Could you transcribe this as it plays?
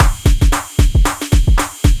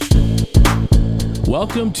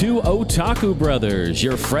Welcome to Otaku Brothers,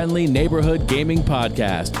 your friendly neighborhood gaming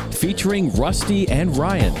podcast featuring Rusty and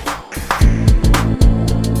Ryan.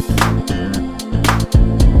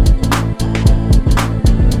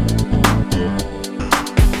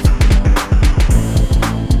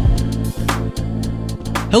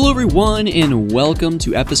 Hello everyone, and welcome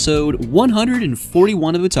to episode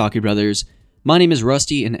 141 of Otaku Brothers. My name is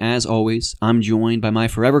Rusty, and as always, I'm joined by my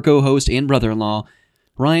forever co-host and brother-in-law,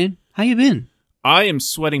 Ryan. How you been? I am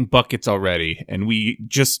sweating buckets already, and we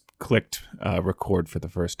just clicked record for the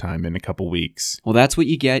first time in a couple weeks. Well, that's what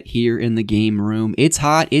you get here in the game room. It's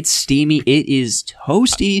hot, it's steamy, it is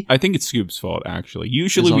toasty. I think it's Scoop's fault, actually.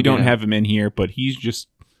 Usually we don't have him in here, but he's just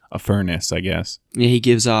a furnace, I guess. Yeah, he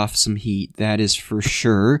gives off some heat, that is for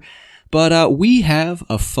sure. But we have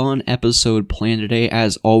a fun episode planned today,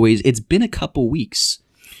 as always. It's been a couple weeks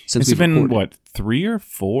since we've recorded. It's been, what, 3 or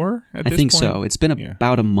 4 at this I think point? so. It's been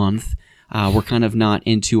about a month. We're kind of not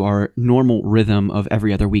into our normal rhythm of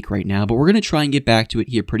every other week right now, but we're going to try and get back to it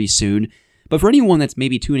here pretty soon. But for anyone that's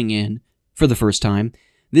maybe tuning in for the first time,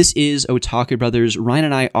 this is Otaku Brothers. Ryan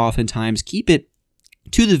and I oftentimes keep it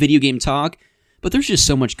to the video game talk, but there's just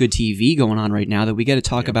so much good TV going on right now that we got to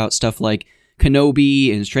talk about stuff like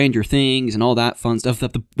Kenobi and Stranger Things and all that fun stuff.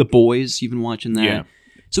 The Boys, you've been watching that. Yeah.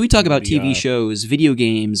 So we talk about TV shows, video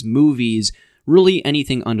games, movies, really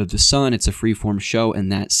anything under the sun. It's a freeform show in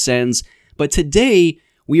that sense. But today,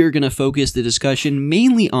 we are going to focus the discussion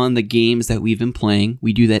mainly on the games that we've been playing.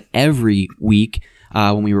 We do that every week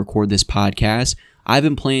when we record this podcast. I've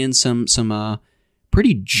been playing some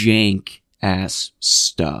pretty jank ass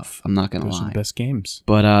stuff. I'm not gonna lie. Those are the best games.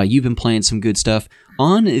 But you've been playing some good stuff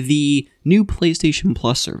on the new PlayStation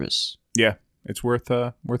Plus service. Yeah, it's worth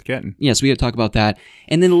getting. Yes, we got to talk about that.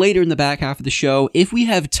 And then later in the back half of the show, if we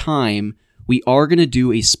have time, we are gonna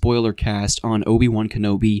do a spoiler cast on Obi-Wan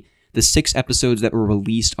Kenobi, the 6 episodes that were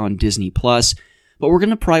released on Disney Plus. But we're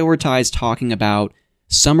gonna prioritize talking about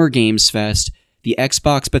Summer Games Fest, the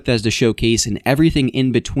Xbox Bethesda Showcase, and everything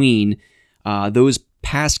in between those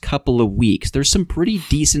past couple of weeks. There's some pretty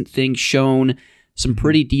decent things shown, some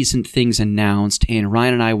pretty decent things announced, and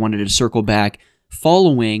Ryan and I wanted to circle back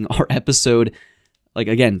following our episode, like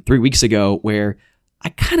again, 3 weeks ago, where I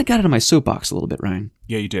kind of got out of my soapbox a little bit, Ryan.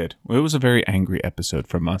 Yeah, you did. Well, it was a very angry episode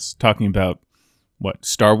from us, talking about, what,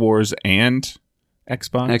 Star Wars and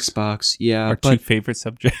Xbox? Xbox, yeah. Our 2 favorite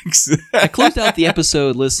subjects. I closed out the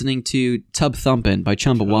episode listening to Tub Thumpin' by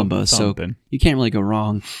Chumbawamba, so you can't really go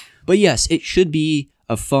wrong. But yes, it should be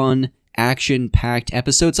a fun, action-packed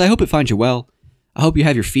episode, so I hope it finds you well. I hope you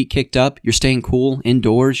have your feet kicked up, you're staying cool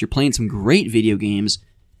indoors, you're playing some great video games.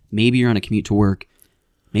 Maybe you're on a commute to work.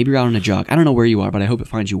 Maybe you're out on a jog. I don't know where you are, but I hope it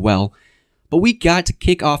finds you well. But we got to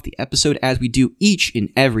kick off the episode as we do each and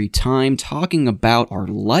every time, talking about our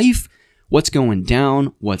life, what's going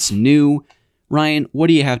down, what's new. Ryan, what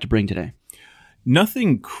do you have to bring today?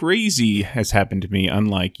 Nothing crazy has happened to me,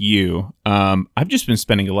 unlike you. I've just been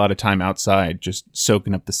spending a lot of time outside, just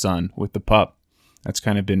soaking up the sun with the pup. That's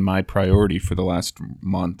kind of been my priority for the last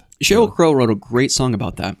month. Sheryl Crow wrote a great song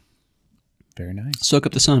about that. Very nice. Soak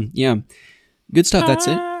up the sun. Yeah. Good stuff. That's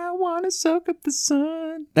it. I want to soak up the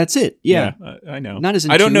sun. That's it. Yeah. I know. Not as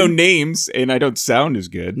in I don't tune. know names, and I don't sound as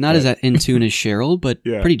good. Not as in tune as Cheryl, but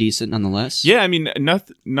Yeah. pretty decent nonetheless. Yeah, I mean,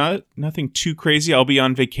 nothing too crazy. I'll be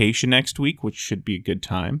on vacation next week, which should be a good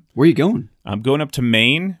time. Where are you going? I'm going up to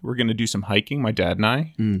Maine. We're going to do some hiking, my dad and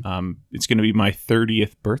I. It's going to be my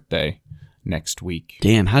 30th birthday next week.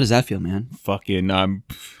 Damn, how does that feel, man? Fucking,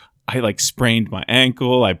 I sprained my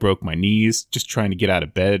ankle. I broke my knees just trying to get out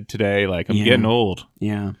of bed today. I'm getting old.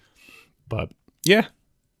 Yeah. But yeah,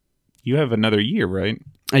 you have another year, right?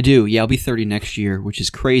 I do. Yeah, I'll be 30 next year, which is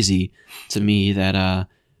crazy to me that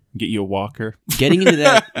Get you a walker. getting into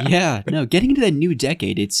that getting into that new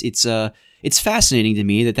decade, it's fascinating to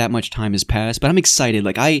me that much time has passed, but I'm excited.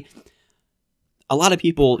 A lot of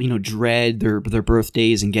people, dread their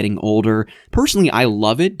birthdays and getting older. Personally, I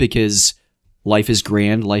love it because life is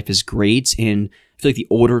grand, life is great, and I feel like the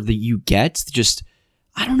older that you get, just,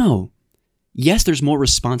 I don't know. Yes, there's more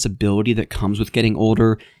responsibility that comes with getting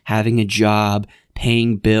older, having a job,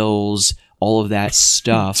 paying bills, all of that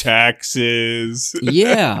stuff. Taxes.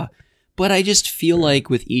 Yeah, but I just feel like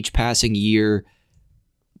with each passing year,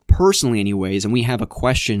 personally anyways, and we have a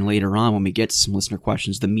question later on when we get to some listener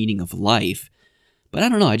questions, the meaning of life. But I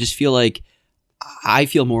don't know, I just feel like I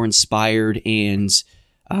feel more inspired and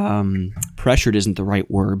pressured isn't the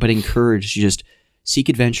right word, but encouraged to just seek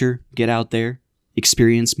adventure, get out there,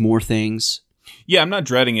 experience more things. Yeah, I'm not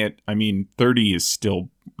dreading it. I mean, 30 is still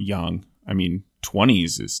young. I mean,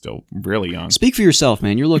 20s is still really young. Speak for yourself,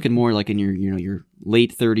 man. You're looking more like in your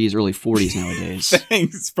late 30s, early 40s nowadays.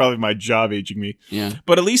 Thanks. It's probably my job aging me. Yeah.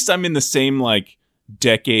 But at least I'm in the same like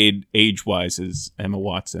decade age-wise as Emma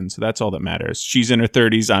Watson, so that's all that matters. She's in her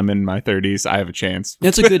 30s, I'm in my 30s. I have a chance.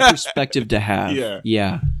 That's a good perspective to have.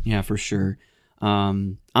 Yeah, for sure.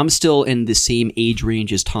 I'm still in the same age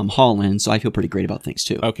range as Tom Holland, so I feel pretty great about things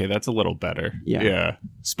too. Okay, that's a little better. Yeah.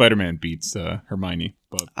 Spider-Man beats Hermione,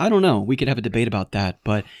 but I don't know. We could have a debate about that,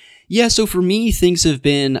 but yeah. So for me, things have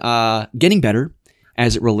been getting better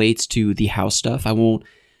as it relates to the house stuff. I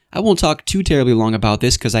won't talk too terribly long about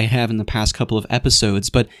this because I have in the past couple of episodes.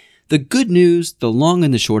 But the good news, the long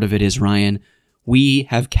and the short of it is, Ryan, we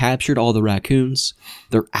have captured all the raccoons.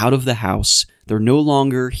 They're out of the house. They're no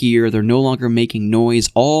longer here. They're no longer making noise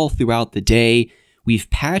all throughout the day. We've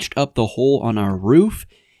patched up the hole on our roof,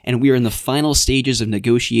 and we are in the final stages of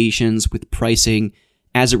negotiations with pricing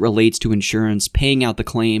as it relates to insurance, paying out the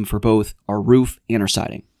claim for both our roof and our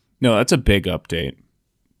siding. no, that's a big update.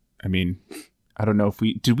 I mean, I don't know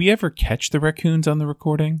if did we ever catch the raccoons on the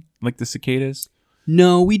recording, like the cicadas?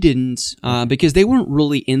 No, we didn't, because they weren't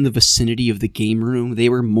really in the vicinity of the game room. They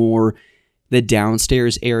were more the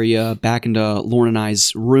downstairs area, back into Lauren and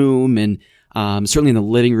I's room, and certainly in the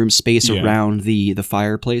living room space around the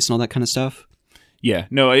fireplace and all that kind of stuff. Yeah,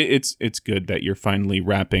 no, it's good that you're finally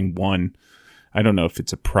wrapping one. I don't know if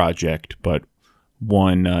it's a project, but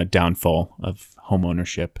one downfall of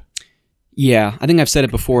homeownership. Yeah, I think I've said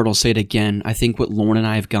it before, and I'll say it again. I think what Lauren and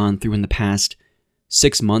I have gone through in the past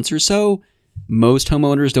 6 months or so, most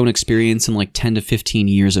homeowners don't experience in like 10 to 15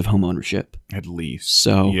 years of homeownership. At least.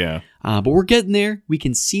 So, yeah. But we're getting there. We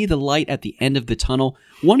can see the light at the end of the tunnel.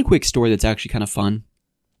 One quick story that's actually kind of fun,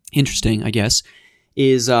 interesting, I guess,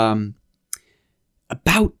 is about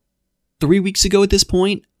 3 weeks ago at this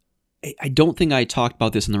point, I don't think I talked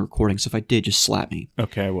about this in the recording, so if I did, just slap me.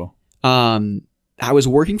 Okay, I will. I was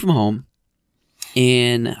working from home,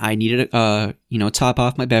 and I needed to, top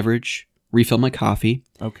off my beverage, refill my coffee.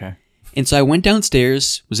 Okay. And so I went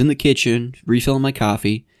downstairs, was in the kitchen, refilling my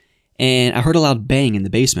coffee, and I heard a loud bang in the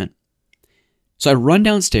basement. So I run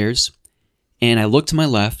downstairs, and I look to my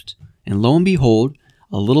left, and lo and behold,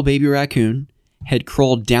 a little baby raccoon had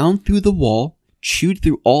crawled down through the wall, chewed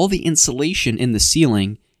through all the insulation in the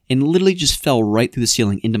ceiling, and literally just fell right through the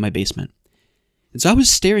ceiling into my basement. And so I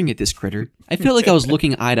was staring at this critter. I felt like I was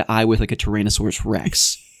looking eye to eye with like a Tyrannosaurus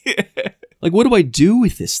Rex. Like, what do I do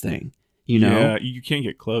with this thing? You know? Yeah, you can't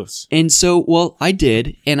get close. And so, well, I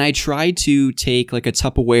did, and I tried to take like a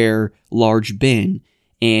Tupperware large bin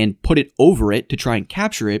and put it over it to try and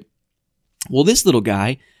capture it. Well, this little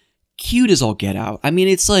guy, cute as all get out. I mean,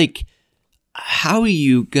 it's like, how are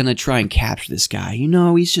you gonna try and capture this guy? You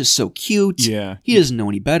know, he's just so cute. Yeah. He doesn't know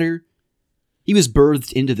any better. He was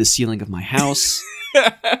birthed into the ceiling of my house.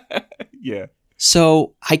 Yeah.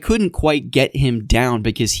 So I couldn't quite get him down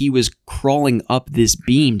because he was crawling up this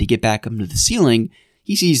beam to get back up into the ceiling.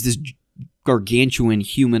 He sees this gargantuan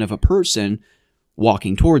human of a person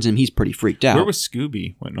walking towards him. He's pretty freaked out. Where was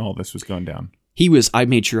Scooby when all this was going down? I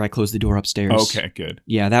made sure I closed the door upstairs. Okay, good.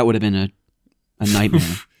 Yeah, that would have been a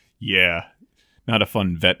nightmare. Yeah. Not a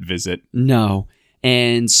fun vet visit. No.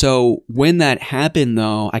 And so when that happened,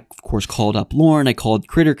 though, I, of course, called up Lauren. I called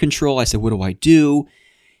Critter Control. I said, what do I do?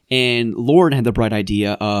 And Lauren had the bright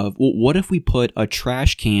idea of, well, what if we put a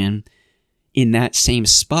trash can in that same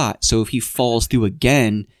spot? So if he falls through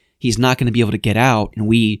again, he's not going to be able to get out. And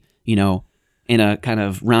we, in a kind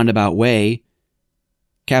of roundabout way,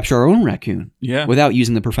 capture our own raccoon without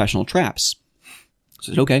using the professional traps.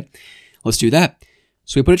 So I said, okay, let's do that.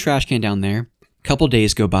 So we put a trash can down there. A couple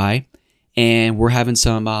days go by, and we're having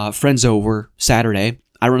some friends over Saturday.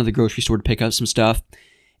 I run to the grocery store to pick up some stuff.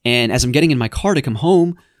 And as I'm getting in my car to come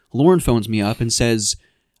home, Lauren phones me up and says,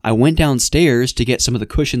 I went downstairs to get some of the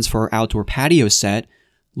cushions for our outdoor patio set,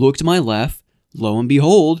 looked to my left, lo and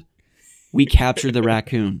behold, we captured the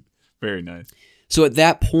raccoon. Very nice. So at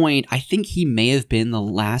that point, I think he may have been the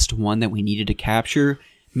last one that we needed to capture,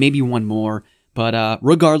 maybe one more. But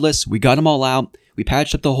regardless, we got them all out. We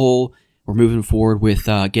patched up the hole. We're moving forward with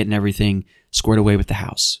getting everything squared away with the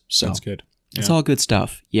house. So that's good. It's all good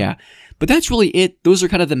stuff. Yeah. But that's really it. Those are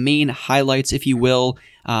kind of the main highlights, if you will.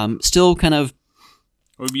 Still kind of...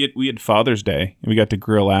 We had Father's Day, and we got to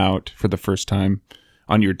grill out for the first time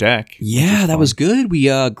on your deck. Yeah, that was good. We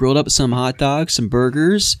grilled up some hot dogs, some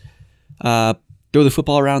burgers, throw the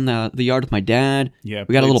football around the yard with my dad. Yeah.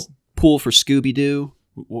 We got a little pool for Scooby-Doo.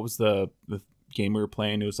 What was the game we were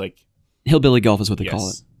playing? It was like... Hillbilly golf is what they call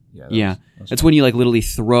it. Yeah. That's when you like literally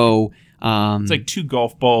throw... it's like 2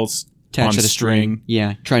 golf balls attached on to the string.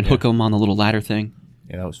 Yeah, try and hook them on the little ladder thing.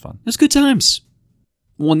 Yeah, that was fun. It was good times.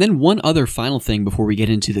 Well, and then one other final thing before we get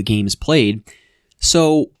into the games played.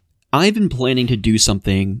 So I've been planning to do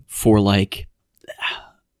something for like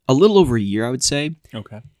a little over a year, I would say.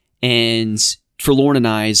 Okay. And for Lauren and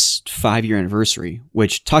I's 5-year anniversary,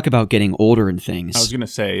 which talk about getting older and things. I was going to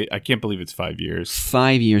say, I can't believe it's 5 years.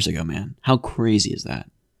 5 years ago, man. How crazy is that?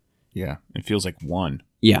 Yeah. It feels like one.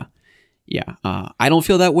 Yeah. Yeah. I don't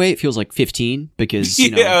feel that way. It feels like 15 because,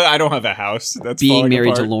 you know, I don't have a house. That's being falling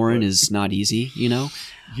married apart, to Lauren but- is not easy, you know?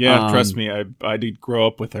 Yeah, trust me. I did grow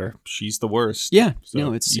up with her. She's the worst. Yeah. So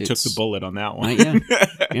no, you took the bullet on that one. Right,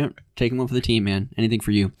 yeah. Yeah. Taking one for the team, man. Anything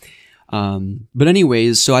for you. But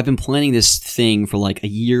anyways, so I've been planning this thing for like a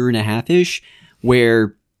year and a half-ish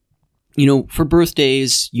where, you know, for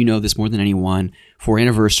birthdays, you know this more than anyone, for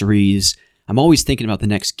anniversaries, I'm always thinking about the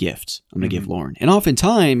next gift I'm going to give Lauren. And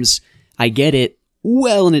oftentimes, I get it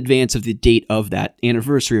well in advance of the date of that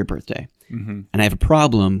anniversary or birthday. Mm-hmm. And I have a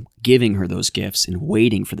problem giving her those gifts and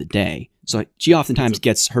waiting for the day. So she oftentimes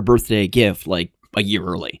gets her birthday gift like a year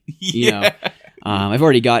early. You know? I've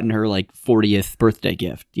already gotten her like 40th birthday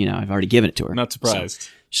gift. You know, I've already given it to her. Not surprised. So,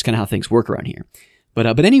 just kind of how things work around here.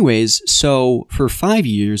 But anyways, so for 5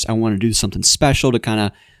 years, I want to do something special to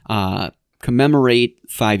kind of commemorate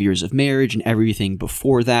 5 years of marriage and everything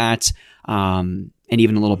before that, and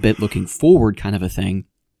even a little bit looking forward kind of a thing.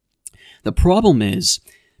 The problem is,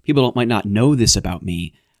 people might not know this about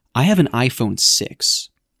me. I have an iPhone 6.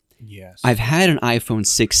 Yes. I've had an iPhone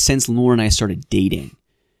 6 since Lauren and I started dating.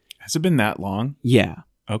 Has it been that long? Yeah.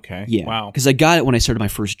 Okay. Yeah. Wow. Because I got it when I started my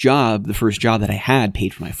first job. The first job that I had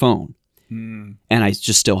paid for my phone. Mm. And I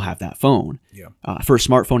just still have that phone. Yeah. First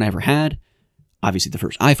smartphone I ever had. Obviously the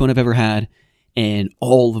first iPhone I've ever had. And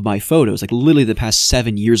all of my photos, like literally the past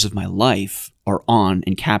 7 years of my life, are on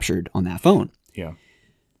and captured on that phone. Yeah.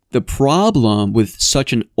 The problem with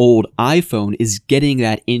such an old iPhone is getting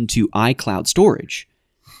that into iCloud storage,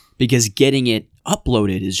 because getting it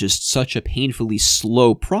uploaded is just such a painfully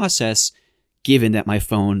slow process, given that my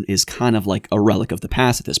phone is kind of like a relic of the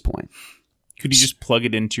past at this point. Could you just plug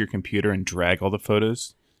it into your computer and drag all the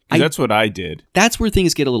photos? 'Cause that's what I did. That's where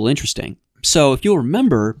things get a little interesting. So if you'll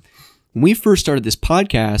remember, when we first started this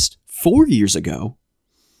podcast 4 years ago,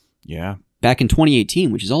 Yeah. back in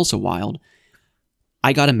 2018, which is also wild,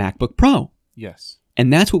 I got a MacBook Pro. Yes.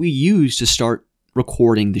 And that's what we used to start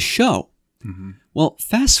recording the show. Mm-hmm. Well,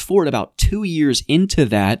 fast forward about 2 years into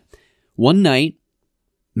that, one night,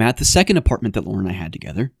 I'm at the second apartment that Lauren and I had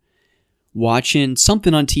together, watching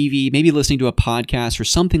something on TV, maybe listening to a podcast or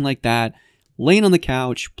something like that, laying on the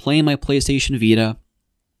couch, playing my PlayStation Vita.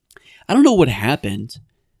 I don't know what happened.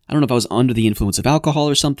 I don't know if I was under the influence of alcohol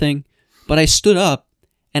or something, but I stood up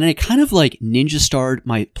and I kind of like ninja starred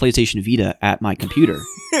my PlayStation Vita at my computer.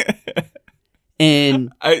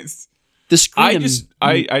 And the screen...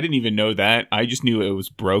 I didn't even know that. I just knew it was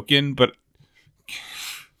broken, but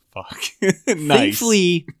fuck. Nice.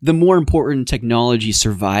 Thankfully, the more important technology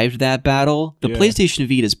survived that battle. The Yeah. PlayStation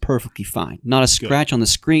Vita is perfectly fine. Not a scratch on the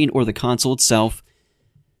screen or the console itself.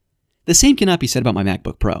 The same cannot be said about my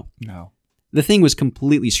MacBook Pro. No. The thing was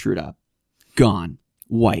completely screwed up. Gone.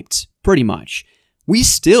 Wiped. Pretty much. We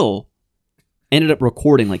still ended up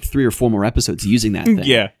recording like 3 or 4 more episodes using that thing.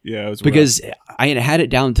 Yeah. It was Because I had it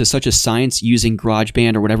down to such a science using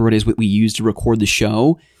GarageBand or whatever it is we use to record the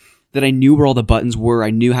show that I knew where all the buttons were. I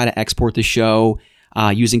knew how to export the show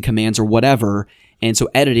using commands or whatever. And so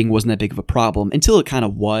editing wasn't that big of a problem until it kind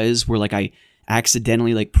of was, where like I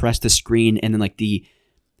accidentally like pressed the screen and then like the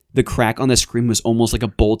crack on the screen was almost like a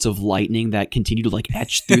bolt of lightning that continued to like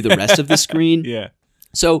etch through the rest of the screen. Yeah.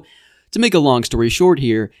 So to make a long story short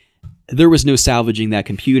here, there was no salvaging that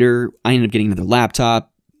computer. I ended up getting another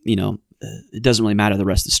laptop. You know, it doesn't really matter the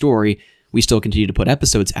rest of the story. We still continue to put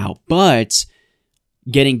episodes out. But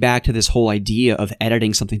getting back to this whole idea of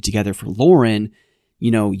editing something together for Lauren,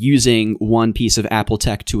 you know, using one piece of Apple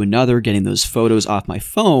tech to another, getting those photos off my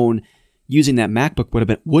phone, using that MacBook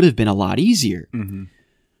would have been a lot easier. Mm-hmm.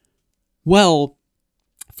 Well,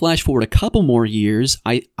 flash forward a couple more years,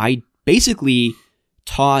 I basically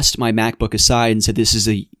tossed my MacBook aside and said, this is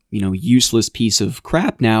a useless piece of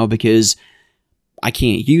crap now because I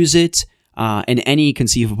can't use it in any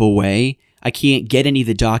conceivable way. I can't get any of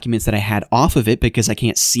the documents that I had off of it because I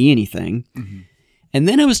can't see anything. Mm-hmm. And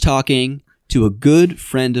then I was talking to a good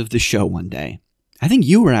friend of the show one day. I think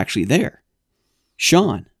you were actually there.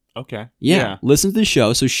 Sean. Okay. Yeah. Listen to the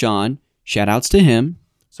show. So Sean, shout outs to him.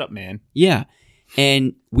 What's up, man? Yeah.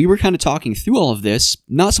 And we were kind of talking through all of this,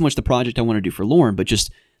 not so much the project I want to do for Lauren, but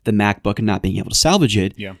just the MacBook and not being able to salvage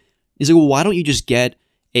it. Yeah. He's like, well, why don't you just get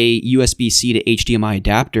a USB-C to HDMI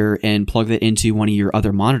adapter and plug that into one of your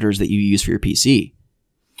other monitors that you use for your PC?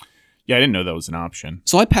 Yeah, I didn't know that was an option.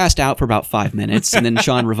 So I passed out for about 5 minutes, and then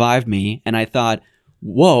Sean revived me, and I thought,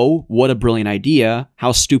 whoa, what a brilliant idea.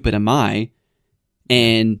 How stupid am I?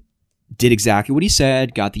 And did exactly what he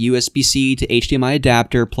said, got the USB-C to HDMI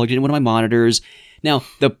adapter, plugged it in one of my monitors. Now,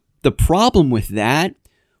 the problem with that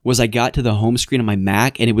was I got to the home screen on my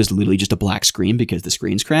Mac, and it was literally just a black screen because the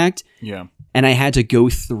screen's cracked. Yeah. And I had to go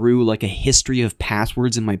through like a history of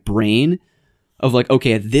passwords in my brain of like,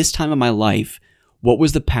 okay, at this time of my life, what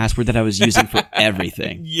was the password that I was using for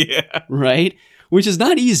everything? Yeah. Right? Which is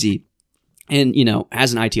not easy. And, you know,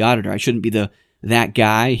 as an IT auditor, I shouldn't be that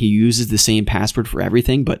guy who uses the same password for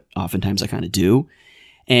everything, but oftentimes I kind of do.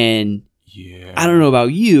 And yeah, I don't know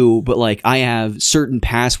about you, but like I have certain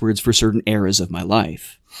passwords for certain eras of my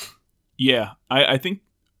life. Yeah, I think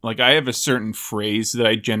like I have a certain phrase that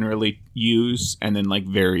I generally use and then like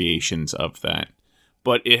variations of that.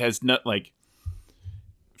 But it has not like,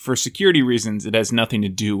 for security reasons, it has nothing to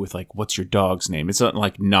do with like, what's your dog's name? It's not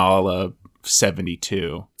like Nala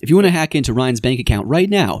 72. If you want to hack into Ryan's bank account right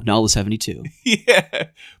now, Nala 72. Yeah,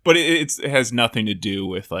 but it has nothing to do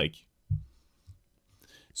with like.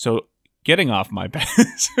 So getting off my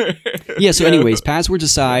password. Yeah. So, anyways, passwords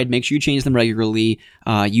aside, make sure you change them regularly.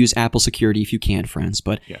 Use Apple Security if you can, friends.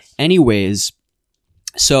 But yes. Anyways,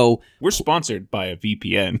 so we're sponsored by a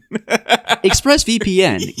VPN.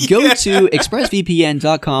 ExpressVPN. Go to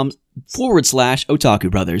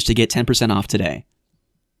expressvpn.com/Otaku Brothers to get 10% off today.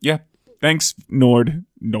 Yeah. Thanks, Nord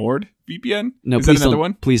VPN? No, is please that another don't,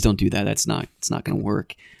 one? Please don't do that. It's not going to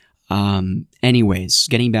work. Anyways,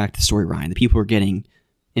 getting back to the story, Ryan. The people are getting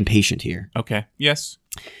impatient here. Okay. Yes.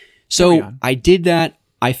 So I did that.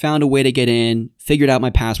 I found a way to get in, figured out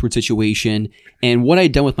my password situation, and what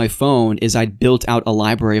I'd done with my phone is I'd built out a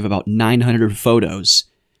library of about 900 photos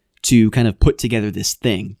to kind of put together this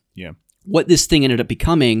thing. Yeah. What this thing ended up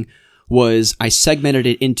becoming was I segmented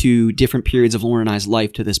it into different periods of Lauren and I's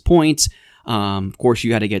life to this point. Of course,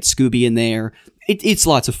 you got to get Scooby in there. It's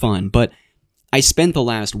lots of fun, but I spent the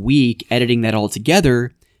last week editing that all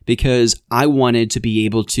together because I wanted to be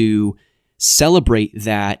able to celebrate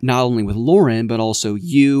that not only with Lauren, but also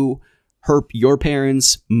you, your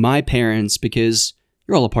parents, my parents, because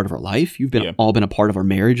you're all a part of our life. You've been all been a part of our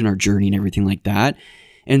marriage and our journey and everything like that.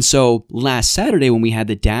 And so last Saturday when we had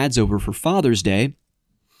the dads over for Father's Day,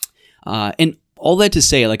 and all that to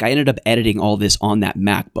say, like I ended up editing all this on that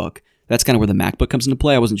MacBook. That's kind of where the MacBook comes into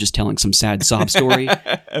play. I wasn't just telling some sad sob story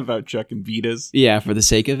about Chuck and Vitas. Yeah, for the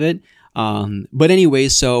sake of it. But anyway,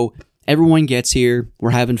 so everyone gets here. We're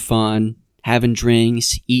having fun, having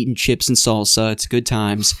drinks, eating chips and salsa. It's good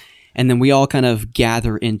times. And then we all kind of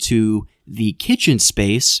gather into the kitchen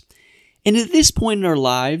space. And at this point in our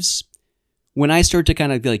lives, when I start to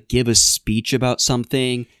kind of like give a speech about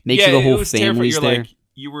something, make sure the whole family's there. Like,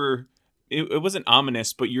 you were... It wasn't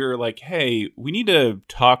ominous, but you're like, hey, we need to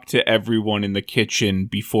talk to everyone in the kitchen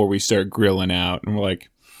before we start grilling out. And we're like,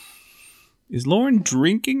 is Lauren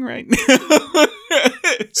drinking right now?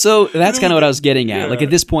 So that's kind of what I was getting at. Like at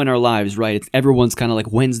this point in our lives, right? Everyone's kind of like,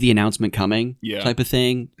 when's the announcement coming? Type of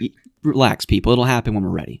thing. Relax, people. It'll happen when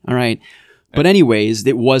we're ready. All right. But anyways,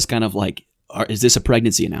 it was kind of like, is this a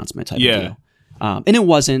pregnancy announcement type of deal? And it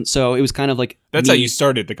wasn't. So it was kind of like. That's how you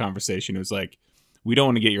started the conversation. It was like, we don't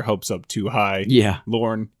want to get your hopes up too high. Yeah.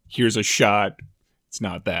 Lauren, here's a shot. It's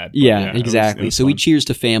not that. Yeah, exactly. It was so fun. We cheers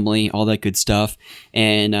to family, all that good stuff.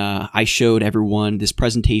 And I showed everyone this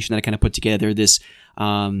presentation that I kind of put together, this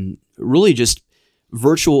really just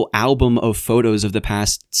virtual album of photos of the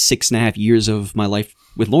past 6.5 years of my life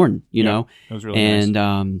with Lauren, you know? It was really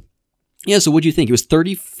nice. Yeah, so what'd you think? It was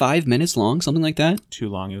 35 minutes long, something like that? Too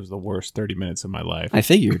long. It was the worst 30 minutes of my life. I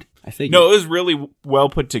figured. No, it was really well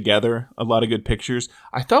put together. A lot of good pictures.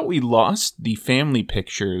 I thought we lost the family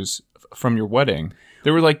pictures from your wedding.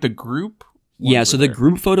 They were like the group. Yeah, so the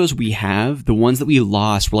group photos we have, the ones that we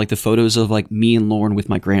lost were like the photos of like me and Lauren with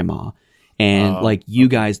my grandma. And like you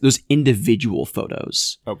guys, those individual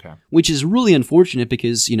photos. Okay. Which is really unfortunate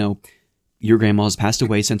because, you know, your grandma's passed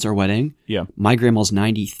away since our wedding. Yeah. My grandma's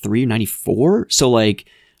 93 or 94. So, like,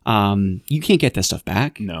 you can't get that stuff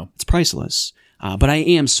back. No. It's priceless. But I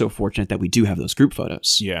am so fortunate that we do have those group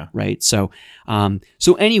photos. Yeah. Right? So,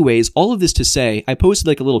 anyways, all of this to say, I posted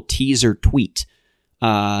like a little teaser tweet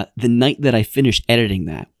the night that I finished editing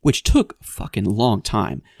that, which took a fucking long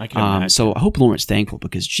time. I can imagine. So I hope Lauren's thankful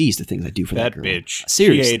because, geez, the things I do for that girl. bitch.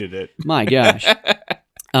 Seriously. She hated it. My gosh.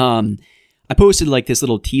 I posted like this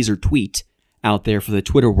little teaser tweet out there for the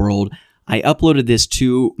Twitter world. I uploaded this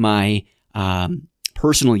to my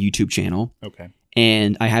personal YouTube channel. Okay.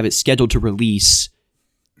 And I have it scheduled to release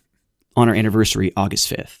on our anniversary,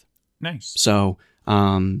 August 5th. Nice. So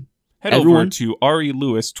Head over to Ari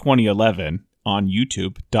Lewis 2011 on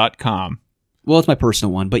YouTube.com. Well, it's my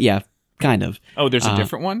personal one, but yeah, kind of. Oh, there's a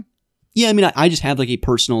different one? Yeah, I mean, I just have like a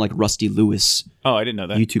personal like Rusty Lewis. Oh, I didn't know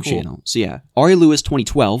that. YouTube channel. So yeah, Ari Lewis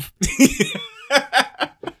 2012.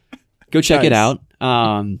 Go check it out.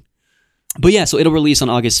 But yeah, so it'll release on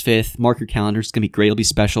August 5th. Mark your calendars. It's gonna be great. It'll be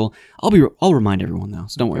special. I'll remind everyone though,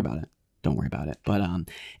 so don't worry about it. Don't worry about it. But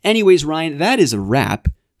anyways, Ryan, that is a wrap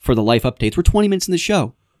for the life updates. We're 20 minutes in the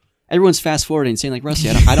show. Everyone's fast forwarding and saying like, Rusty,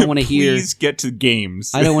 I don't want to hear. Please get to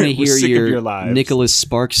games. I don't want to hear your lives. Nicholas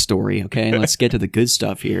Sparks story. Okay, let's get to the good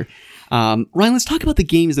stuff here. Ryan, let's talk about the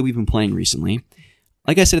games that we've been playing recently.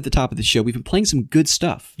 Like I said at the top of the show, we've been playing some good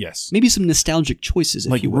stuff. Yes. Maybe some nostalgic choices,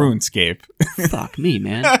 if like you will. RuneScape. Fuck me,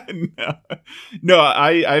 man. No,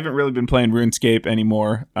 I haven't really been playing RuneScape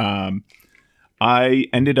anymore. I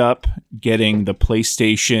ended up getting the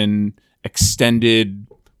PlayStation Extended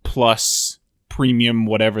Plus Premium,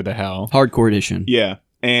 whatever the hell. Hardcore edition. Yeah.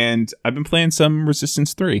 And I've been playing some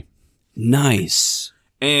Resistance 3. Nice.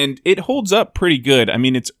 And it holds up pretty good. I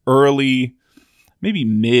mean, it's early, maybe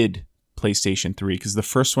mid PlayStation 3, because the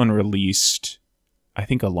first one released, I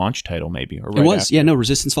think, a launch title maybe. Or right it was. after. Yeah, no,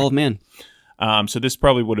 Resistance Fall of Man. So this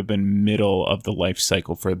probably would have been middle of the life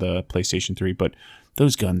cycle for the PlayStation 3, but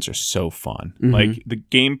those guns are so fun. Mm-hmm. Like the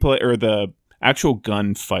gameplay or the actual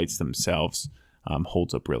gun fights themselves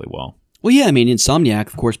holds up really well. Well, yeah, I mean, Insomniac,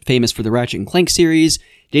 of course, famous for the Ratchet & Clank series.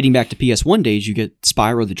 Dating back to PS1 days, you get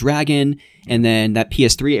Spyro the Dragon, and then that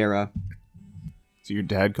PS3 era. So your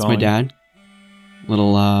dad It's calling? my dad.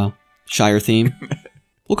 Little Shire theme.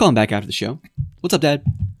 We'll call him back after the show. What's up, Dad?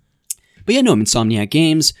 But yeah, no, Insomniac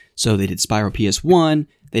Games. So they did Spyro PS1,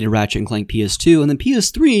 they did Ratchet & Clank PS2, and then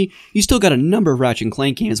PS3, you still got a number of Ratchet &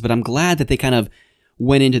 Clank games, but I'm glad that they kind of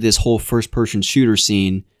went into this whole first-person shooter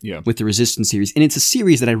scene with the Resistance series. And it's a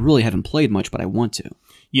series that I really haven't played much, but I want to.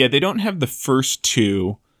 Yeah, they don't have the first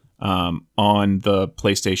two on the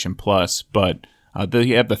PlayStation Plus, but they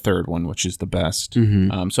have the third one, which is the best.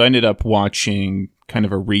 Mm-hmm. So I ended up watching kind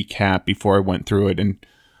of a recap before I went through it, and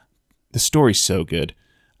the story's so good.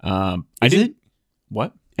 Is it?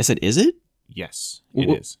 What? I said, is it? Yes, it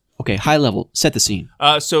is. Okay, high level. Set the scene.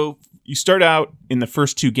 So you start out in the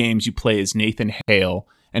first two games, you play as Nathan Hale,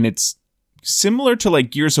 and it's similar to like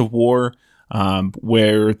Gears of War,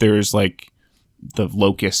 where there's like the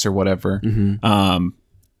locusts or whatever,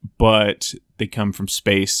 but they come from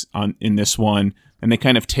space in this one, and they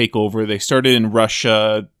kind of take over. They started in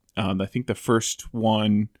Russia. I think the first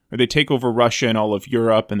one, or they take over Russia and all of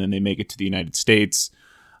Europe, and then they make it to the United States.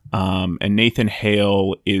 And Nathan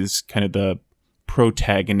Hale is kind of the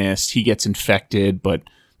protagonist. He gets infected, but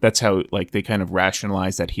that's how like they kind of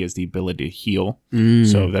rationalize that he has the ability to heal.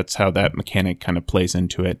 So that's how that mechanic kind of plays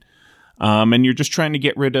into it. And you're just trying to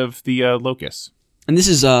get rid of the locusts. And this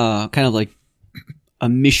is kind of like a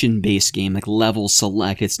mission-based game, like level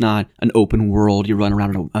select. It's not an open world. You run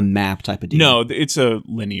around a map type of deal. No, it's a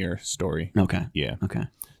linear story. Okay. Yeah. Okay.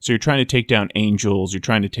 So you're trying to take down angels. You're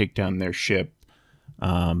trying to take down their ship.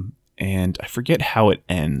 And I forget how it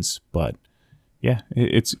ends, but yeah,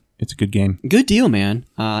 it's a good game. Good deal, man.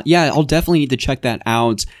 Yeah, I'll definitely need to check that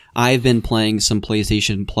out. I've been playing some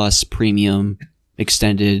PlayStation Plus Premium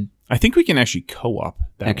Extended. I think we can actually co-op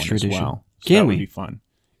that Extra one as edition. well. So Can that we? would be fun.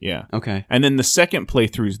 Yeah. Okay. And then the second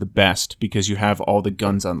playthrough is the best because you have all the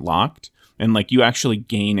guns unlocked and like you actually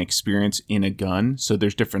gain experience in a gun. So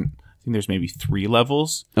there's different, I think there's maybe 3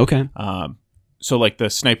 levels. Okay. So like the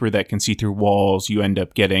sniper that can see through walls, you end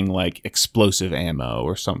up getting like explosive ammo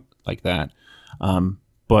or something like that.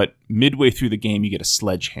 But midway through the game, you get a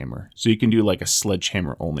sledgehammer. So you can do like a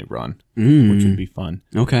sledgehammer only run, which would be fun.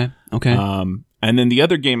 Okay. Okay. And then the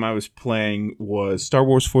other game I was playing was Star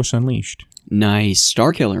Wars Force Unleashed. Nice.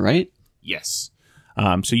 Starkiller, right? Yes.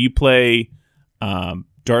 So you play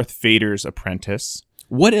Darth Vader's apprentice.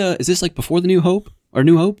 What is this like before the New Hope or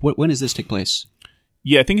New Hope? When does this take place?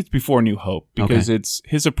 Yeah, I think it's before New Hope because it's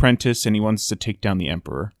his apprentice and he wants to take down the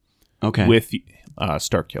Emperor. Okay. With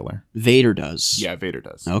Starkiller. Vader does. Yeah, Vader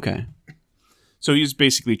does. Okay. So he's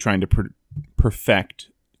basically trying to perfect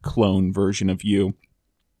clone version of you.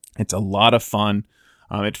 It's a lot of fun.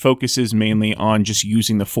 It focuses mainly on just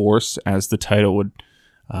using the Force, as the title would.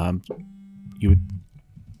 You would.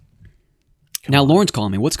 Now Lauren's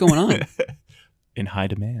calling me. What's going on? In high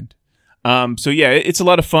demand. So yeah, it's a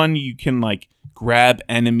lot of fun. You can like grab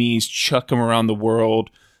enemies, chuck them around the world.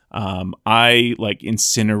 I like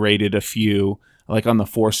incinerated a few, like on the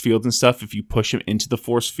force field and stuff. If you push them into the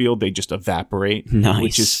force field, they just evaporate, Nice.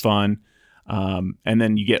 Which is fun. And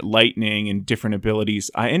then you get lightning and different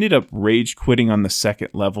abilities. I ended up rage quitting on the second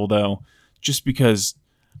level though, just because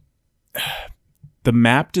the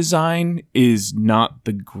map design is not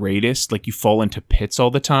the greatest. Like, you fall into pits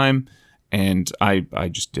all the time, and I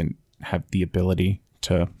just didn't have the ability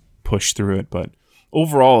to push through it. But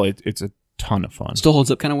overall, it's a ton of fun. Still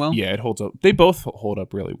holds up kind of well? Yeah, it holds up. They both hold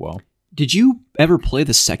up really well. Did you ever play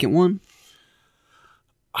the second one?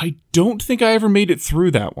 I don't think I ever made it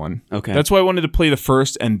through that one. Okay. That's why I wanted to play the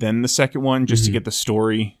first and then the second one, just to get the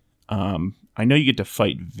story. I know you get to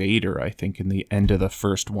fight Vader, I think, in the end of the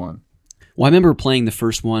first one. Well, I remember playing the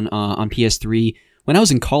first one on PS3 when I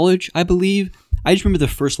was in college, I believe. I just remember the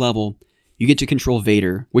first level, you get to control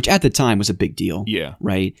Vader, which at the time was a big deal. Yeah.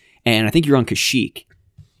 Right? And I think you're on Kashyyyk.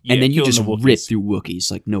 Yeah, and then you killing just the Wookiees. rip through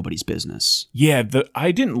Wookiees like nobody's business. Yeah,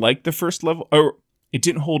 I didn't like the first level, or it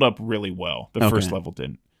didn't hold up really well. The first level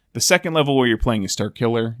didn't. The second level where you're playing a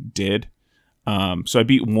Starkiller did. So I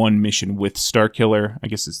beat one mission with Starkiller. I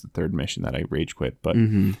guess it's the third mission that I rage quit. But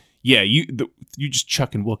yeah, you just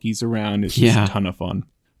chucking Wookiees around. It's just a ton of fun.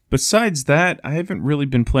 Besides that, I haven't really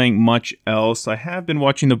been playing much else. I have been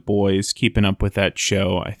watching The Boys, keeping up with that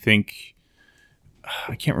show. I think,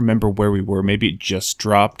 I can't remember where we were. Maybe it just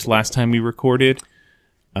dropped last time we recorded.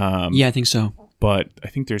 Yeah, I think so. But I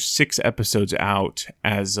think there's 6 episodes out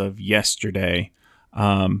as of yesterday.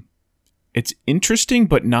 It's interesting,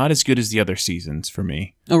 but not as good as the other seasons for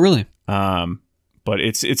me. Oh, really? But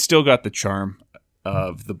it's still got the charm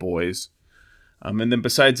of The Boys. And then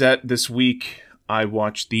besides that, this week I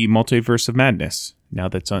watched the Multiverse of Madness. Now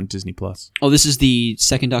that's on Disney Plus. Oh, this is the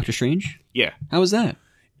second Doctor Strange? Yeah, How was that?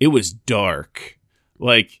 it was dark.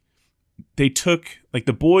 Like, they took, like,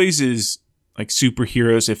 The Boys is like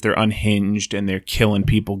superheroes if they're unhinged and they're killing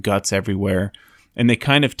people, guts everywhere. And they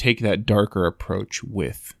kind of take that darker approach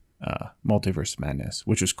with Multiverse of Madness,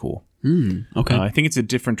 which was cool. Okay. I think it's a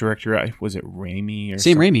different director. Was it Raimi?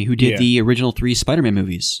 Same Raimi, who did Yeah. the original 3 Spider-Man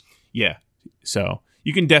movies. Yeah. So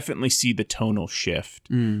you can definitely see the tonal shift,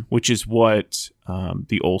 which is what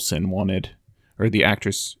the Olsen wanted, or the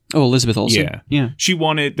actress. Oh, Elizabeth Olsen. Yeah. Yeah. She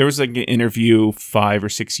wanted, there was like an interview 5 or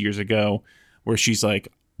 6 years ago where she's like,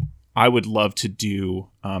 I would love to do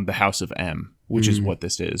the House of M, which is what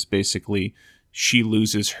this is. Basically, she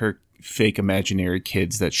loses her fake imaginary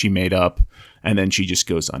kids that she made up, and then she just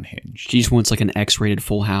goes unhinged. She just wants like an X-rated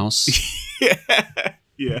Full House.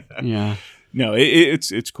 Yeah. Yeah. No,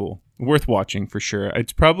 it's cool. Worth watching for sure.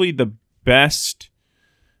 It's probably the best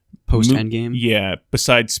Post-Endgame? Yeah,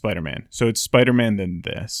 besides Spider-Man. So it's Spider-Man, then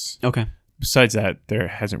this. Okay. Besides that, there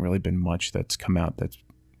hasn't really been much that's come out that's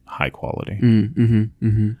high quality.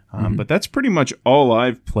 But that's pretty much all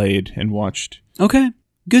I've played and watched. Okay.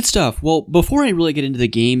 Good stuff. Well, before I really get into the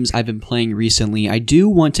games I've been playing recently, I do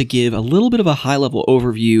want to give a little bit of a high-level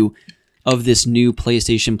overview of this new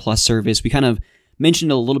PlayStation Plus service. We kind of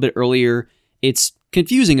mentioned it a little bit earlier. It's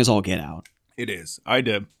confusing as all get out. It is. I had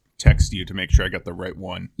to text you to make sure I got the right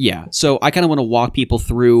one. Yeah, so I kind of want to walk people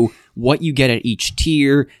through what you get at each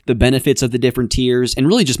tier, the benefits of the different tiers, and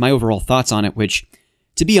really just my overall thoughts on it, which,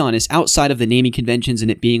 to be honest, outside of the naming conventions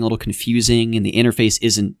and it being a little confusing and the interface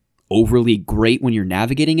isn't overly great when you're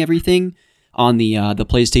navigating everything on the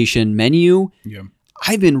PlayStation menu, Yeah.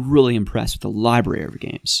 I've been really impressed with the library of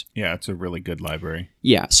games. Yeah, it's a really good library.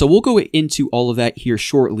 Yeah, so we'll go into all of that here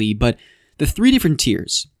shortly, but the 3 different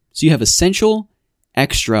tiers. So you have Essential,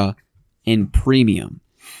 Extra, and Premium.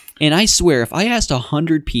 And I swear, if I asked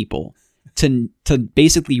 100 people to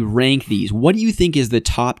basically rank these, what do you think is the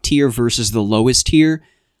top tier versus the lowest tier?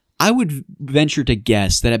 I would venture to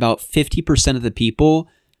guess that about 50% of the people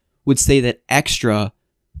would say that Extra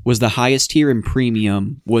was the highest tier and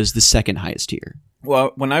Premium was the second highest tier.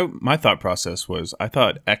 Well, my thought process was, I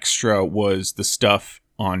thought Extra was the stuff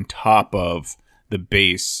on top of the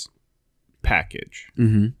base package.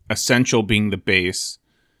 Essential being the base,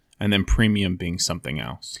 and then Premium being something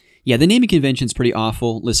else. Yeah, the naming convention's pretty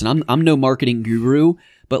awful. Listen, I'm no marketing guru,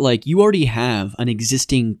 but like, you already have an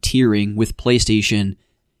existing tiering with PlayStation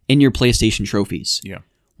in your PlayStation trophies. Yeah.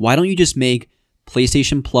 Why don't you just make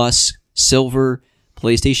PlayStation Plus Silver,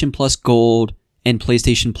 PlayStation Plus Gold, and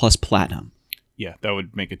PlayStation Plus Platinum? Yeah, that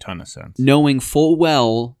would make a ton of sense. Knowing full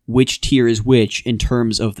well which tier is which in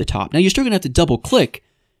terms of the top. Now, you're still going to have to double click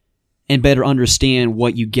and better understand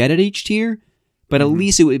what you get at each tier, but at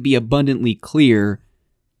least it would be abundantly clear,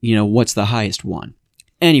 you know, what's the highest one.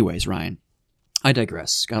 Anyways, Ryan, I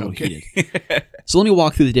digress. Got a little heated. So let me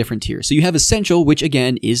walk through the different tiers. So you have Essential, which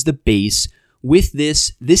again is the base. With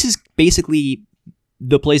this is basically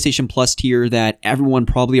the PlayStation Plus tier that everyone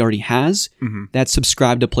probably already has. That's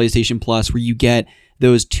subscribed to PlayStation Plus, where you get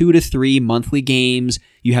those 2 to 3 monthly games.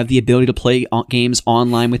 You have the ability to play games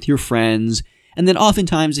online with your friends. And then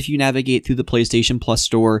oftentimes, if you navigate through the PlayStation Plus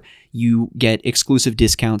store, you get exclusive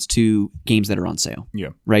discounts to games that are on sale. Yeah.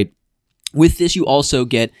 Right? With this, you also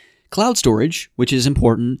get cloud storage, which is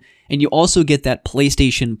important, and you also get that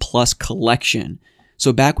PlayStation Plus collection.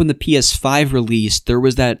 So back when the PS5 released, there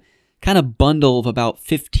was that kind of bundle of about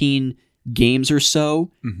 15 games or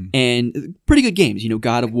so, and pretty good games.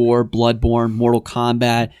 God of War, Bloodborne, Mortal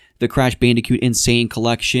Kombat, the Crash Bandicoot Insane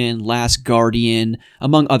Collection, Last Guardian,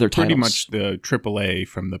 among other titles. Pretty much the AAA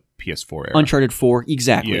from the PS4 era. Uncharted 4,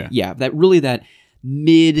 exactly. Yeah, that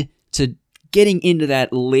mid to getting into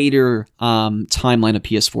that later timeline of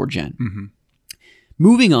PS4 gen.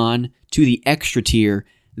 Moving on to the extra tier,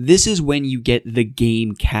 this is when you get the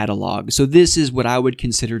game catalog. So this is what I would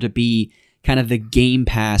consider to be kind of the Game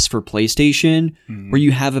Pass for PlayStation, where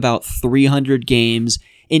you have about 300 games.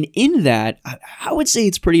 And in that, I would say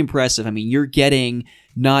it's pretty impressive. I mean, you're getting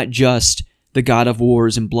not just the God of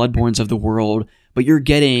Wars and Bloodbornes of the world, but you're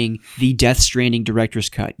getting the Death Stranding Director's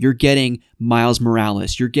Cut. You're getting Miles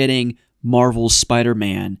Morales. You're getting Marvel's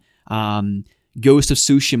Spider-Man, Ghost of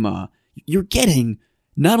Tsushima. You're getting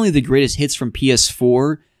not only the greatest hits from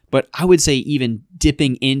PS4, but I would say even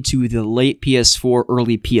dipping into the late PS4,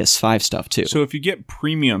 early PS5 stuff too. So if you get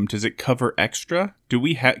premium, does it cover extra? Do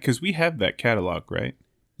we have, because we have that catalog, right?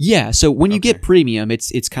 Yeah, so when you get premium,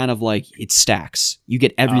 it's kind of like it stacks. You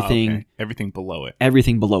get everything, everything below it.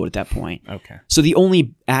 Everything below it at that point. Okay. So the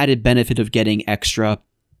only added benefit of getting extra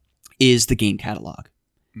is the game catalog.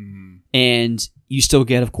 And you still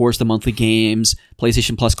get, of course, the monthly games,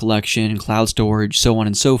 PlayStation Plus collection, cloud storage, so on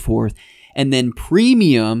and so forth. And then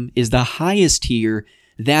premium is the highest tier.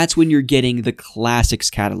 That's when you're getting the classics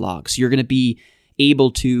catalog. So you're going to be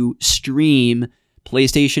able to stream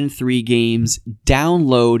PlayStation 3 games,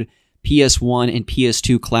 download PS1 and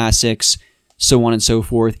PS2 classics, so on and so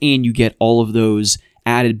forth, and you get all of those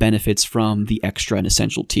added benefits from the extra and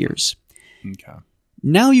essential tiers. Okay.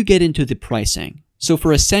 Now you get into the pricing. So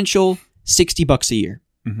for essential, $60 a year,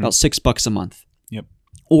 about $6 a month. Yep.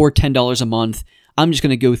 Or $10 a month. I'm just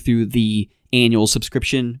going to go through the annual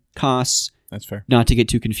subscription costs. That's fair. Not to get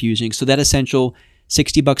too confusing. So that essential,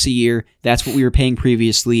 $60 a year. That's what we were paying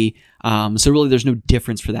previously. So really, there's no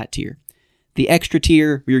difference for that tier. The extra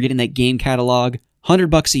tier, we were getting that game catalog,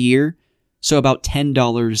 $100 a year. So about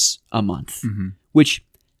 $10 a month, which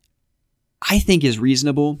I think is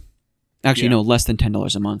reasonable. Actually, no, less than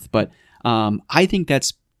 $10 a month. But I think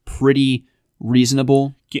that's pretty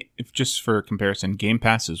reasonable. If just for comparison, Game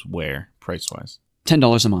Pass is where, price-wise?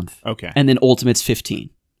 $10 a month. Okay. And then Ultimate's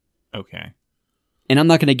 $15. Okay. And I'm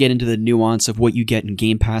not going to get into the nuance of what you get in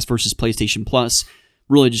Game Pass versus PlayStation Plus.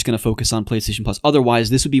 Really just going to focus on PlayStation Plus.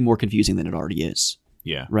 Otherwise, this would be more confusing than it already is.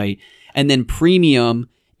 Yeah. Right? And then Premium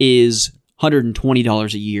is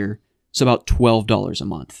 $120 a year, so about $12 a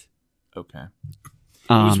month. Okay.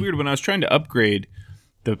 It was weird when I was trying to upgrade,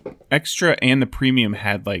 the extra and the premium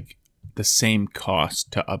had like the same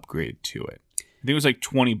cost to upgrade to it. I think it was like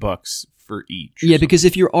 $20 for each. Yeah, because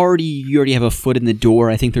if you already have a foot in the door,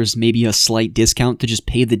 I think there's maybe a slight discount to just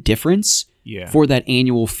pay the difference for that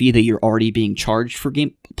annual fee that you're already being charged for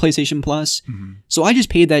PlayStation Plus. So I just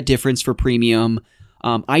paid that difference for premium.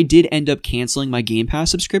 I did end up canceling my Game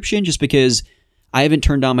Pass subscription just because I haven't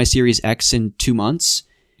turned on my Series X in 2 months.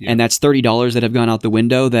 And that's $30 that have gone out the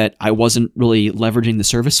window that I wasn't really leveraging the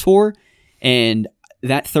service for. And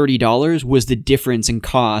that $30 was the difference in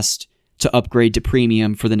cost to upgrade to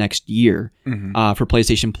premium for the next year for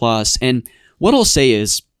PlayStation Plus. And what I'll say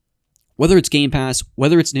is, whether it's Game Pass,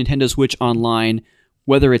 whether it's Nintendo Switch Online,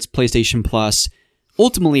 whether it's PlayStation Plus,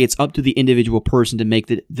 ultimately it's up to the individual person to make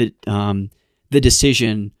the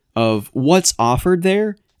decision of what's offered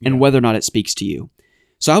there and whether or not it speaks to you.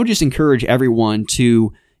 So I would just encourage everyone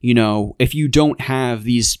to, if you don't have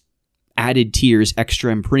these added tiers,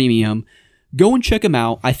 extra and premium, go and check them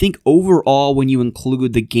out. I think overall, when you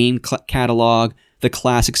include the game catalog, the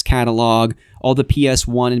classics catalog, all the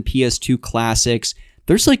PS1 and PS2 classics,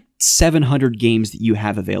 there's like 700 games that you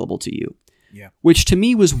have available to you. Yeah. Which to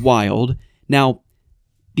me was wild. Now,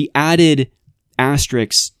 the added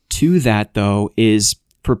asterisk to that, though, is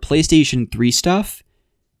for PlayStation 3 stuff,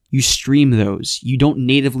 you stream those. You don't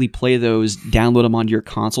natively play those, download them onto your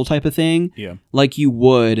console type of thing, like you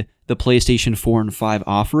would the PlayStation 4 and 5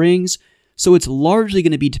 offerings. So it's largely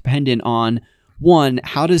going to be dependent on, one,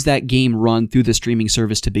 how does that game run through the streaming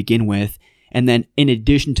service to begin with? And then in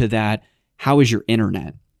addition to that, how is your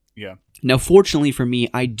internet? Yeah. Now, fortunately for me,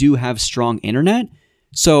 I do have strong internet.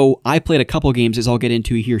 So I played a couple games, as I'll get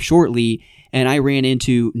into here shortly, and I ran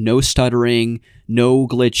into no stuttering, no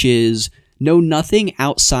glitches, no nothing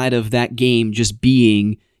outside of that game just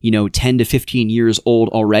being, 10 to 15 years old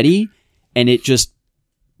already. and it just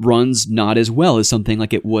runs not as well as something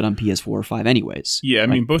like it would on PS4 or 5 anyways. Yeah, I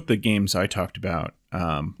mean, both the games I talked about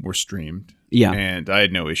were streamed. Yeah. And I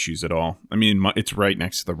had no issues at all. I mean, it's right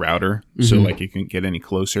next to the router, so like you couldn't get any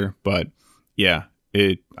closer. But yeah,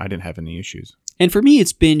 I didn't have any issues. And for me,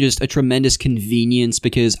 it's been just a tremendous convenience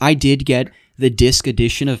because I did get the disc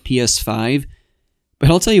edition of PS5. But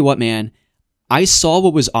I'll tell you what, man, I saw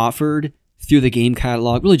what was offered through the game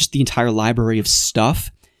catalog, really just the entire library of stuff.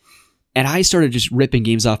 And I started just ripping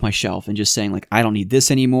games off my shelf and just saying, like, I don't need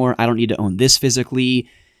this anymore. I don't need to own this physically.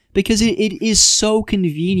 Because it is so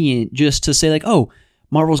convenient just to say, like, oh,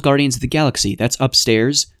 Marvel's Guardians of the Galaxy, that's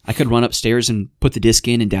upstairs. I could run upstairs and put the disc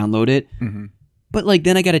in and download it. Mm-hmm. But, like,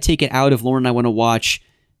 then I got to take it out if Lauren and I want to watch,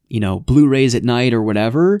 Blu-rays at night or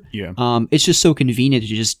whatever. Yeah. It's just so convenient to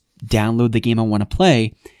just download the game I want to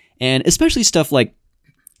play. And especially stuff like,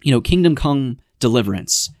 Kingdom Come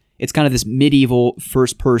Deliverance. It's kind of this medieval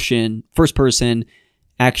first-person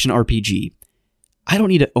action RPG. I don't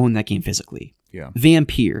need to own that game physically. Yeah.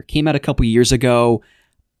 Vampire came out a couple years ago.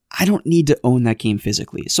 I don't need to own that game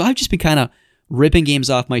physically. So I've just been kind of ripping games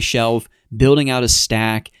off my shelf, building out a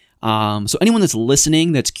stack. So anyone that's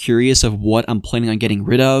listening that's curious of what I'm planning on getting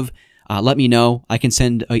rid of, let me know. I can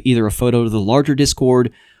send either a photo to the larger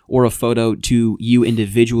Discord or a photo to you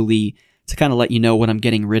individually to kind of let you know what I'm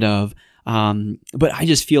getting rid of. But I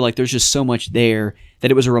just feel like there's just so much there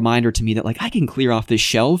that it was a reminder to me that, like, I can clear off this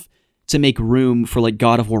shelf to make room for, like,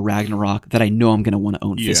 God of War Ragnarok that I know I'm going to want to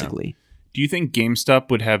own physically. Do you think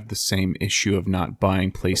GameStop would have the same issue of not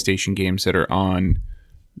buying PlayStation games that are on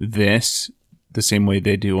this the same way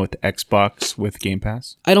they do with Xbox with Game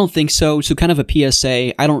Pass? I don't think so. So kind of a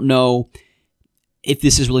PSA. I don't know if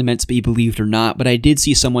this is really meant to be believed or not, but I did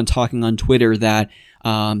see someone talking on Twitter that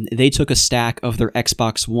they took a stack of their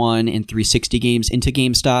Xbox One and 360 games into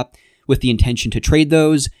GameStop with the intention to trade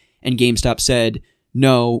those, and GameStop said,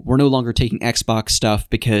 no, we're no longer taking Xbox stuff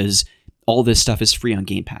because all this stuff is free on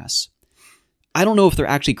Game Pass. I don't know if they're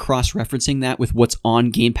actually cross-referencing that with what's on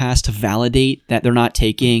Game Pass to validate that they're not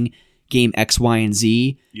taking game X, Y, and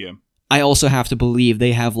Z. Yeah. I also have to believe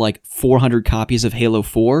they have like 400 copies of Halo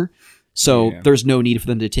 4, so there's no need for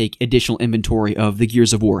them to take additional inventory of the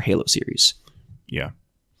Gears of War Halo series. Yeah.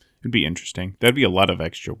 It'd be interesting. That'd be a lot of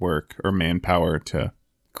extra work or manpower to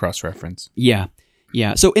cross-reference. Yeah.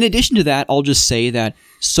 Yeah. So in addition to that, I'll just say that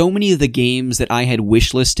so many of the games that I had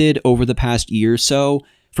wishlisted over the past year or so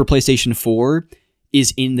for PlayStation 4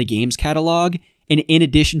 is in the games catalog. And in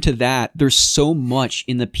addition to that, there's so much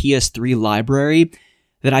in the PS3 library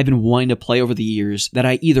that I've been wanting to play over the years that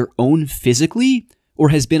I either own physically or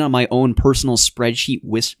has been on my own personal spreadsheet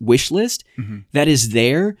wish list that is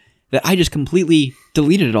there that I just completely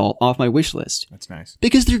deleted it all off my wish list. That's nice.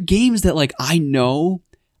 Because they're games that, like, I know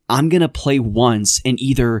I'm going to play once and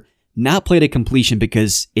either not play to completion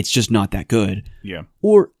because it's just not that good. Yeah.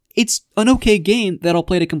 Or it's an okay game that I'll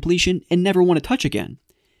play to completion and never want to touch again.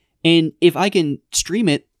 And if I can stream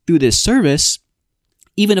it through this service,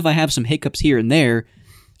 even if I have some hiccups here and there,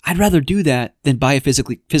 I'd rather do that than buy a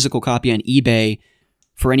physical copy on eBay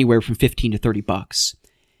for anywhere from $15 to $30.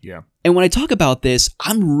 Yeah. And when I talk about this,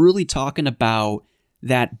 I'm really talking about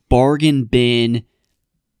that bargain bin,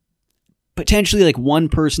 potentially like one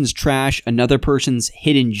person's trash, another person's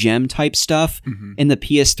hidden gem type stuff in the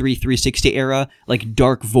PS3 360 era, like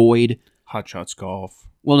Dark Void. Hot Shots Golf.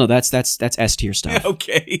 Well, no, that's S tier stuff.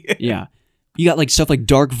 Okay. Yeah. You got like stuff like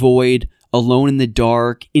Dark Void, Alone in the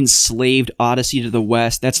Dark, Enslaved Odyssey to the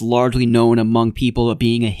West. That's largely known among people as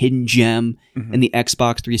being a hidden gem in the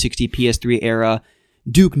Xbox 360 PS3 era.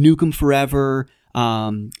 Duke Nukem Forever,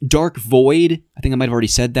 Dark Void. I think I might have already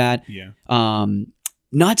said that. Yeah.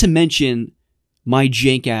 Not to mention my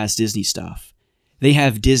jank-ass Disney stuff. They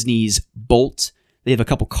have Disney's Bolt. They have a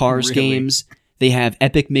couple Cars games. They have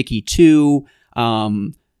Epic Mickey 2,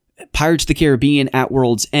 Pirates of the Caribbean at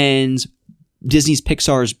World's End, Disney's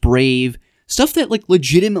Pixar's Brave. Stuff that like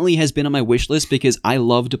legitimately has been on my wish list because I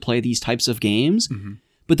love to play these types of games.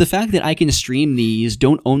 But the fact that I can stream these,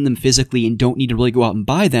 don't own them physically, and don't need to really go out and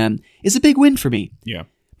buy them is a big win for me. Yeah.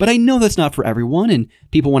 But I know that's not for everyone, and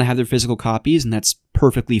people want to have their physical copies, and that's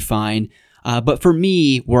perfectly fine. But for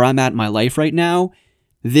me, where I'm at in my life right now,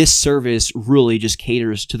 this service really just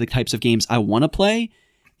caters to the types of games I want to play.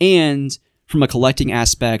 And from a collecting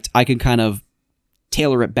aspect, I can kind of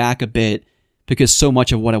tailor it back a bit because so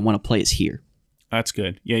much of what I want to play is here. That's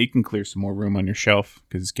good. Yeah, you can clear some more room on your shelf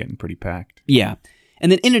because it's getting pretty packed. Yeah.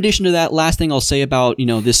 And then in addition to that, last thing I'll say about,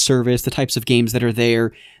 this service, the types of games that are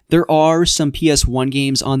there are some PS1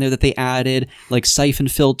 games on there that they added, like Siphon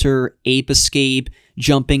Filter, Ape Escape,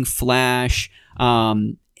 Jumping Flash.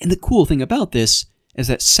 And the cool thing about this, is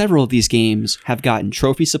that several of these games have gotten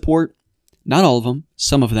trophy support. Not all of them,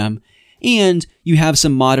 some of them. And you have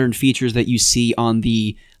some modern features that you see on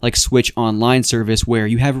the like Switch Online service where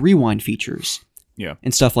you have rewind features. Yeah.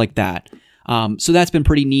 And stuff like that. So that's been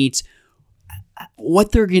pretty neat.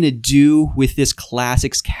 What they're going to do with this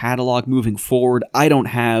Classics catalog moving forward, I don't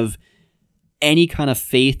have any kind of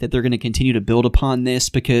faith that they're going to continue to build upon this,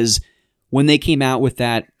 because when they came out with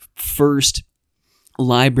that first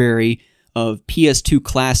library of PS2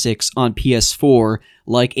 classics on PS4,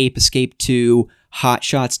 like Ape Escape 2, Hot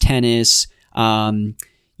Shots Tennis,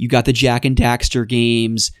 you got the Jak and Daxter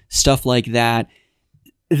games, stuff like that.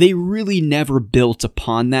 They really never built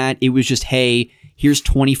upon that. It was just, hey, here's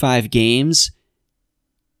 25 games,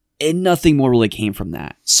 and nothing more really came from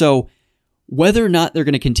that. So whether or not they're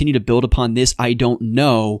going to continue to build upon this, I don't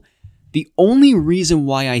know. The only reason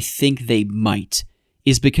why I think they might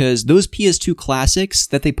is because those PS2 classics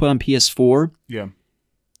that they put on PS4,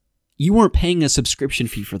 you weren't paying a subscription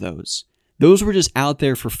fee for those. Those were just out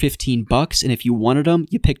there for $15, and if you wanted them,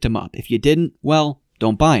 you picked them up. If you didn't, well,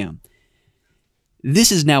 don't buy them.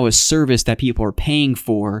 This is now a service that people are paying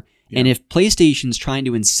for, and if PlayStation's trying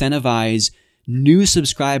to incentivize new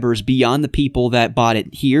subscribers beyond the people that bought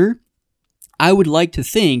it here, I would like to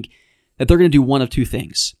think that they're going to do one of two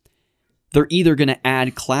things. They're either going to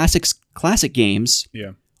add classic games,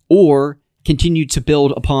 or continue to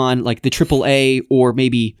build upon like the AAA or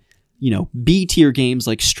maybe, B tier games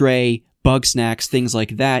like Stray, Bugsnax, things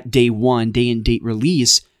like that, day and date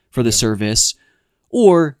release for the service.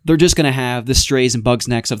 Or they're just going to have the Strays and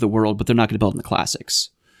Bugsnax of the world, but they're not going to build in the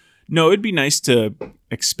classics. No, it'd be nice to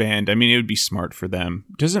expand. I mean, it would be smart for them.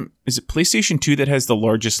 Is it PlayStation 2 that has the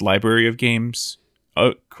largest library of games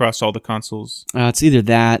across all the consoles? It's either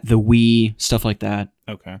that, the Wii, stuff like that.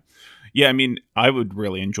 Okay. Yeah, I mean, I would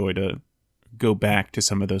really enjoy to go back to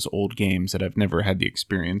some of those old games that I've never had the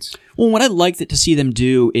experience. Well, what I'd like to see them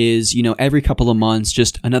do is, every couple of months,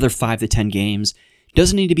 just another 5 to 10 games.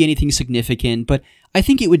 Doesn't need to be anything significant, but I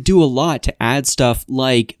think it would do a lot to add stuff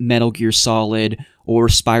like Metal Gear Solid or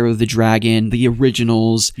Spyro the Dragon, the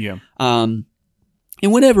originals, and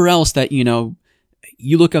whatever else that,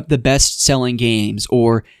 you look up the best-selling games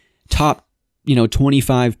or top,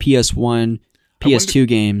 25 PS1, PS2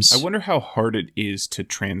 games. I wonder how hard it is to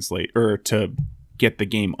translate or to get the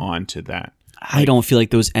game onto that. I don't feel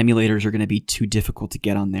like those emulators are going to be too difficult to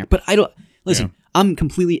get on there, but I don't... Listen, I'm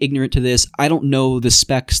completely ignorant to this. I don't know the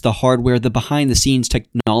specs, the hardware, the behind-the-scenes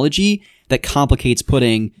technology that complicates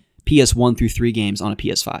putting PS1 through 3 games on a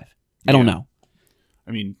PS5. I don't know.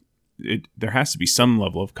 I mean, there has to be some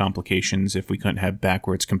level of complications if we couldn't have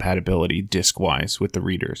backwards compatibility disc-wise with the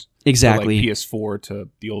readers. Exactly. So like PS4 to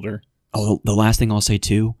the older. Oh, the last thing I'll say,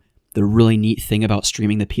 too, the really neat thing about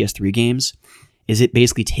streaming the PS3 games is it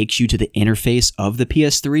basically takes you to the interface of the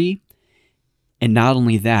PS3. And not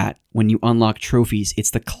only that, when you unlock trophies, it's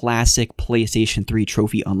the classic PlayStation 3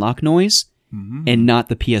 trophy unlock noise and not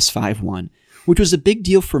the PS5 one, which was a big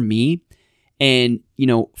deal for me. And,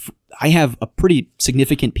 I have a pretty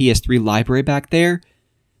significant PS3 library back there,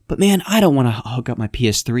 but man, I don't want to hook up my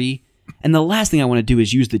PS3. And the last thing I want to do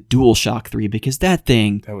is use the DualShock 3 because that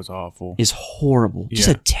was awful. Is horrible. Just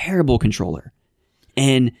a terrible controller.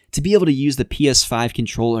 And to be able to use the PS5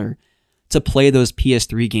 controller to play those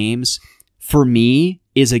PS3 games, for me,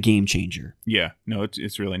 is a game changer. Yeah. No,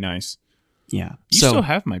 it's really nice. Yeah. You still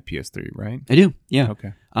have my PS3, right? I do, yeah.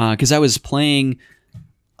 Okay. Because I was playing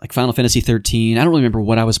like Final Fantasy 13. I don't really remember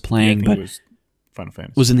what I was playing, but it was Final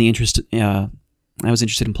Fantasy. Was in the interest. I was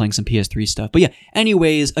interested in playing some PS3 stuff. But yeah,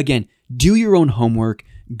 anyways, again, do your own homework.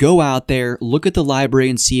 Go out there, look at the library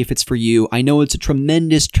and see if it's for you. I know it's a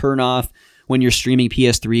tremendous turnoff when you're streaming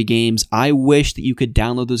PS3 games. I wish that you could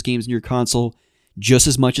download those games in your console just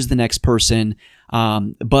as much as the next person.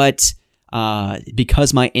 But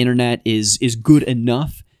because my internet is good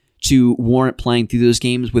enough to warrant playing through those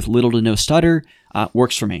games with little to no stutter,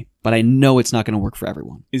 works for me. But I know it's not going to work for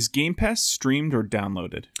everyone. Is Game Pass streamed or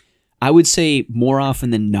downloaded? I would say more often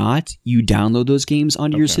than not, you download those games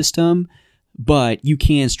onto your system, but you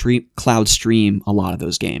can cloud stream a lot of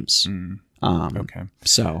those games. Okay.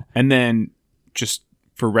 So, and then just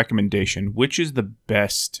for recommendation, which is the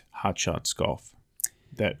best Hot Shots Golf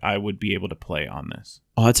that I would be able to play on this?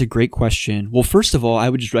 Oh, that's a great question. Well, first of all, I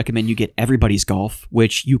would just recommend you get Everybody's Golf,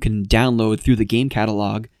 which you can download through the game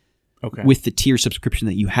catalog with the tier subscription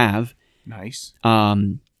that you have. Nice.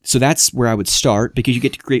 So that's where I would start because you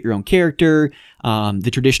get to create your own character, the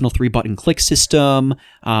traditional 3-button click system,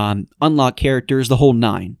 unlock characters, the whole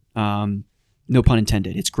 9. No pun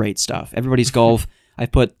intended. It's great stuff. Everybody's Golf,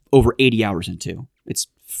 I've put over 80 hours into. It's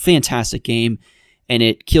a fantastic game. And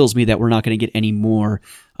it kills me that we're not going to get any more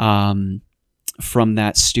from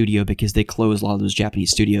that studio because they closed a lot of those Japanese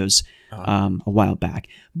studios a while back.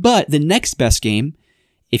 But the next best game,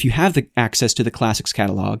 if you have the access to the Classics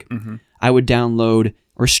catalog, I would download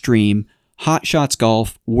or stream Hot Shots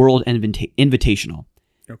Golf World Invitational.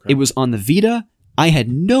 Okay. It was on the Vita. I had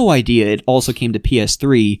no idea it also came to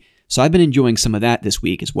PS3, so I've been enjoying some of that this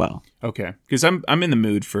week as well. Okay, because I'm in the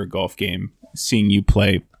mood for a golf game, seeing you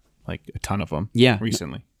play like a ton of them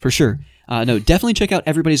recently. For sure. No, definitely check out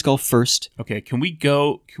Everybody's Golf first. Okay, can we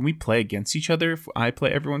play against each other if I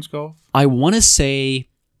play Everyone's Golf? I want to say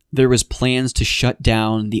there was plans to shut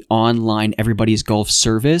down the online Everybody's Golf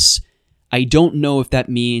service. I don't know if that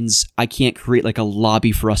means I can't create like a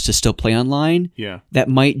lobby for us to still play online. Yeah. That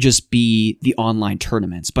might just be the online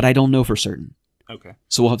tournaments, but I don't know for certain. Okay.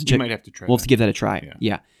 So we'll have to check. You might have to try. We'll have to give that a try.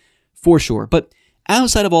 Yeah, for sure. But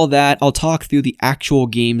outside of all that, I'll talk through the actual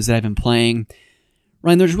games that I've been playing.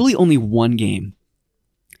 Ryan, there's really only one game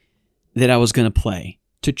that I was going to play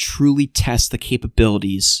to truly test the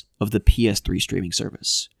capabilities of the PS3 streaming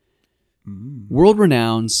service. World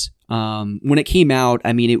Renown's, when it came out,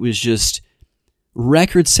 I mean, it was just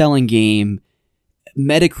record-selling game.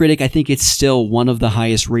 Metacritic, I think it's still one of the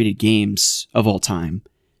highest rated games of all time.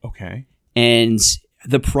 Okay. And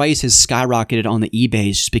the price has skyrocketed on the eBay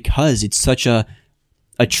just because it's such a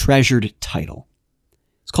treasured title.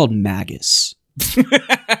 It's called Magus.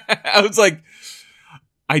 I was like,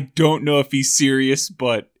 I don't know if he's serious,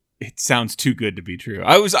 but it sounds too good to be true.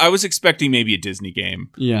 I was expecting maybe a Disney game,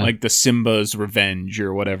 like the Simba's Revenge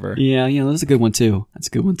or whatever. Yeah, that's a good one too.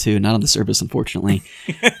 Not on the service, unfortunately.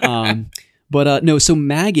 But no, so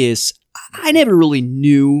Magus, I never really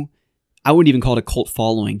knew. I wouldn't even call it a cult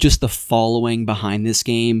following. Just the following behind this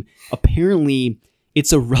game. Apparently,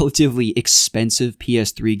 it's a relatively expensive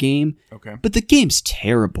PS3 game. Okay. But the game's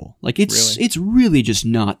terrible. Like it's really just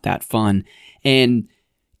not that fun. And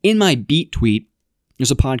in my beat tweet,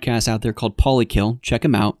 there's a podcast out there called Polykill. Check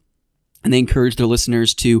them out. And they encourage their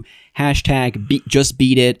listeners to hashtag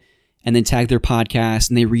 #JustBeatIt and then tag their podcast.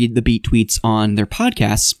 And they read the beat tweets on their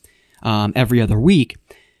podcasts every other week.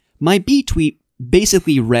 My beat tweet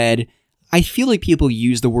basically read, I feel like people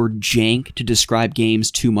use the word jank to describe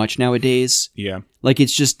games too much nowadays. Yeah. Like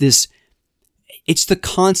it's just this, it's the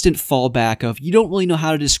constant fallback of you don't really know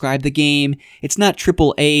how to describe the game. It's not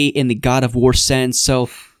AAA in the God of War sense, so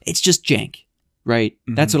it's just jank, right?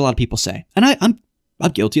 Mm-hmm. That's what a lot of people say. And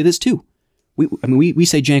I'm guilty of this too. We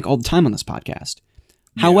say jank all the time on this podcast.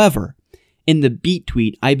 Yeah. However, in the beat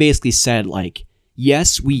tweet, I basically said like,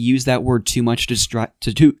 yes, we use that word too much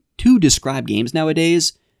to describe games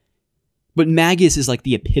nowadays, but Magus is like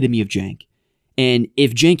the epitome of jank. And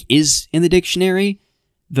if jank is in the dictionary,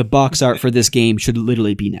 the box art for this game should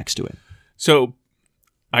literally be next to it. So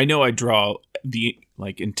I know I draw the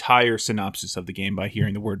entire synopsis of the game by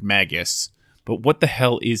hearing the word Magus, but what the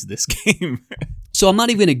hell is this game? So I'm not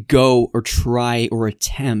even going to go or try or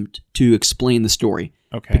attempt to explain the story.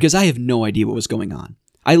 Okay. Because I have no idea what was going on.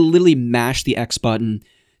 I literally mashed the X button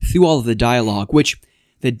through all of the dialogue, which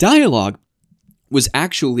the dialogue was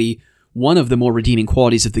actually one of the more redeeming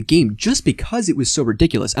qualities of the game just because it was so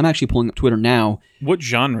ridiculous. I'm actually pulling up Twitter now. What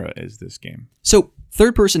genre is this game? So,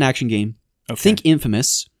 third-person action game. Okay. Think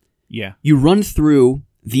Infamous. Yeah. You run through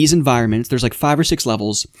these environments. There's like 5 or 6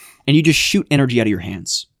 levels, and you just shoot energy out of your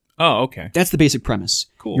hands. Oh, okay. That's the basic premise.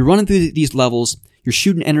 Cool. You're running through these levels. You're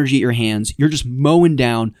shooting energy at your hands. You're just mowing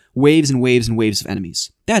down waves and waves and waves of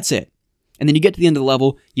enemies. That's it. And then you get to the end of the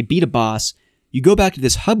level. You beat a boss. You go back to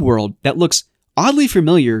this hub world that looks oddly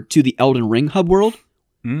familiar to the Elden Ring hub world.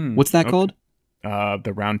 What's that called?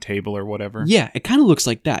 The round table or whatever. Yeah, it kind of looks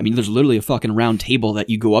like that. I mean, there's literally a fucking round table that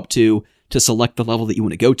you go up to select the level that you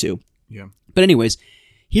want to go to. Yeah. But anyways,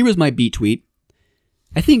 here was my beat tweet.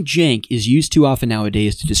 I think jank is used too often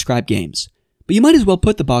nowadays to describe games, but you might as well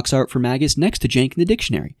put the box art for Magus next to jank in the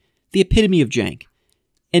dictionary. The epitome of jank.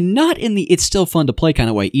 And not in the it's still fun to play kind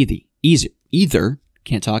of way either.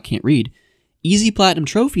 Can't talk, can't read. Easy platinum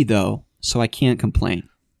trophy though, so I can't complain.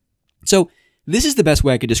 So, this is the best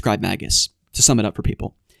way I could describe Magus, to sum it up for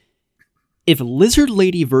people. If Lizard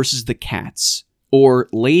Lady versus the Cats, or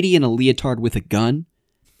Lady in a Leotard with a Gun,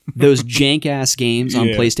 those jank-ass games on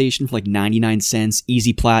PlayStation for like 99 cents,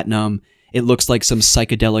 easy platinum, it looks like some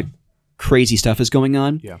psychedelic crazy stuff is going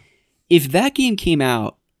on. Yeah. If that game came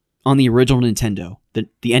out on the original Nintendo, the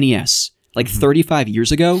NES, like 35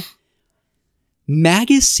 years ago,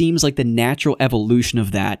 Magus seems like the natural evolution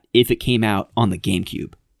of that if it came out on the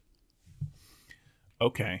GameCube.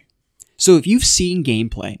 Okay. So if you've seen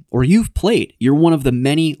gameplay, or you've played, you're one of the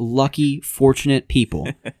many lucky, fortunate people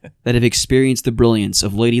that have experienced the brilliance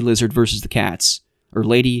of Lady Lizard versus the Cats or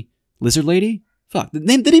Lady, Lizard Lady? Fuck, the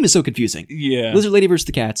name is so confusing. Yeah. Lizard Lady versus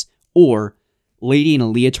the cats, or Lady in a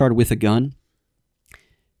leotard with a gun.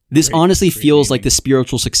 This honestly feels like the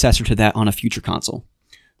spiritual successor to that on a future console.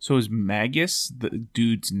 So is Magus the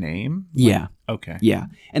dude's name? Yeah. Okay. Yeah.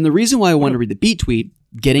 And the reason why I wanted to read the beat tweet,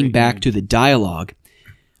 getting back to the dialogue,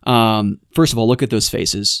 first of all, look at those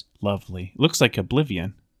faces. Lovely. Looks like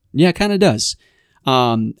Oblivion. Yeah, it kind of does.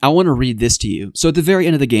 I want to read this to you. So at the very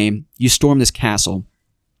end of the game, you storm this castle,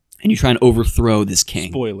 and you try and overthrow this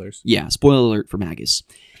king. Spoilers. Yeah, spoiler alert for Magus.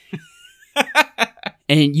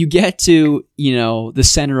 And you get to, the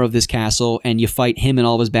center of this castle, and you fight him and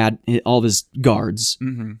all of his guards,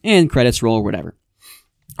 and credits roll or whatever.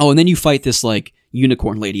 Oh, and then you fight this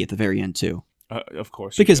unicorn lady at the very end too. Of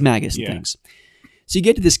course. Because Magus and things. So you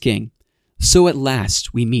get to this king. So at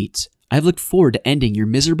last we meet. I've looked forward to ending your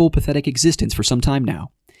miserable, pathetic existence for some time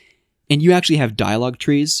now. And you actually have dialogue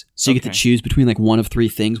trees, so you get to choose between one of three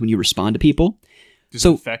things when you respond to people. Does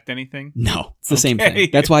it affect anything? No, it's the same thing.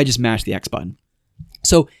 That's why I just mashed the X button.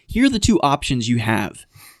 So here are the two options you have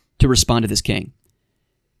to respond to this king.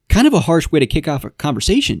 Kind of a harsh way to kick off a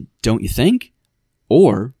conversation, don't you think?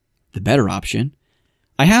 Or, the better option,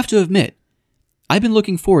 I have to admit, I've been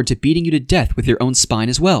looking forward to beating you to death with your own spine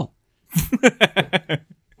as well.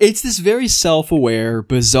 It's this very self-aware,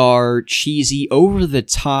 bizarre, cheesy,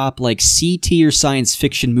 over-the-top, C-tier science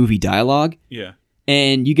fiction movie dialogue. Yeah.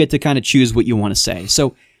 And you get to kind of choose what you want to say.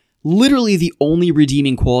 So, literally the only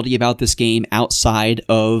redeeming quality about this game outside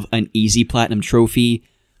of an easy platinum trophy.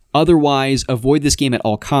 Otherwise, avoid this game at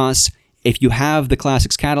all costs. If you have the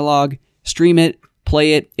Classics catalog, stream it,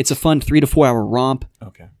 play it. It's a fun 3 to 4 hour romp.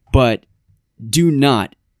 Okay. But do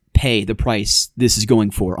not pay the price this is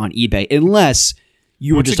going for on eBay unless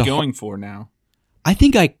you were just going for now? I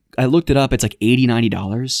think I looked it up. It's $80, $90.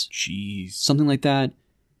 Jeez. Something like that.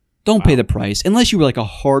 Don't pay the price unless you were a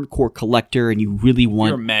hardcore collector and you really want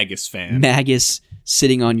You're a Magus fan. Magus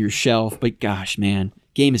sitting on your shelf. But gosh, man,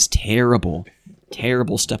 game is terrible.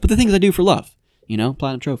 Terrible stuff. But the things I do for love,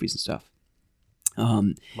 platinum trophies and stuff.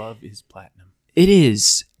 Love is platinum. It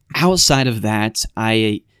is. Outside of that,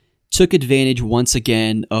 I took advantage once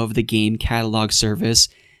again of the game catalog service.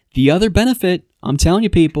 The other benefit, I'm telling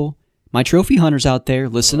you people, my trophy hunters out there,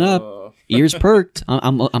 listen up. Ears perked.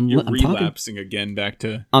 I'm relapsing again back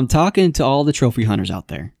to... I'm talking to all the trophy hunters out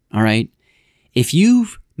there, all right? If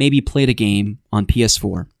you've maybe played a game on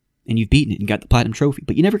PS4 and you've beaten it and got the platinum trophy,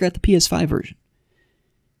 but you never got the PS5 version,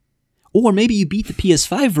 or maybe you beat the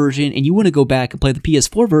PS5 version and you want to go back and play the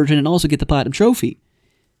PS4 version and also get the platinum trophy,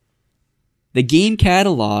 the game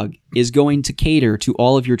catalog is going to cater to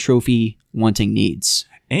all of your trophy wanting needs.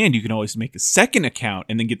 And you can always make a second account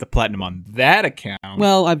and then get the platinum on that account.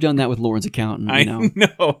 Well, I've done that with Lauren's account. And, I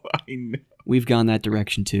know. We've gone that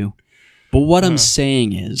direction too. But what I'm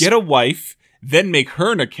saying is... Get a wife, then make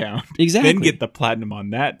her an account. Exactly. Then get the platinum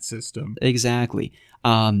on that system. Exactly.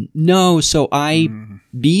 So I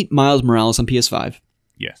beat Miles Morales on PS5.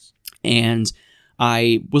 Yes. And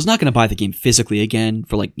I was not going to buy the game physically again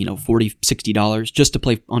for $40, $60 just to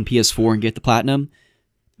play on PS4 and get the platinum.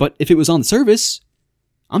 But if it was on the service...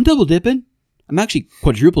 I'm double dipping. I'm actually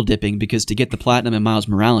quadruple dipping because to get the platinum in Miles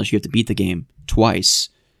Morales, you have to beat the game twice.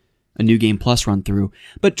 A New Game Plus run through.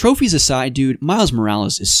 But trophies aside, dude, Miles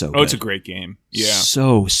Morales is so good. Oh, it's a great game. Yeah.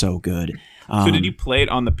 So good. So did you play it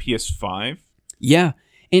on the PS5? Yeah.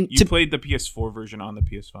 And you played the PS4 version on the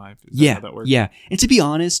PS5? Is that how that works? Yeah. And to be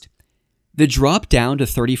honest, the drop down to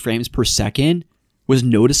 30 frames per second was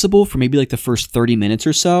noticeable for maybe the first 30 minutes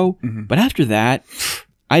or so. Mm-hmm. But after that,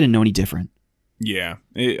 I didn't know any different. Yeah,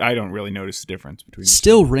 I don't really notice the difference between the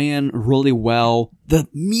Still two. ran really well. The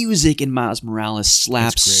music in Miles Morales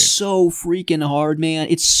slaps so freaking hard, man.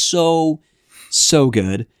 It's so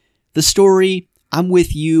good. The story, I'm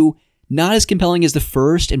with you, not as compelling as the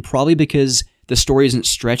first, and probably because the story isn't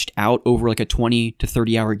stretched out over a 20 to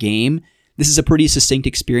 30 hour game. This is a pretty succinct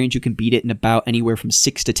experience. You can beat it in about anywhere from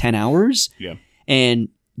 6 to 10 hours. Yeah. And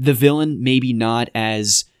the villain, maybe not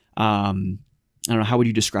as... I don't know, how would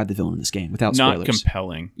you describe the villain in this game without spoilers? Not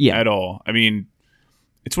compelling at all. I mean,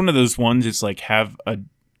 it's one of those ones, it's have a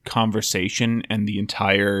conversation and the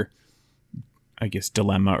entire, I guess,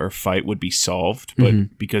 dilemma or fight would be solved.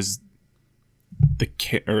 But because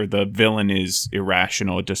the villain is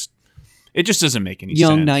irrational, it just doesn't make any sense.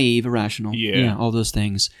 Young, naive, irrational. Yeah, all those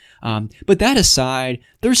things. But that aside,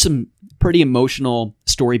 there's some pretty emotional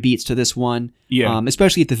story beats to this one. Yeah.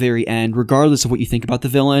 Especially at the very end, regardless of what you think about the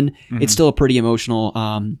villain, it's still a pretty emotional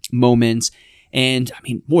moment. And I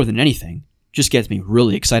mean, more than anything, just gets me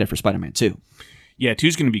really excited for Spider-Man 2. Yeah,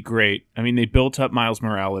 2's going to be great. I mean, they built up Miles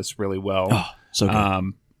Morales really well. Oh, so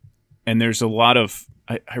good. And there's a lot of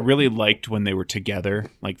I really liked when they were together,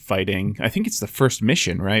 like fighting. I think it's the first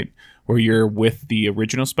mission, right, where you're with the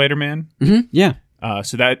original Spider-Man. Mm-hmm. Yeah.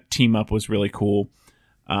 So that team up was really cool.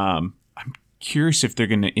 I'm curious if they're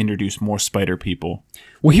going to introduce more Spider people.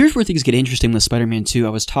 Well, here's where things get interesting with Spider-Man 2. I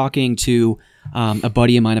was talking to a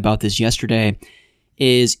buddy of mine about this yesterday.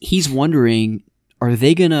 Is he's wondering, are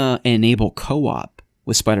they going to enable co-op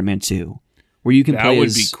with Spider-Man 2, where you can play That would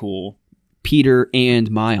as be cool. Peter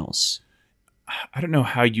and Miles? I don't know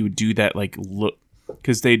how you would do that, like, look,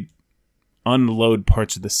 because they'd unload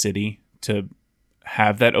parts of the city to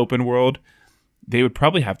have that open world. They would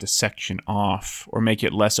probably have to section off or make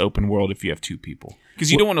it less open world if you have two people.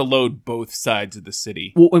 Because you don't want to load both sides of the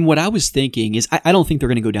city. Well, and what I was thinking is, I don't think they're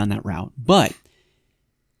going to go down that route. But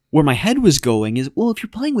where my head was going is, well, if you're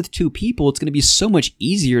playing with two people, it's going to be so much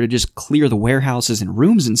easier to just clear the warehouses and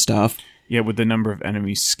rooms and stuff. Yeah, with the number of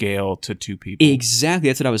enemies scale to two people. Exactly.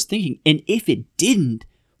 That's what I was thinking. And if it didn't,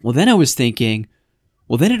 well, then I was thinking,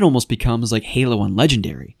 well, then it almost becomes like Halo on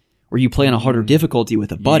Legendary, where you play on a harder difficulty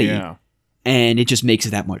with a buddy, and it just makes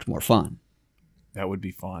it that much more fun. That would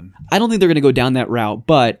be fun. I don't think they're going to go down that route,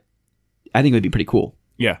 but I think it would be pretty cool.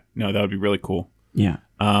 Yeah, no, that would be really cool. Yeah.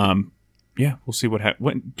 Yeah, we'll see what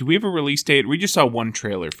happens. Do we have a release date? We just saw one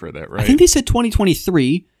trailer for that, right? I think they said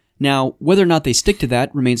 2023. Now, whether or not they stick to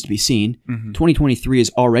that remains to be seen. 2023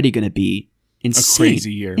 is already going to be insane. A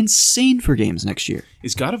crazy year. Insane for games next year.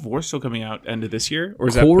 Is God of War still coming out end of this year? Or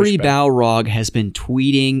is Corey that pushed back? Balrog has been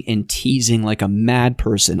tweeting and teasing like a mad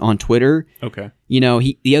person on Twitter. Okay. You know,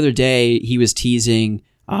 the other day he was teasing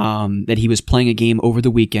that he was playing a game over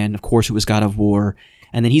the weekend. Of course, it was God of War.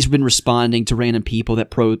 And then he's been responding to random people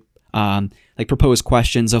that propose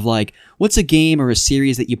questions of like, what's a game or a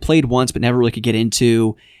series that you played once but never really could get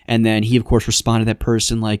into? And then he, of course, responded to that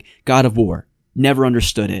person like, God of War. Never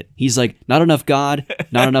understood it. He's like, not enough God,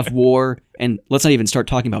 not enough war, and let's not even start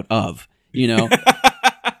talking about you know?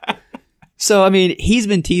 So, I mean, he's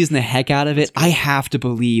been teasing the heck out of it. I have to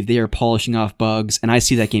believe they are polishing off bugs, and I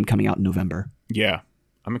see that game coming out in November. Yeah,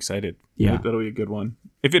 I'm excited. Yeah. That'll be a good one.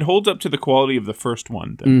 If it holds up to the quality of the first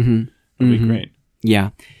one, then it'll be great. Yeah.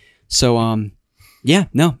 So, yeah,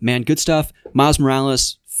 no, man, good stuff. Miles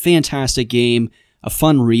Morales, fantastic game, a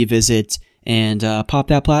fun revisit, and pop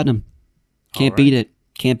that platinum. Can't beat it.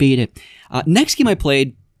 Can't beat it. Next game I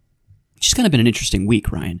played, just kind of been an interesting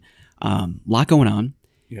week, Ryan. Lot going on.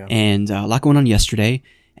 Yeah. And a lot going on yesterday.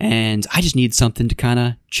 And I just need something to kind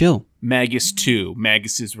of chill. Magus 2,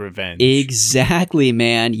 Magus's Revenge. Exactly,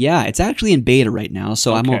 man. Yeah, it's actually in beta right now.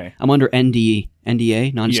 So Okay. I'm under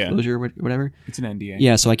NDA, non-disclosure, whatever. It's an NDA.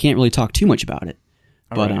 Yeah, so I can't really talk too much about it.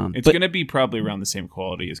 All right. It's going to be probably around the same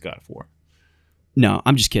quality as God of War. No,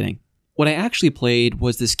 I'm just kidding. What I actually played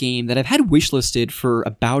was this game that I've had wishlisted for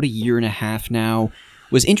about a year and a half now.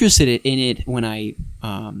 Was interested in it when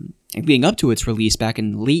leading up to its release back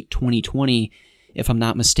in late 2020, if I'm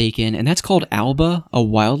not mistaken, and that's called Alba, a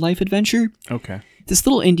wildlife adventure. Okay. This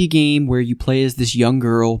little indie game where you play as this young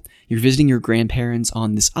girl, you're visiting your grandparents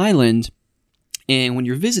on this island, and when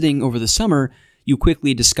you're visiting over the summer, you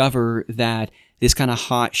quickly discover that this kind of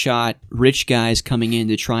hotshot rich guy's coming in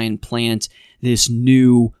to try and plant this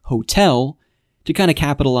new hotel to kind of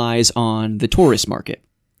capitalize on the tourist market.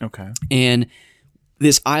 Okay. And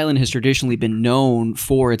this island has traditionally been known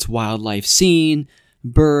for its wildlife scene,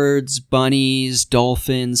 birds, bunnies,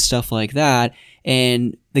 dolphins, stuff like that.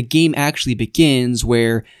 And the game actually begins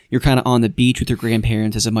where you're kind of on the beach with your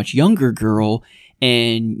grandparents as a much younger girl,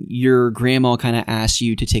 and your grandma kind of asks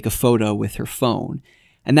you to take a photo with her phone.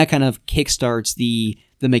 And that kind of kickstarts the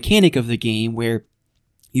mechanic of the game where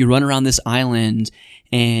you run around this island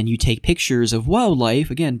and you take pictures of wildlife,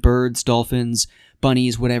 again, birds, dolphins,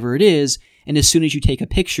 bunnies, whatever it is. And as soon as you take a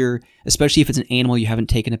picture, especially if it's an animal you haven't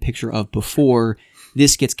taken a picture of before,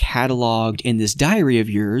 this gets cataloged in this diary of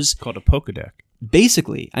yours. Called a Pokedex.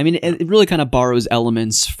 Basically. I mean, it really kind of borrows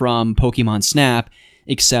elements from Pokemon Snap,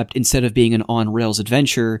 except instead of being an on-rails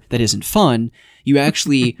adventure that isn't fun, you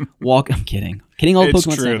actually walk... I'm kidding. Kidding all the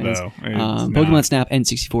Pokemon true, Snap fans. though. Pokemon Snap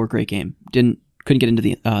N64, great game. Couldn't get into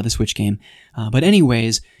the Switch game. But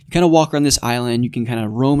anyways, you kind of walk around this island. You can kind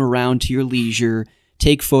of roam around to your leisure,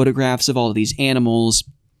 take photographs of all of these animals.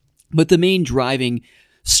 But the main driving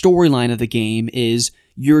storyline of the game is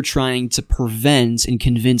you're trying to prevent and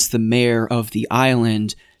convince the mayor of the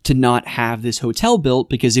island to not have this hotel built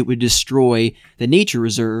because it would destroy the nature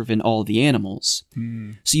reserve and all the animals.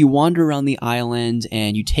 So you wander around the island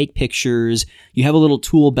and you take pictures. You have a little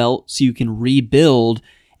tool belt so you can rebuild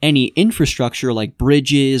any infrastructure like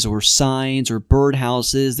bridges or signs or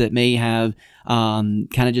birdhouses that may have kind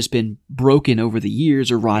of just been broken over the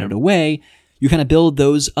years or rotted away. You kind of build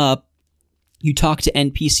those up You talk to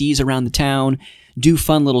NPCs around the town, do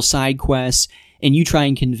fun little side quests, and you try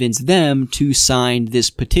and convince them to sign this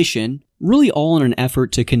petition, really all in an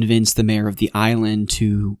effort to convince the mayor of the island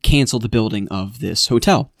to cancel the building of this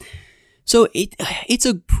hotel. So it's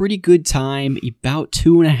a pretty good time, about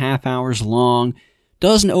 2.5 hours long,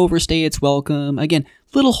 doesn't overstay its welcome. Again,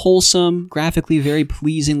 little wholesome, graphically very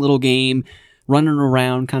pleasing little game, running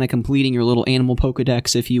around, kind of completing your little animal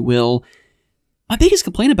Pokedex, if you will. My biggest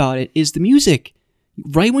complaint about it is the music.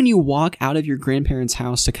 Right when you walk out of your grandparents'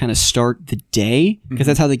 house to kind of start the day, because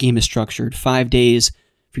that's how the game is structured, 5 days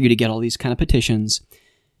for you to get all these kind of petitions,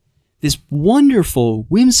 this wonderful,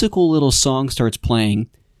 whimsical little song starts playing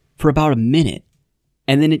for about a minute,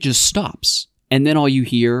 and then it just stops. And then all you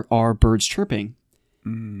hear are birds chirping.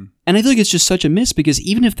 And I feel like it's just such a miss, because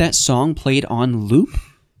even if that song played on loop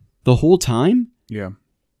the whole time,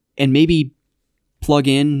 and maybe plug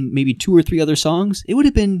in maybe 2 or 3 other songs, it would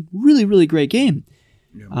have been really, really great game.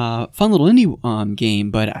 Fun little indie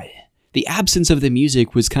game, but the absence of the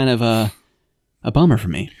music was kind of a bummer for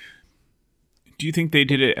me. Do you think they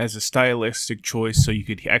did it as a stylistic choice so you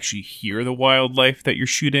could actually hear the wildlife that you're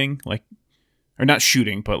shooting? Like, or not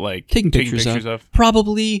shooting, but like taking pictures of?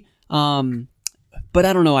 Probably. But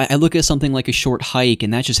I don't know. I look at something like A Short Hike,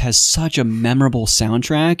 and that just has such a memorable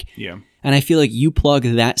soundtrack. Yeah. And I feel like you plug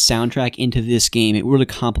that soundtrack into this game, it really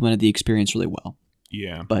complemented the experience really well.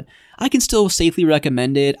 Yeah. But I can still safely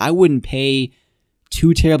recommend it. I wouldn't pay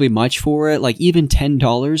too terribly much for it. Like even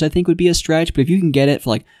 $10 I think would be a stretch. But if you can get it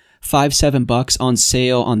for like $5-7 on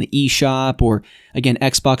sale on the eShop, or again,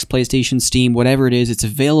 Xbox, PlayStation, Steam, whatever it is, it's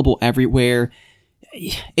available everywhere.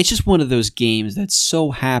 It's just one of those games that's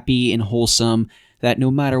so happy and wholesome that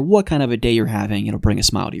no matter what kind of a day you're having, it'll bring a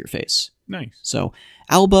smile to your face. Nice. So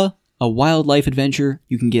Alba, a wildlife adventure.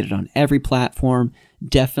 You can get it on every platform.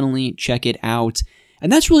 Definitely check it out.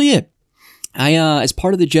 And that's really it. As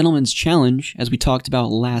part of the Gentleman's Challenge, as we talked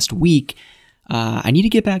about last week, I need to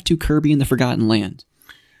get back to Kirby and the Forgotten Land.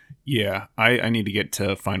 Yeah, I need to get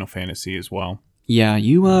to Final Fantasy as well. Yeah,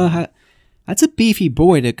 you that's a beefy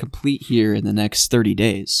boy to complete here in the next 30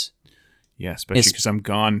 days. Yeah, especially because I'm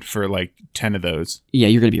gone for like 10 of those. Yeah,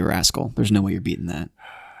 you're going to be a rascal. There's no way you're beating that.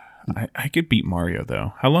 I could beat Mario,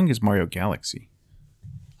 though. How long is Mario Galaxy?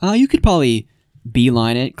 You could probably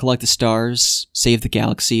beeline it, collect the stars, save the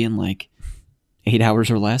galaxy in like 8 hours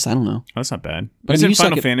or less. I don't know. That's not bad. But isn't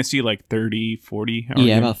Final Fantasy like 30, 40 hours?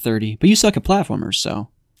 Yeah, about 30. But you suck at platformers, so.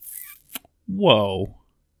 Whoa.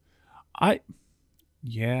 I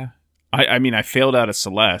mean, I failed out of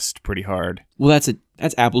Celeste pretty hard. Well,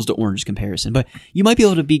 that's apples to oranges comparison. But you might be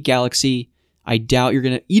able to beat Galaxy. I doubt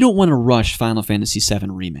you don't want to rush Final Fantasy VII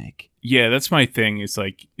Remake. Yeah, that's my thing. It's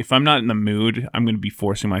like, if I'm not in the mood, I'm going to be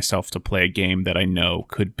forcing myself to play a game that I know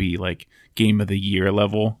could be like Game of the Year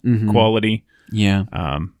level quality. Yeah.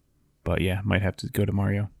 But yeah, might have to go to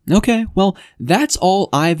Mario. Okay, well, that's all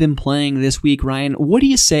I've been playing this week, Ryan. What do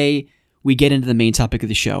you say we get into the main topic of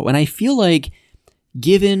the show? And I feel like,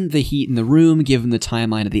 given the heat in the room, given the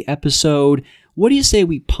timeline of the episode, what do you say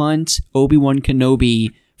we punt Obi-Wan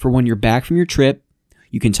Kenobi for when you're back from your trip?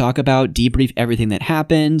 You can talk about, debrief everything that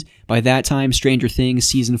happened. By that time, Stranger Things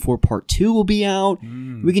Season 4 Part 2 will be out.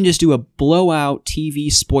 We can just do a blowout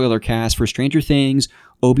TV spoiler cast for Stranger Things,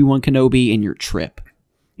 Obi-Wan Kenobi, and your trip.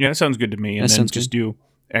 Yeah, that sounds good to me. And then just do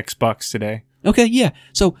Xbox today. Okay, yeah.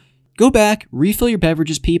 So go back, refill your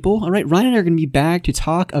beverages, people. All right, Ryan and I are going to be back to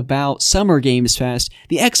talk about Summer Games Fest,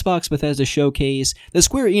 the Xbox Bethesda Showcase, the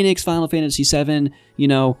Square Enix Final Fantasy VII,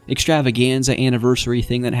 extravaganza anniversary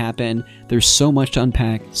thing that happened. There's so much to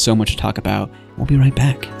unpack, so much to talk about. We'll be right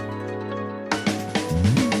back.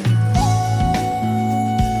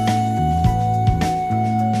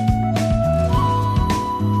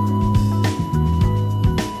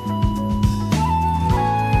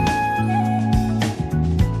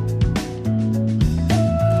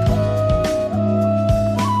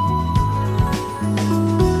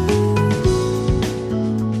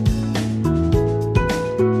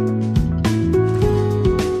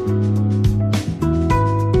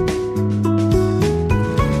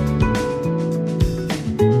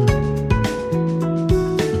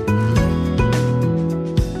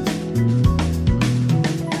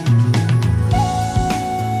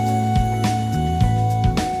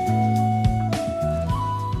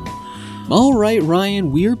 All right,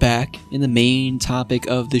 Ryan, we're back in the main topic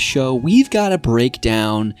of the show. We've got to break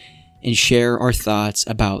down and share our thoughts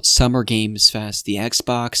about Summer Games Fest, the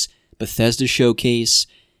Xbox Bethesda Showcase,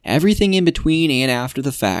 everything in between and after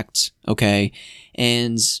the fact, okay?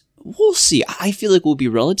 And we'll see. I feel like we'll be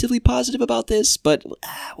relatively positive about this, but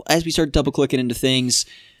as we start double-clicking into things,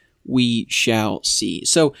 we shall see.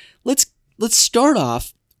 So let's let's start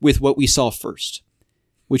off with what we saw first,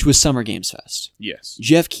 which was Summer Games Fest. Yes.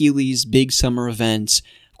 Jeff Keighley's big summer event.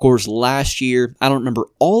 Of course, last year, I don't remember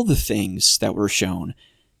all the things that were shown,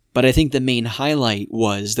 but I think the main highlight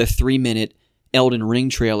was the 3-minute Elden Ring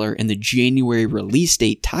trailer and the January release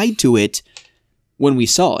date tied to it when we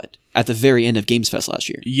saw it at the very end of Games Fest last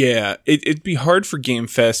year. Yeah, it'd be hard for Game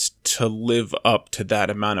Fest to live up to that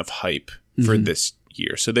amount of hype for this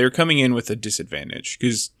year. So they were coming in with a disadvantage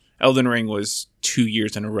because Elden Ring was 2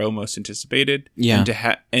 years in a row most anticipated. Yeah. And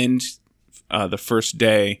to end the first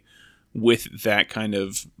day with that kind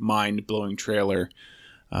of mind-blowing trailer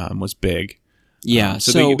was big. Yeah.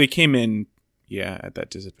 So they came in, at that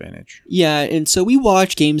disadvantage. Yeah, and so we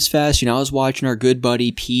watched Games Fest. I was watching our good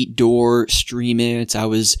buddy Pete Dorr stream it. I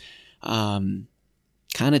was kind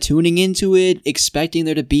of tuning into it, expecting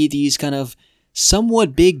there to be these kind of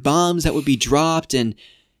somewhat big bombs that would be dropped. And,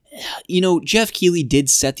 Jeff Keighley did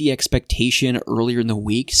set the expectation earlier in the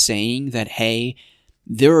week saying that, hey,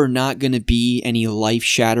 there are not going to be any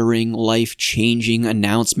life-shattering, life-changing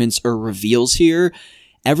announcements or reveals here.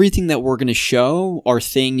 Everything that we're going to show are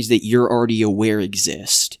things that you're already aware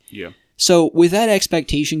exist. Yeah. So with that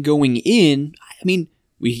expectation going in, we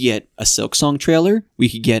could get a Silksong trailer. We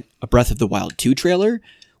could get a Breath of the Wild 2 trailer.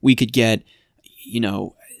 We could get,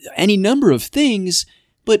 any number of things,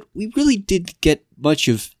 but we really didn't get much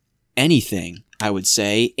of anything, I would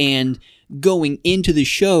say. And going into the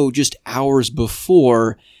show just hours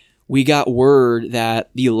before, we got word that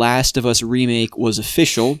The Last of Us remake was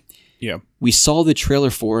official. Yeah. We saw the trailer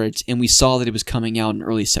for it, and we saw that it was coming out in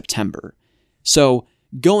early September. So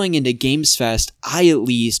going into Games Fest, I at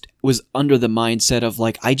least was under the mindset of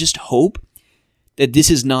I just hope that this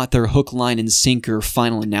is not their hook, line, and sinker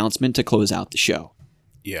final announcement to close out the show.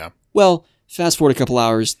 Yeah. Well, fast forward a couple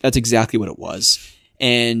hours, that's exactly what it was.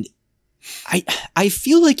 And I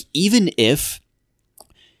feel like even if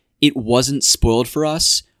it wasn't spoiled for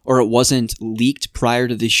us, or it wasn't leaked prior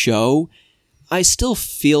to the show, I still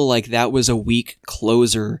feel like that was a weak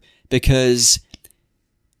closer because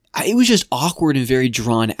it was just awkward and very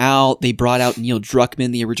drawn out. They brought out Neil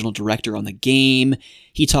Druckmann, the original director on the game.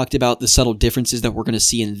 He talked about the subtle differences that we're going to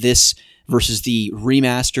see in this versus the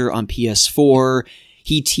remaster on PS4.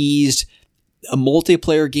 He teased a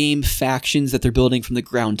multiplayer game, factions that they're building from the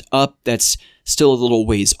ground up that's still a little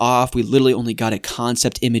ways off. We literally only got a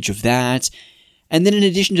concept image of that. And then in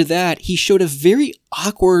addition to that, he showed a very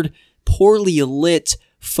awkward, poorly lit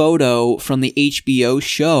photo from the HBO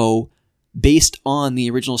show based on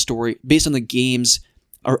the original story, based on the game's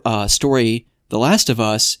story, The Last of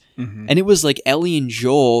Us. Mm-hmm. And it was Ellie and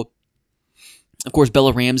Joel. Of course,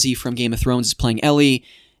 Bella Ramsey from Game of Thrones is playing Ellie,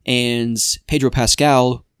 and Pedro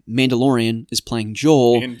Pascal, Mandalorian, is playing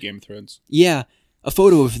Joel. And Game of Thrones. Yeah. A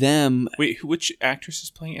photo of them. Wait, which actress is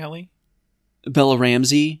playing Ellie? Bella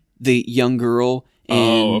Ramsey, the young girl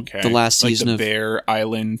in the last season the of Bear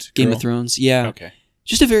Island Game girl? of Thrones. Yeah. Okay.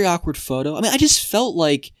 Just a very awkward photo. I just felt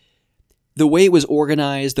like the way it was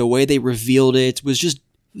organized, the way they revealed it was just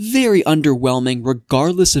very underwhelming,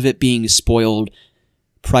 regardless of it being spoiled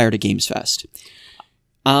prior to Games Fest.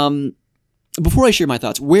 Before I share my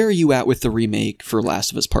thoughts, where are you at with the remake for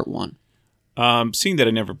Last of Us Part 1? Seeing that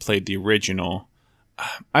I never played the original,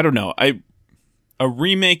 I don't know. A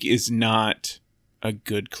remake is not a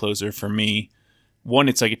good closer for me. One,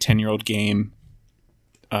 it's like a 10-year-old game.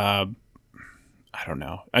 I don't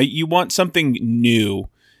know. You want something new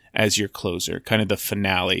as your closer, kind of the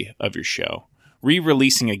finale of your show.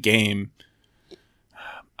 Re-releasing a game,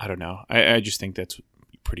 I don't know. I just think that's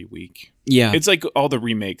pretty weak. Yeah. It's like all the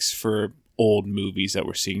remakes for old movies that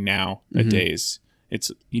we're seing nowadays.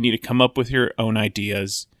 You need to come up with your own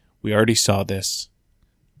ideas. We already saw this,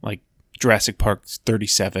 like Jurassic Park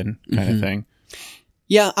 37 kind of thing.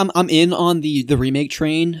 Yeah, I'm in on the remake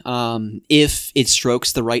train. If it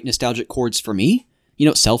strokes the right nostalgic chords for me,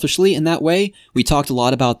 selfishly in that way. We talked a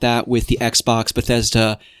lot about that with the Xbox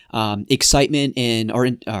Bethesda excitement and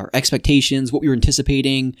our expectations, what we were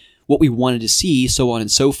anticipating, what we wanted to see, so on and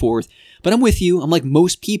so forth. But I'm with you. I'm like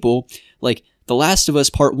most people. Like The Last of Us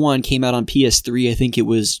Part 1 came out on PS3, I think it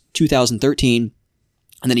was 2013.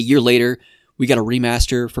 And then a year later, we got a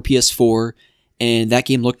remaster for PS4, and that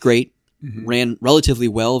game looked great. Ran relatively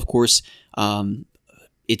well. Of course,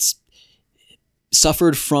 it's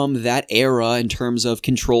suffered from that era in terms of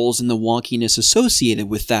controls and the wonkiness associated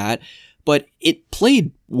with that, but it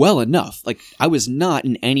played well enough. Like, I was not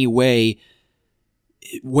in any way,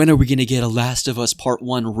 when are we going to get a Last of Us Part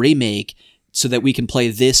 1 remake so that we can play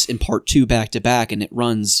this in Part 2 back to back and it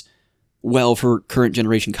runs well for current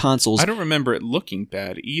generation consoles? I don't remember it looking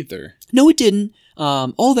bad either. No, it didn't.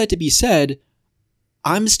 All that to be said,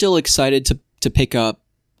 I'm still excited to pick up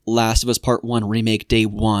Last of Us Part 1 Remake Day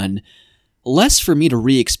 1. Less for me to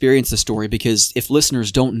re-experience the story, because if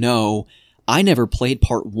listeners don't know, I never played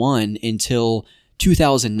Part 1 until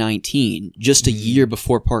 2019, just a year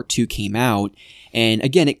before Part 2 came out. And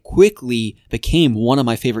again, it quickly became one of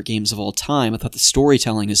my favorite games of all time. I thought the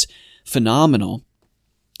storytelling is phenomenal.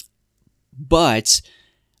 But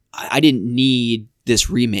I didn't need this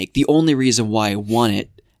remake. The only reason why I want it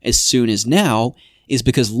as soon as now is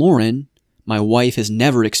because Lauren, my wife, has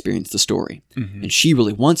never experienced the story. And she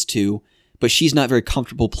really wants to, but she's not very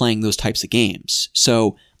comfortable playing those types of games.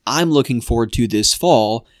 So I'm looking forward to this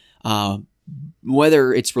fall,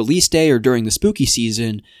 whether it's release day or during the spooky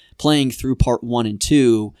season, playing through Part 1 and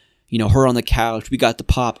 2, her on the couch, we got the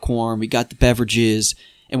popcorn, we got the beverages,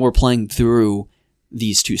 and we're playing through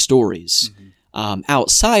these two stories.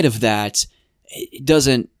 Outside of that, it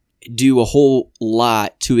doesn't do a whole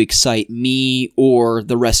lot to excite me or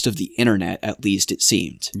the rest of the internet, at least it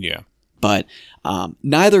seemed. Yeah. But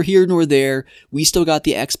neither here nor there. We still got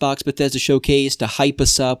the Xbox Bethesda showcase to hype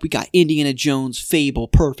us up. We got Indiana Jones, Fable,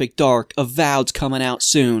 Perfect Dark, Avowed's coming out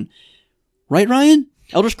soon. Right, Ryan?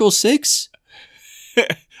 Elder Scrolls 6?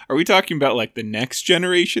 Are we talking about like the next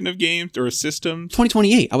generation of games or systems?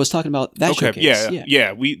 2028. I was talking about that showcase.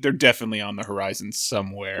 Yeah. They're definitely on the horizon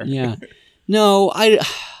somewhere. Yeah. No, I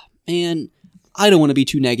don't want to be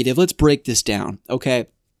too negative. Let's break this down, okay?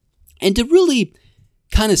 And to really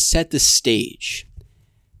kind of set the stage,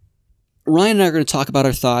 Ryan and I are going to talk about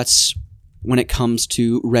our thoughts when it comes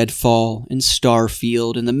to Redfall and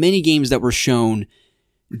Starfield and the many games that were shown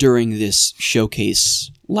during this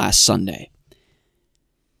showcase last Sunday.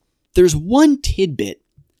 There's one tidbit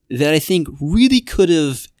that I think really could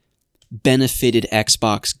have benefited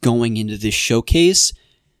Xbox going into this showcase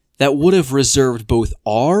that would have reserved both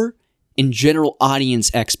our and general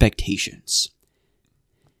audience expectations.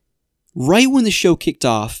 Right when the show kicked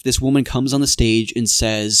off, this woman comes on the stage and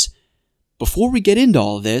says, before we get into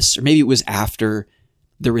all of this, or maybe it was after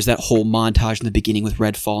there was that whole montage in the beginning with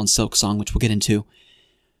Redfall and Silksong, which we'll get into,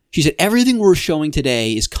 she said, everything we're showing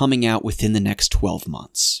today is coming out within the next 12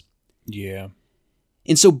 months. Yeah.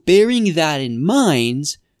 And so bearing that in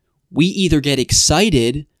mind, we either get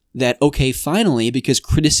excited that, okay, finally, because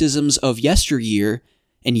criticisms of yesteryear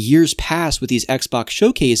and years past with these Xbox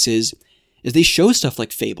showcases is they show stuff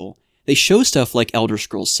like Fable, they show stuff like Elder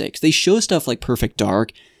Scrolls 6, they show stuff like Perfect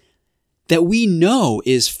Dark that we know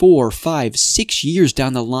is 4, 5, 6 years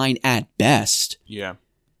down the line at best. Yeah.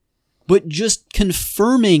 But just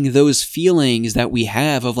confirming those feelings that we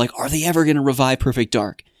have of like, are they ever going to revive Perfect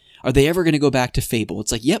Dark? Are they ever going to go back to Fable?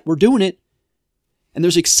 It's like, yep, we're doing it. And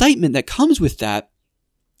there's excitement that comes with that.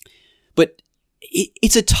 But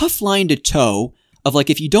it's a tough line to toe of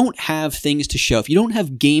like, if you don't have things to show, if you don't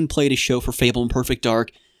have gameplay to show for Fable and Perfect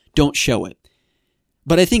Dark, don't show it.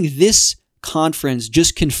 But I think this conference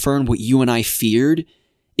just confirmed what you and I feared,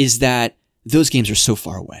 is that those games are so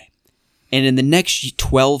far away. And in the next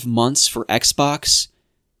 12 months for Xbox,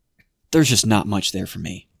 there's just not much there for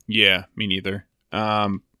me. Yeah, me neither.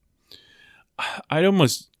 I'd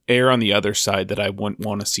almost err on the other side that I wouldn't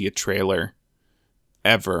want to see a trailer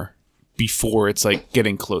ever before it's like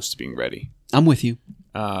getting close to being ready. I'm with you.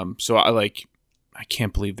 So I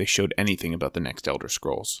can't believe they showed anything about the next Elder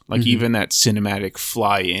Scrolls. Like even that cinematic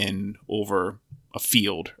fly in over a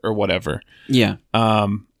field or whatever. Yeah.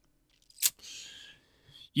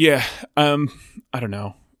 Yeah. I don't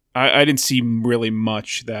know. I didn't see really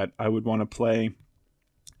much that I would want to play.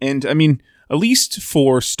 And I mean, at least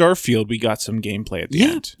for Starfield, we got some gameplay at the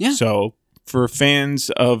end. Yeah. So for fans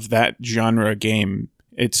of that genre game,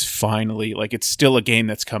 it's finally, like, it's still a game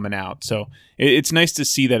that's coming out. So it's nice to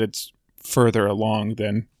see that it's further along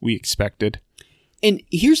than we expected. And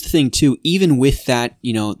here's the thing, too. Even with that,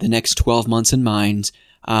 the next 12 months in mind,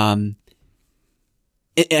 I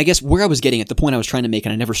guess where I was getting at, the point I was trying to make,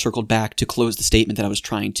 and I never circled back to close the statement that I was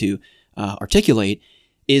trying to articulate,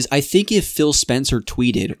 is I think if Phil Spencer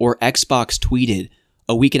tweeted or Xbox tweeted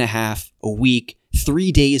a week and a half, a week,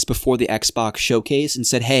 3 days before the Xbox showcase and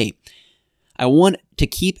said, hey, I want to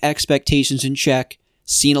keep expectations in check,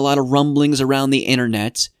 seen a lot of rumblings around the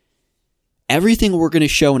internet, everything we're going to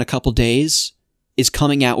show in a couple days is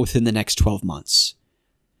coming out within the next 12 months.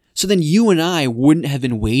 So then you and I wouldn't have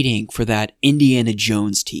been waiting for that Indiana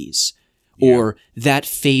Jones tease or that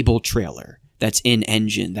Fable trailer that's in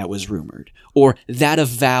engine that was rumored, or that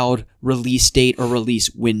Avowed release date or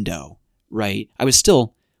release window, right? I was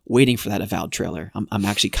still waiting for that Avowed trailer. I'm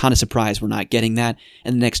actually kind of surprised we're not getting that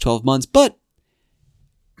in the next 12 months, but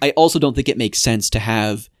I also don't think it makes sense to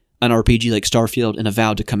have an RPG like Starfield and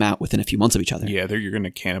Avowed to come out within a few months of each other. Yeah, you're going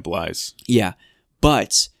to cannibalize. Yeah.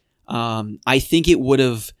 But I think it would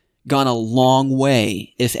have gone a long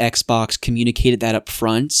way if Xbox communicated that up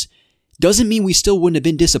front. Doesn't mean we still wouldn't have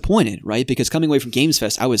been disappointed, right? Because coming away from Games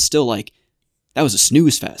Fest, I was still like, that was a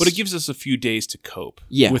snooze fest. But it gives us a few days to cope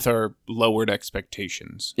with our lowered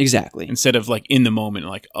expectations. Exactly. Instead of like in the moment,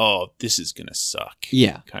 like, oh, this is going to suck.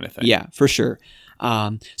 Yeah. Kind of thing. Yeah, for sure.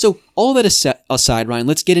 So all that aside, Ryan,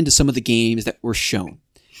 let's get into some of the games that were shown.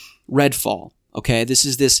 Redfall. Okay, this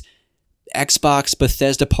is this Xbox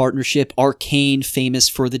Bethesda partnership, Arcane, famous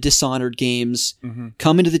for the Dishonored games,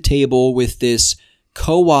 coming to the table with this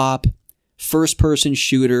co-op first-person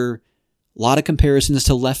shooter. A lot of comparisons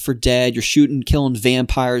to Left 4 Dead. You're shooting, killing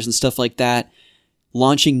vampires and stuff like that.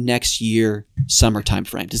 Launching next year, summertime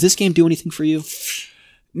frame. Does this game do anything for you?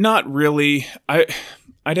 Not really.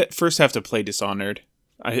 I'd first have to play Dishonored.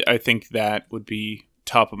 I think that would be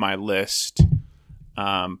top of my list.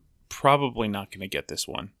 Probably not going to get this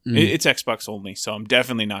one. It's Xbox only, so I'm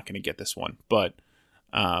definitely not going to get this one. But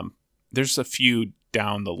there's a few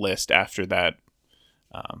down the list after that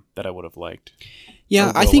that I would have liked.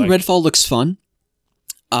 Yeah, I think Redfall looks fun.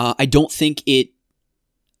 I don't think it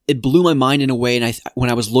blew my mind in a way, and when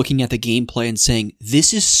I was looking at the gameplay and saying,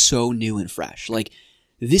 this is so new and fresh. Like,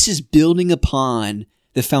 this is building upon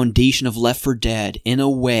the foundation of Left 4 Dead in a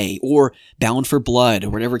way, or Bound for Blood, or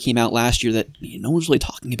whatever came out last year that no one's really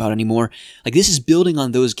talking about anymore. Like, this is building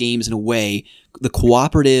on those games in a way, the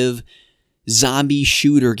cooperative zombie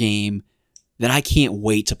shooter game that I can't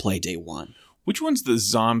wait to play day one. Which one's the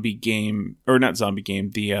zombie game, or not zombie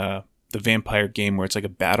game, the vampire game where it's like a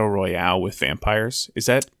battle royale with vampires? Is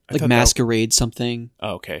that like Masquerade something?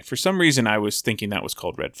 Oh, okay. For some reason, I was thinking that was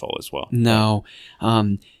called Redfall as well. No.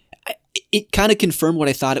 It kind of confirmed what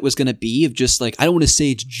I thought it was going to be, of just like, I don't want to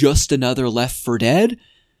say it's just another Left 4 Dead,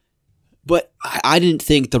 but I didn't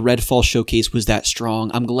think the Redfall showcase was that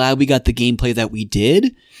strong. I'm glad we got the gameplay that we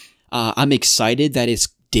did. I'm excited that it's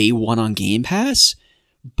day one on Game Pass,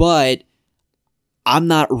 but I'm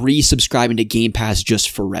not resubscribing to Game Pass just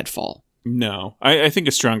for Redfall. No. I think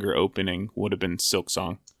a stronger opening would have been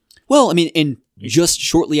Silksong. Well, I mean, and just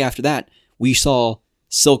shortly after that, we saw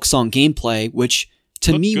Silksong gameplay, which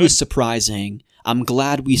to me was surprising. I'm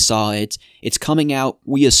glad we saw it. It's coming out,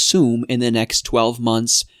 we assume, in the next 12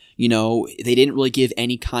 months. You know, they didn't really give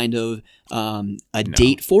any kind of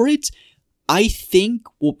date for it. I think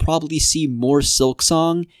we'll probably see more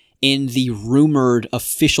Silksong in the rumored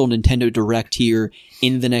official Nintendo Direct here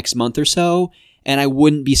in the next month or so. And I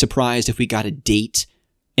wouldn't be surprised if we got a date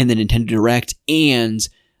in the Nintendo Direct and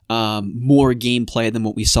more gameplay than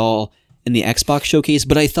what we saw in the Xbox showcase.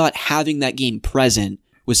 But I thought having that game present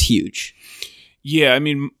was huge. Yeah, I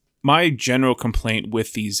mean, my general complaint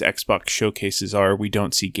with these Xbox showcases are we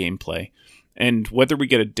don't see gameplay. And whether we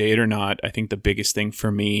get a date or not, I think the biggest thing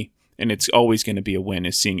for me, and it's always going to be a win,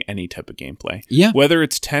 is seeing any type of gameplay. Yeah. Whether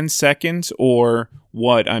it's 10 seconds or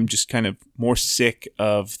what, I'm just kind of more sick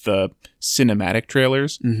of the cinematic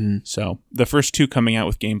trailers. Mm-hmm. So the first two coming out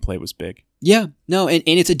with gameplay was big. Yeah. No, and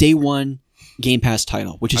it's a day one Game Pass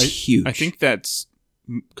title, which is huge. I think that's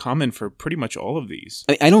common for pretty much all of these.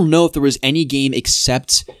 I don't know if there was any game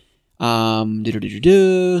except... I don't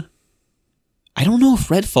know if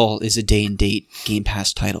Redfall is a day and date Game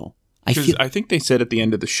Pass title. I think they said at the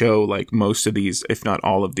end of the show, like most of these, if not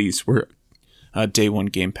all of these, were day one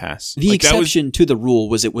Game Pass. The exception to the rule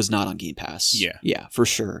was it was not on Game Pass. Yeah. Yeah, for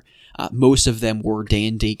sure. Most of them were day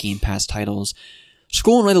and date Game Pass titles.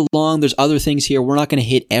 Scrolling right along, there's other things here. We're not going to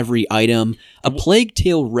hit every item. A Plague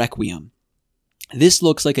Tale Requiem. This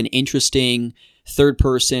looks like an interesting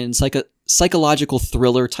third-person, psychological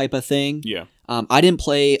thriller type of thing. Yeah. I didn't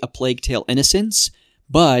play A Plague Tale Innocence,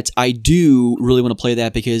 but I do really want to play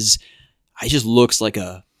that because it just looks like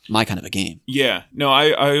my kind of a game. Yeah. No,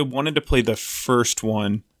 I wanted to play the first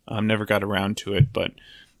one. Never got around to it, but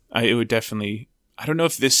it would definitely... I don't know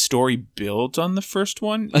if this story builds on the first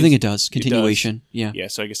one. I think it does. Continuation. It does. Yeah. Yeah,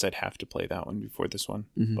 so I guess I'd have to play that one before this one.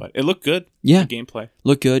 Mm-hmm. But it looked good. Yeah. The gameplay.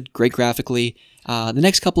 Looked good. Great graphically. The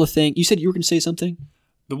next couple of things... You said you were going to say something?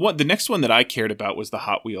 The next one that I cared about was the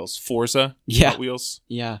Hot Wheels. Forza Hot Wheels.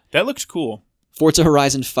 Yeah. That looked cool. Forza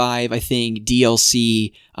Horizon 5, I think,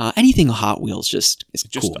 DLC, anything Hot Wheels just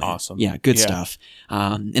cool, awesome. Yeah, good stuff.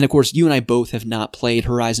 And of course, you and I both have not played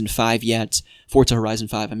Horizon 5 yet. Forza Horizon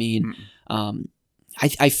 5, I mean.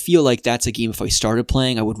 I feel like that's a game if I started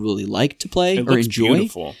playing, I would really like to play or enjoy.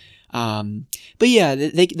 Beautiful. But yeah,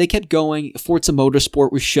 they kept going. Forza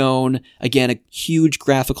Motorsport was shown. Again, a huge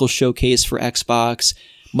graphical showcase for Xbox.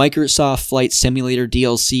 Microsoft Flight Simulator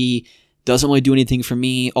DLC doesn't really do anything for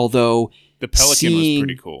me, although the Pelican was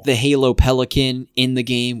pretty cool. The Halo Pelican in the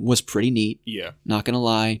game was pretty neat. Yeah. Not going to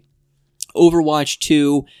lie. Overwatch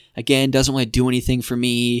 2, again, doesn't really do anything for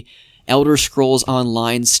me. Elder Scrolls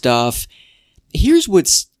Online stuff. Here's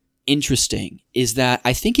what's interesting, is that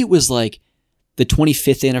I think it was like the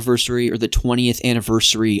 25th anniversary or the 20th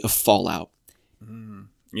anniversary of Fallout.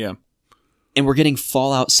 Yeah. And we're getting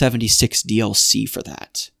Fallout 76 DLC for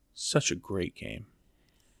that. Such a great game.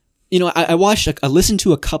 You know, I listened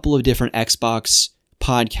to a couple of different Xbox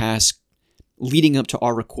podcasts leading up to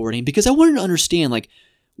our recording because I wanted to understand, like,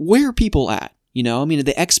 where are people at? You know, I mean,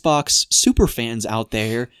 the Xbox super fans out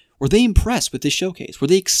there, were they impressed with this showcase? Were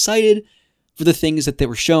they excited for the things that they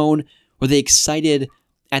were shown? Were they excited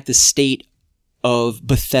at the state of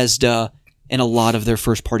Bethesda and a lot of their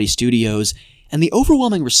first-party studios? And the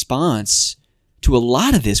overwhelming response to a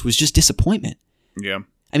lot of this was just disappointment. Yeah.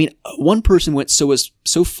 I mean, one person went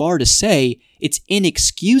so far to say it's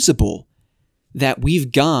inexcusable that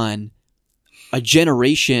we've gone a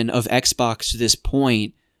generation of Xbox to this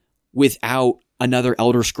point without another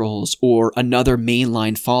Elder Scrolls or another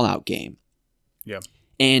mainline Fallout game. Yeah.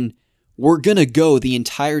 And we're going to go the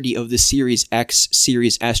entirety of the Series X,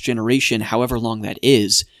 Series S generation, however long that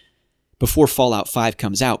is, before Fallout 5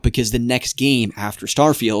 comes out, because the next game after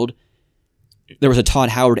Starfield, there was a Todd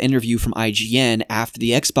Howard interview from IGN after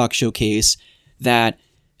the Xbox showcase that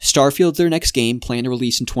Starfield's their next game, planned to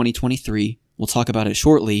release in 2023. We'll talk about it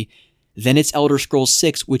shortly. Then it's Elder Scrolls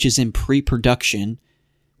 6, which is in pre-production,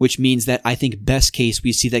 which means that I think best case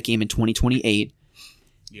we see that game in 2028.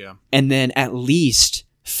 Yeah. And then at least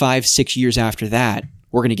 5-6 years after that,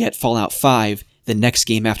 we're going to get Fallout 5, the next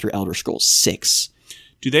game after Elder Scrolls 6.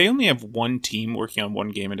 Do they only have one team working on one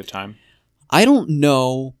game at a time? I don't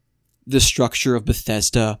know the structure of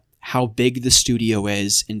Bethesda, how big the studio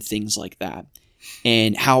is, and things like that.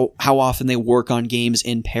 And how often they work on games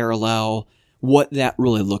in parallel, what that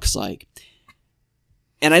really looks like.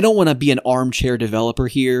 And I don't want to be an armchair developer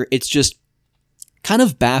here. It's just kind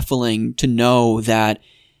of baffling to know that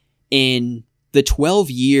in the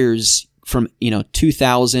 12 years from,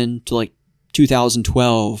 2000 to like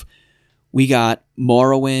 2012, we got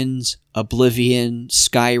Morrowind, Oblivion,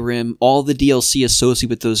 Skyrim, all the DLC associated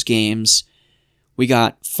with those games. We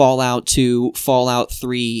got Fallout 2, Fallout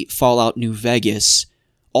 3, Fallout New Vegas.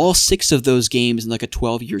 All 6 of those games in like a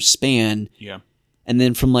 12-year span. Yeah. And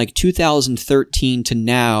then from like 2013 to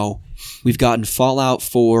now, we've gotten Fallout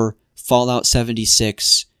 4, Fallout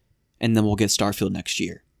 76, and then we'll get Starfield next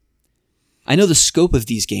year. I know the scope of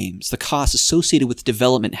these games, the cost associated with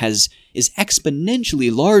development is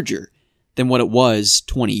exponentially larger than what it was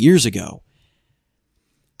 20 years ago.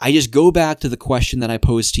 I just go back to the question that I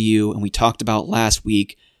posed to you and we talked about last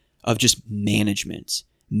week of just management.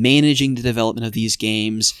 Managing the development of these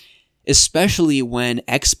games, especially when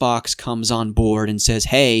Xbox comes on board and says,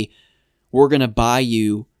 hey, we're going to buy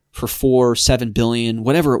you for $7 billion,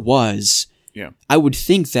 whatever it was. Yeah. I would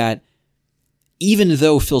think that even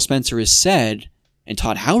though Phil Spencer has said, and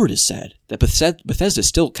Todd Howard has said, that Bethesda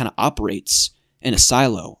still kind of operates in a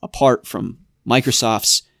silo apart from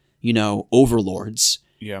Microsoft's, overlords.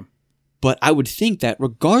 Yeah. But I would think that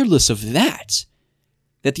regardless of that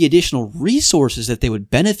the additional resources that they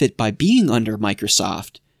would benefit by being under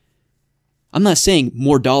Microsoft, I'm not saying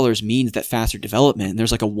more dollars means that faster development.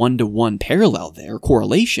 There's like a 1-to-1 parallel there,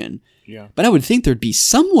 correlation. Yeah. But I would think there'd be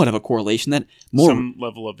somewhat of a correlation that some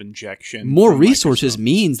level of injection. More resources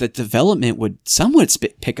means that development would somewhat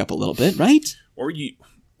pick up a little bit, right? Or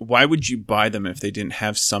why would you buy them if they didn't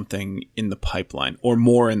have something in the pipeline or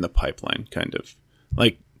more in the pipeline, kind of?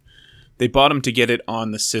 Like, they bought them to get it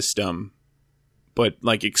on the system, but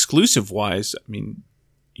like exclusive-wise, I mean,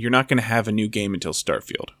 you're not going to have a new game until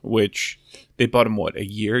Starfield, which they bought them, a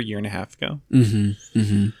year and a half ago? Mm-hmm.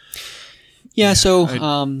 Mm-hmm. Yeah, so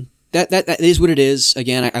that is what it is.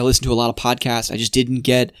 Again, I listen to a lot of podcasts. I just didn't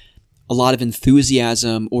get a lot of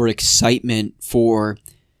enthusiasm or excitement for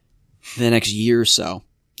the next year or so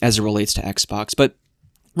as it relates to Xbox. But,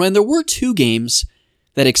 Ryan, there were 2 games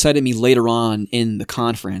that excited me later on in the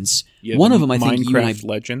conference. Yeah, one of them, I think, Minecraft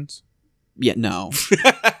Legends? Yeah, no.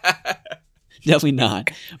 Definitely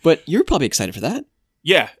not. But you're probably excited for that.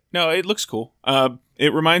 Yeah. No, it looks cool.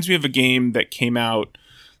 It reminds me of a game that came out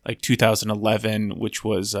like 2011, which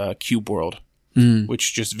was Cube World,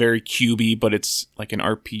 which just very cubey, but it's like an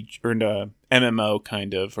RPG or an MMO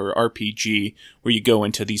kind of, or RPG, where you go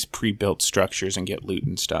into these pre-built structures and get loot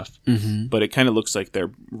and stuff. Mm-hmm. But it kind of looks like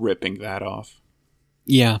they're ripping that off.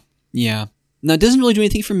 Yeah. Now, it doesn't really do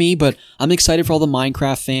anything for me, but I'm excited for all the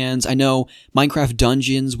Minecraft fans. I know Minecraft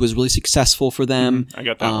Dungeons was really successful for them. I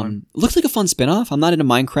got that one. It looks like a fun spinoff. I'm not into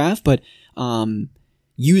Minecraft, but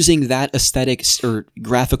using that aesthetic or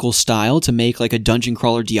graphical style to make like a dungeon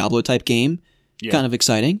crawler Diablo type game, kind of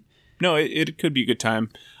exciting. No, it could be a good time.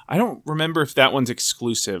 I don't remember if that one's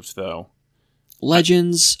exclusive, though.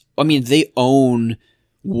 Legends, I mean, they own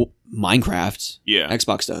Minecraft. Yeah.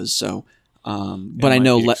 Xbox does, so... but It I might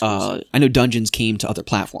know be exclusive. I know Dungeons came to other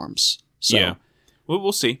platforms. So, Yeah. Well,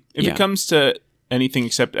 we'll see. If Yeah. it comes to anything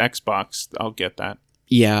except Xbox, I'll get that.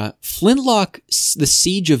 yeah. Flintlock, The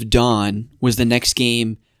Siege of Dawn was the next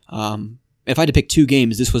game. If I had to pick two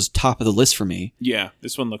games, this was top of the list for me. Yeah,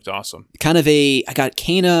 this one looked awesome. I got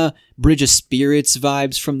Kena Bridge of Spirits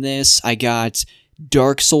vibes from this. I got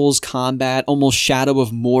Dark Souls combat, almost Shadow of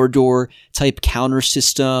Mordor type counter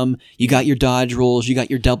system. You got your dodge rolls, you got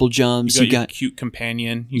your double jumps, You got your cute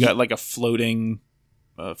companion. You got like a floating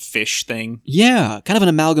fish thing. yeah, kind of an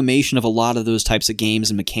amalgamation of a lot of those types of games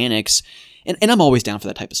and mechanics. And I'm always down for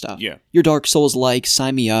that type of stuff. Yeah. Your Dark Souls like,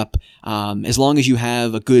 sign me up. As long as you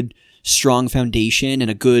have a good, strong foundation and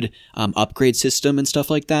a good upgrade system and stuff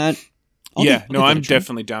like that. I'll give that I'm a try.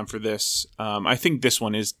 definitely down for this. I think this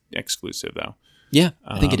one is exclusive, though. Yeah,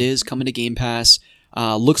 I think it is coming to Game Pass.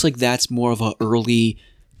 Looks like that's more of a early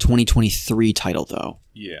 2023 title, though.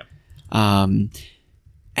 Yeah.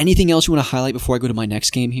 Anything else you want to highlight before I go to my next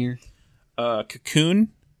game here? Cocoon.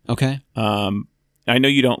 Okay. I know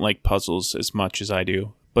you don't like puzzles as much as I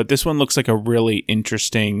do, but this one looks like a really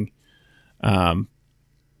interesting, I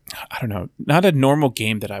don't know, not a normal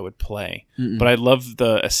game that I would play, but I love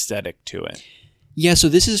the aesthetic to it. Yeah, so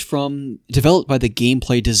this is developed by the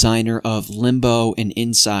gameplay designer of Limbo and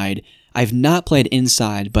Inside. I've not played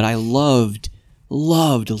Inside, but I loved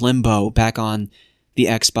Limbo back on the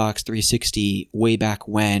Xbox 360 way back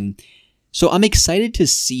when. So I'm excited to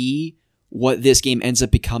see what this game ends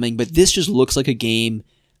up becoming, but this just looks like a game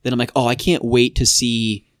that I'm like, oh, I can't wait to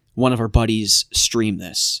see one of our buddies stream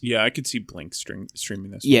this. Yeah, I could see Blink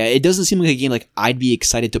streaming this. Yeah, it doesn't seem like a game like I'd be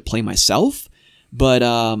excited to play myself, but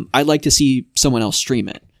I'd like to see someone else stream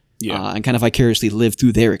it. Yeah. And kind of vicariously live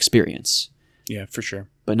through their experience. Yeah, for sure.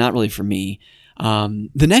 But not really for me. The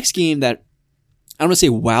next game that I don't want to say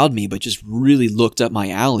wowed me, but just really looked up my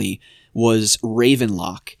alley was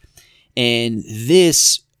Ravenlock. And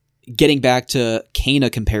this, getting back to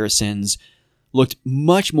Kena comparisons, looked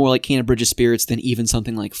much more like Kena Bridge of Spirits than even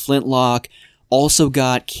something like Flintlock. Also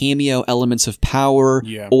got cameo elements of power,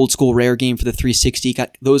 Yeah. old school rare game for the 360,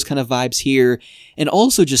 got those kind of vibes here. And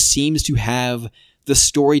also just seems to have the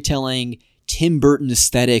storytelling Tim Burton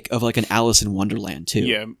aesthetic of like an Alice in Wonderland too.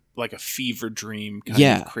 Yeah, like a fever dream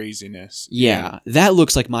kind of craziness. Yeah, that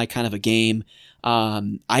looks like my kind of a game.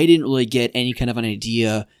 I didn't really get any kind of an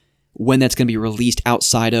idea when that's going to be released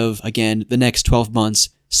outside of, again, the next 12 months,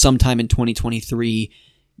 sometime in 2023,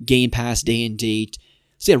 Game Pass day and date.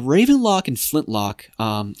 So yeah, Ravenlock and Flintlock,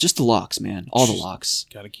 just the locks, man. All the locks.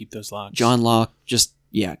 Gotta keep those locks. John Locke, just,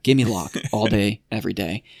 yeah, give me Locke all day, every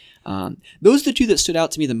day. Those are the two that stood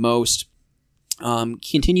out to me the most.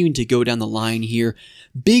 Continuing to go down the line here.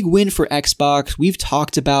 Big win for Xbox. We've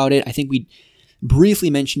talked about it. I think we briefly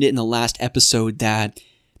mentioned it in the last episode that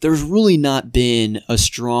there's really not been a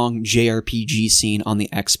strong JRPG scene on the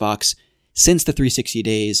Xbox since the 360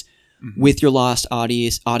 days, with your Lost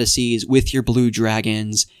Odysseys, with your Blue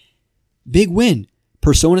Dragons. Big win.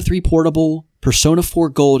 Persona 3 Portable, Persona 4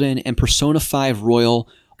 Golden, and Persona 5 Royal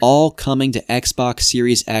all coming to Xbox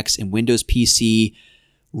Series X and Windows PC.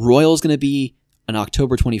 Royal is going to be on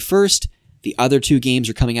October 21st. The other two games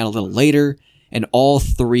are coming out a little later, and all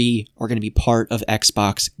three are going to be part of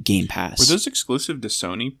Xbox Game Pass. Were those exclusive to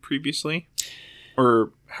Sony previously?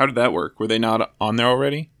 Or how did that work? Were they not on there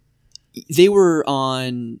already? They were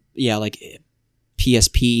on, like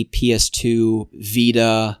PSP, PS2,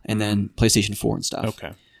 Vita, and then PlayStation 4 and stuff.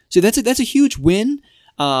 Okay. So that's a huge win.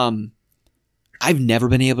 I've never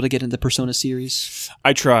been able to get into the Persona series.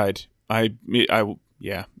 I tried.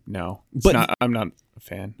 No. I'm not a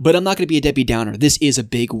fan. But I'm not going to be a Debbie Downer. This is a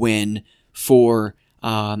big win for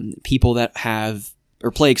people that have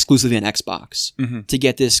or play exclusively on Xbox to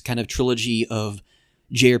get this kind of trilogy of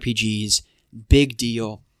JRPGs. Big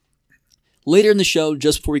deal. Later in the show,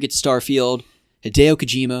 just before we get to Starfield, Hideo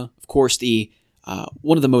Kojima, of course, the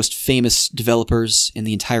one of the most famous developers in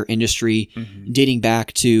the entire industry, dating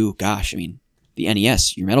back to, the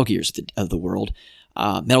NES, your Metal Gears of the world,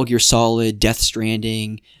 Metal Gear Solid, Death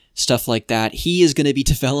Stranding, stuff like that. He is going to be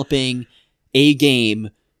developing a game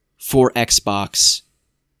for Xbox,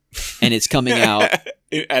 and it's coming out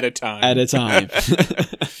at a time.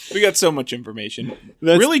 We got so much information.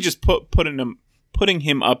 Really, just putting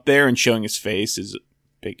him up there and showing his face is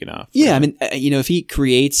big enough. Yeah, if he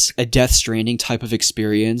creates a Death Stranding type of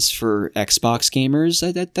experience for Xbox gamers,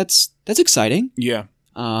 that's exciting. Yeah.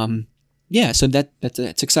 So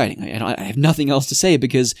that's exciting. I have nothing else to say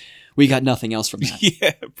because we got nothing else from that.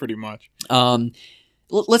 Yeah, pretty much.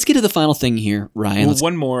 Let's get to the final thing here, Ryan. Well,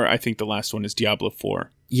 one more. I think the last one is Diablo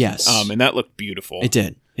 4. Yes. And that looked beautiful. It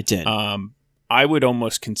did. I would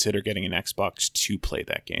almost consider getting an Xbox to play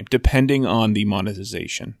that game, depending on the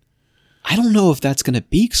monetization. I don't know if that's going to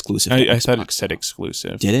be exclusive. I thought it said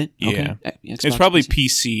exclusive. Did it? Yeah. Okay. It's probably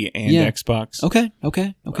PC and Xbox. Okay.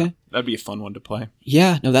 That'd be a fun one to play.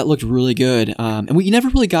 Yeah, no, that looked really good. And we never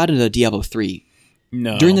really got into Diablo 3.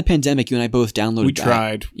 No. During the pandemic, you and I both downloaded We that.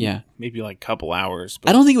 tried. Yeah. Maybe like a couple hours.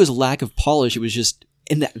 But I don't think it was lack of polish. It was just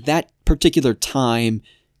in that particular time,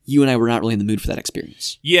 you and I were not really in the mood for that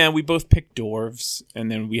experience. Yeah, we both picked dwarves, and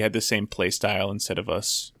then we had the same play style instead of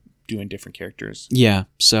us doing different characters. Yeah,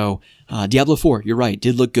 so Diablo 4, you're right,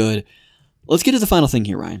 did look good. Let's get to the final thing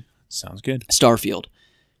here, Ryan. Sounds good. Starfield.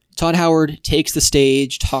 Todd Howard takes the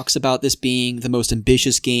stage, talks about this being the most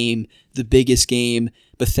ambitious game, the biggest game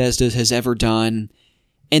Bethesda has ever done,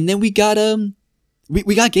 and then we got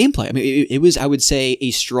we got gameplay. I mean, it was, I would say,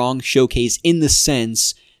 a strong showcase in the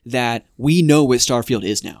sense that we know what Starfield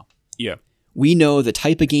is now. Yeah. We know the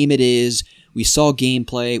type of game it is. We saw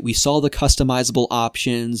gameplay. We saw the customizable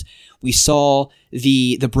options. We saw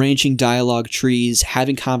the branching dialogue trees,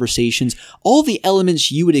 having conversations, all the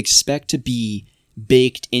elements you would expect to be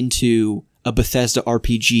baked into a Bethesda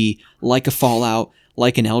RPG, like a Fallout,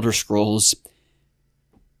 like an Elder Scrolls.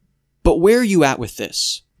 But where are you at with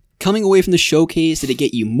this? Coming away from the showcase, did it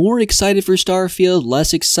get you more excited for Starfield,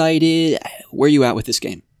 less excited? Where are you at with this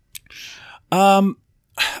game?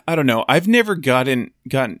 I don't know. I've never gotten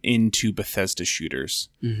into Bethesda shooters.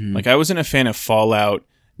 Mm-hmm. Like, I wasn't a fan of Fallout,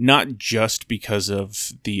 not just because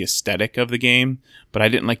of the aesthetic of the game, but I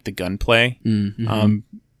didn't like the gunplay. Mm-hmm.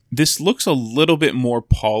 This looks a little bit more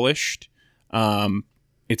polished.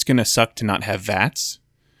 It's going to suck to not have VATS,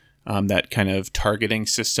 that kind of targeting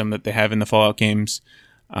system that they have in the Fallout games.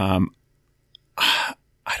 I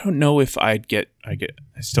don't know if I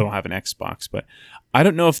still don't have an Xbox, but I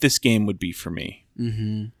don't know if this game would be for me.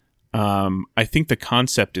 Mm-hmm. I think the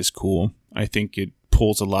concept is cool. I think it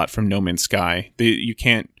pulls a lot from No Man's Sky. You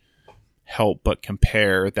can't help but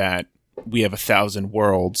compare that we have 1,000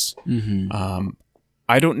 worlds. Mm-hmm.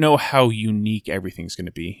 I don't know how unique everything's going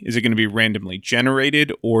to be. Is it going to be randomly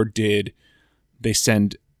generated, or did they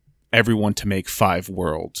send everyone to make 5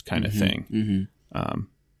 worlds kind of thing? Mm-hmm.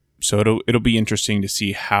 So it'll be interesting to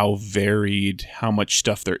see how varied, how much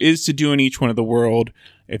stuff there is to do in each one of the world,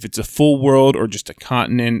 if it's a full world or just a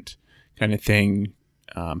continent kind of thing,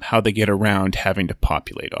 how they get around having to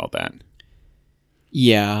populate all that.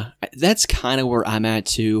 Yeah, that's kind of where I'm at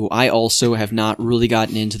too. I also have not really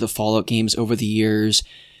gotten into the Fallout games over the years.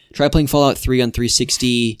 Tried playing Fallout 3 on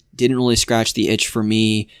 360, didn't really scratch the itch for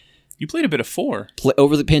me. You played a bit of 4.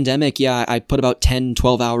 Over the pandemic, yeah, I put about 10,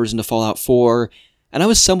 12 hours into Fallout 4, and I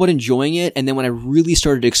was somewhat enjoying it, and then when I really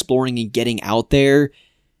started exploring and getting out there,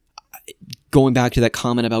 going back to that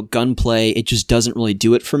comment about gunplay, it just doesn't really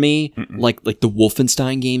do it for me, like the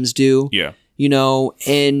Wolfenstein games do. Yeah. You know,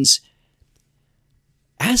 and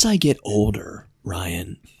as I get older,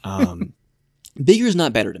 Ryan, bigger is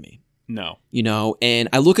not better to me. No. You know, and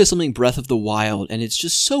I look at something Breath of the Wild, and it's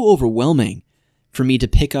just so overwhelming for me to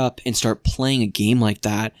pick up and start playing a game like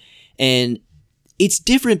that. And it's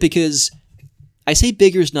different because I say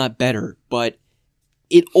bigger is not better, but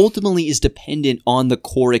it ultimately is dependent on the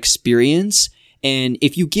core experience. And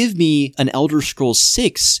if you give me an Elder Scrolls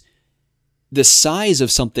 6, the size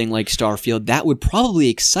of something like Starfield, that would probably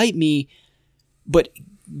excite me. But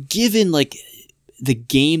given like the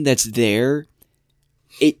game that's there,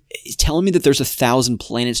 it's telling me that there's 1,000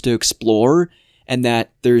 planets to explore and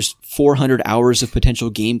that there's 400 hours of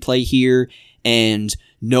potential gameplay here, and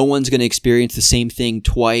no one's going to experience the same thing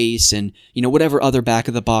twice, and, you know, whatever other back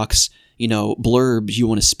of the box, you know, blurbs you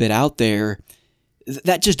want to spit out there,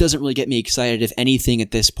 that just doesn't really get me excited. If anything,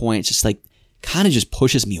 at this point, it's just like kind of just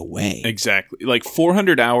pushes me away. Exactly. Like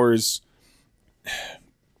 400 hours.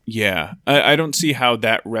 Yeah. I don't see how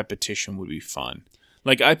that repetition would be fun.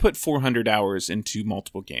 Like, I put 400 hours into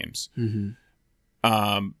multiple games. Mm-hmm.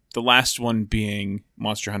 The last one being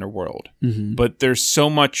Monster Hunter World. Mm-hmm. But there's so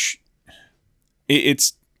much.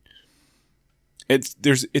 It's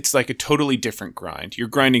like a totally different grind. You're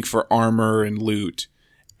grinding for armor and loot,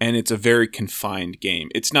 and it's a very confined game.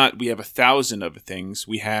 It's not, we have 1,000 of things.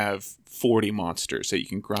 We have 40 monsters that you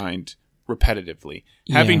can grind repetitively.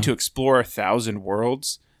 Yeah. Having to explore 1,000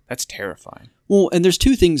 worlds, that's terrifying. Well, and there's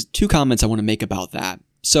two comments I want to make about that.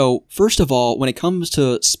 So, first of all, when it comes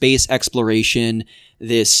to space exploration,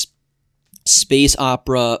 this space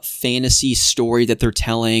opera fantasy story that they're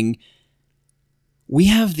telling, we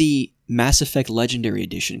have the Mass Effect Legendary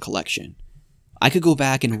Edition collection. I could go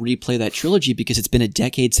back and replay that trilogy because it's been a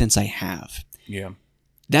decade since I have. Yeah.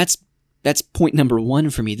 That's point number one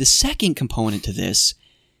for me. The second component to this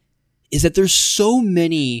is that there's so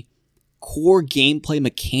many core gameplay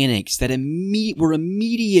mechanics that were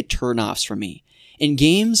immediate turnoffs for me. In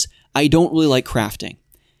games, I don't really like crafting.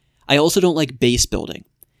 I also don't like base building.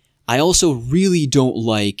 I also really don't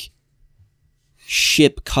like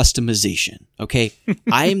ship customization, okay?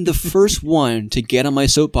 I'm the first one to get on my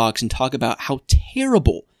soapbox and talk about how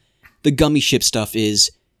terrible the gummy ship stuff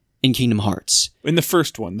is in Kingdom Hearts. In the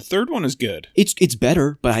first one. The third one is good. It's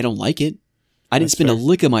better, but I don't like it. I didn't That's spend fair. a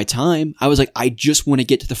lick of my time. I was like, I just want to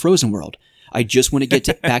get to the Frozen World. I just want to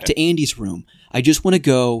get back to Andy's room. I just want to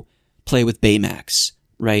go play with Baymax,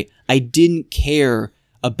 right? I didn't care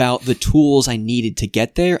about the tools I needed to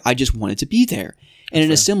get there. I just wanted to be there. And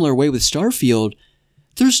in a similar way with Starfield,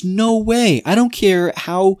 there's no way. I don't care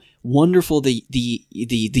how wonderful the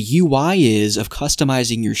UI is of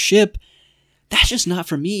customizing your ship. That's just not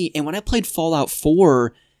for me. And when I played Fallout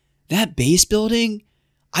 4, that base building,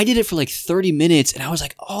 I did it for like 30 minutes and I was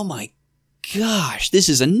like, oh my gosh, this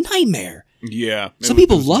is a nightmare. Yeah. Some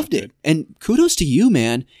people loved it. And kudos to you,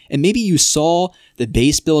 man. And maybe you saw the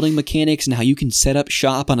base building mechanics and how you can set up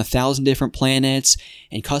shop on 1,000 different planets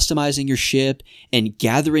and customizing your ship and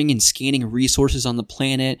gathering and scanning resources on the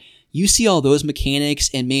planet. You see all those mechanics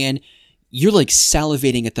and man, you're like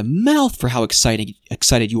salivating at the mouth for how excited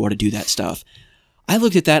you are to do that stuff. I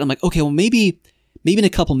looked at that and I'm like, okay, well maybe in a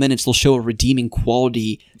couple minutes they'll show a redeeming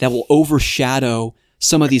quality that will overshadow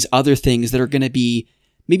some of these other things that are going to be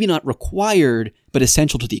maybe not required, but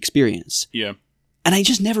essential to the experience. Yeah. And I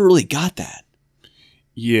just never really got that.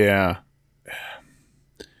 Yeah.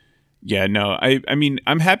 Yeah, no. I mean,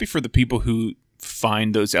 I'm happy for the people who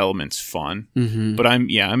find those elements fun, but I'm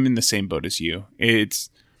in the same boat as you. It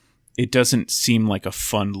doesn't seem like a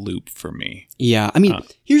fun loop for me. Yeah. I mean,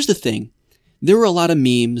 here's the thing. There were a lot of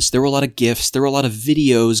memes, there were a lot of GIFs, there were a lot of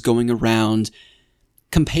videos going around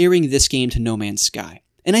comparing this game to No Man's Sky.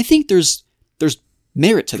 And I think there's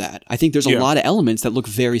merit to that. I think there's a lot of elements that look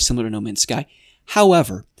very similar to No Man's Sky.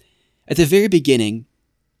 However, at the very beginning,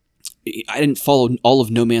 I didn't follow all of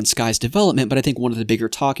No Man's Sky's development, but I think one of the bigger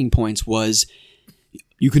talking points was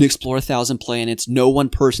you can explore 1,000 planets, no one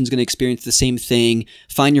person's going to experience the same thing,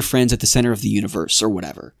 find your friends at the center of the universe or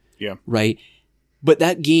whatever. Yeah. Right? But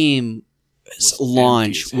that game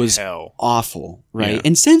launch was hell. awful, right? Yeah.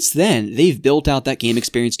 And since then, they've built out that game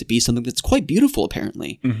experience to be something that's quite beautiful,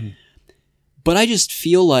 apparently. Mm-hmm. But I just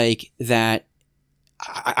feel like that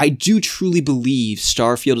I do truly believe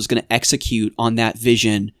Starfield is going to execute on that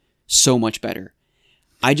vision so much better.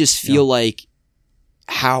 I just feel like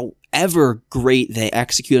however great they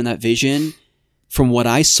execute on that vision, from what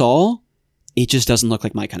I saw, it just doesn't look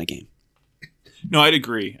like my kind of game. No, I'd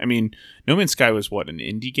agree. I mean, No Man's Sky was what, an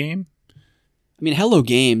indie game? I mean, Hello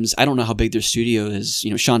Games, I don't know how big their studio is.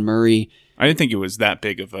 Sean Murray. I didn't think it was that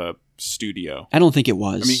big of a studio. I don't think it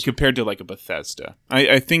was. I mean, compared to like a Bethesda.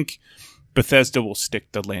 I think Bethesda will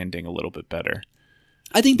stick the landing a little bit better.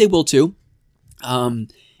 I think they will too.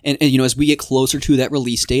 And as we get closer to that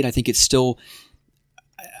release date, I think it's still...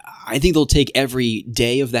 I think they'll take every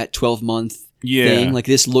day of that 12-month thing. Like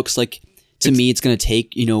this looks like, to me, it's going to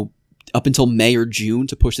take, up until May or June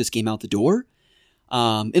to push this game out the door.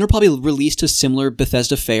 It'll probably release to similar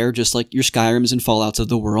Bethesda fare, just like your Skyrims and Fallouts of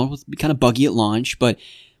the world. It'll be kind of buggy at launch, but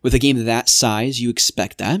with a game that size, you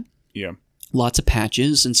expect that. Yeah. Lots of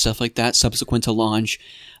patches and stuff like that subsequent to launch.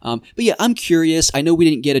 But yeah, I'm curious. I know we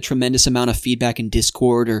didn't get a tremendous amount of feedback in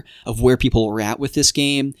Discord or of where people were at with this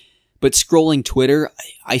game, but scrolling Twitter,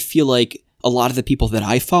 I feel like a lot of the people that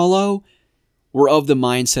I follow were of the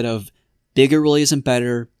mindset of bigger really isn't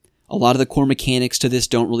better. A lot of the core mechanics to this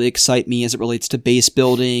don't really excite me as it relates to base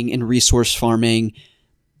building and resource farming,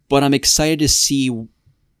 but I'm excited to see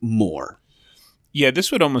more. Yeah,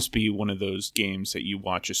 this would almost be one of those games that you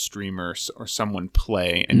watch a streamer or someone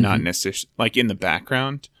play and not necessarily like in the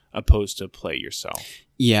background, opposed to play yourself.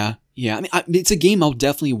 Yeah. I mean, it's a game I'll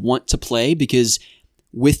definitely want to play because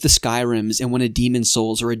with the Skyrims and when a Demon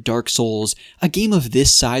Souls or a Dark Souls, a game of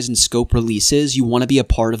this size and scope releases, you want to be a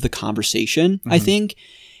part of the conversation, I think.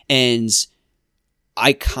 And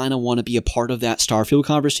I kind of want to be a part of that Starfield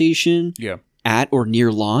conversation at or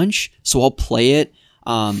near launch. So I'll play it.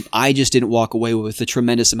 I just didn't walk away with a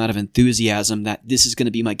tremendous amount of enthusiasm that this is going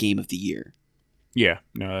to be my game of the year. Yeah,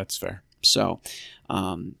 no, that's fair. So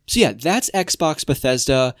yeah, that's Xbox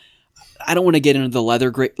Bethesda. I don't want to get into the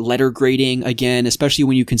letter grading again, especially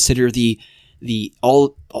when you consider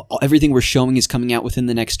everything we're showing is coming out within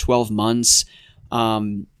the next 12 months.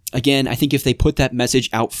 Again, I think if they put that message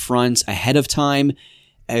out front ahead of time,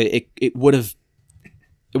 it would have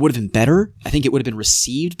it would have been better. I think it would have been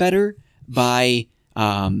received better by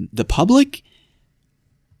the public.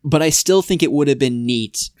 But I still think it would have been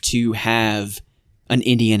neat to have an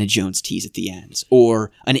Indiana Jones tease at the end,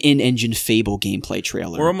 or an in-engine Fable gameplay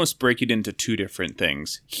trailer. Or almost break it into two different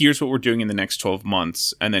things. Here's what we're doing in the next 12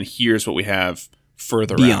 months, and then here's what we have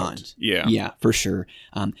further beyond. out. Yeah. Yeah, for sure.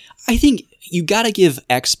 I think you got to give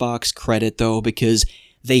Xbox credit, though, because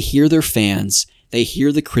they hear their fans, they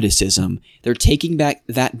hear the criticism, they're taking back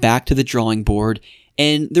to the drawing board,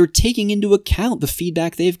 and they're taking into account the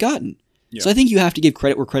feedback they've gotten. Yeah. So I think you have to give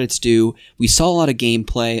credit where credit's due. We saw a lot of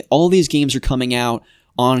gameplay. All these games are coming out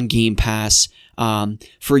on Game Pass.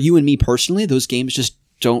 For you and me personally, those games just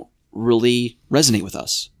don't really resonate with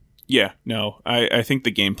us. Yeah, no, I think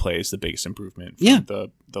the gameplay is the biggest improvement from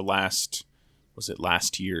the last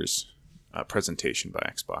year's presentation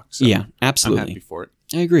by Xbox. So yeah, absolutely. I'm happy for it.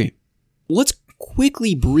 I agree. Let's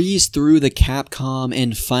quickly breeze through the Capcom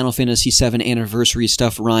and Final Fantasy VII Anniversary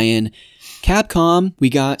stuff, Ryan. Capcom, we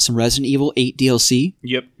got some Resident Evil 8 DLC.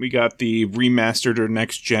 Yep, we got the remastered or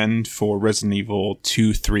next gen for Resident Evil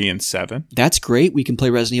 2, 3, and 7. That's great. We can play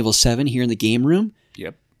Resident Evil 7 here in the game room.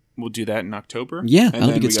 Yep, we'll do that in October. Yeah, and that'll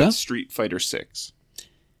then be good we stuff. got Street Fighter 6.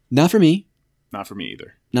 Not for me. Not for me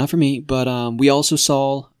either. Not for me, but we also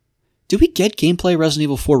saw... Did we get gameplay Resident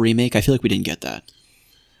Evil 4 Remake? I feel like we didn't get that.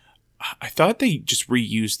 I thought they just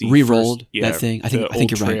reused the re-rolled first, that thing. I think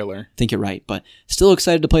you're trailer. right. I think you're right, but still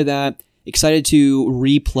excited to play that. Excited to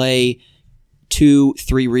replay 2,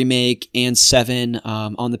 3 Remake and 7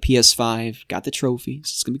 on the PS5. Got the trophies.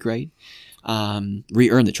 It's gonna be great.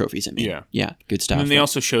 Re-earn the trophies. I mean, yeah, good stuff. And then they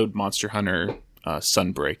also showed Monster Hunter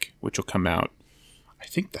Sunbreak, which will come out, I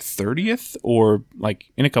think, the 30th or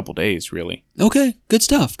like in a couple days, really. Okay, good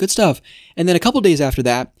stuff. Good stuff. And then a couple days after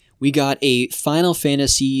that, we got a Final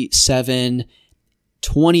Fantasy VII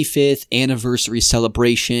 25th anniversary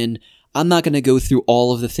celebration. I'm not going to go through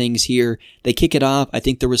all of the things here. They kick it off. I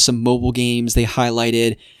think there was some mobile games they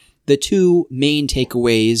highlighted. The two main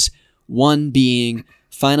takeaways, one being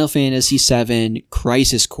Final Fantasy VII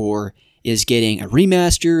Crisis Core is getting a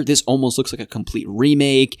remaster. This almost looks like a complete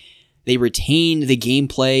remake. They retained the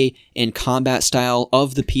gameplay and combat style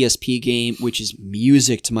of the PSP game, which is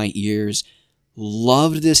music to my ears.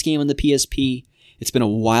 Loved this game on the PSP. It's been a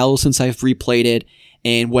while since I've replayed it,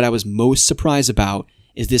 and what I was most surprised about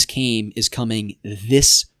is this game is coming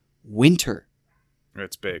this winter.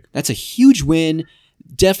 That's big. That's a huge win.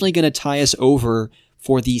 Definitely going to tie us over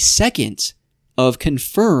for the second of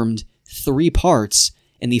confirmed 3 parts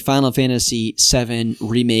in the Final Fantasy VII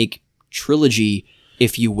Remake trilogy,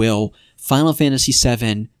 if you will. Final Fantasy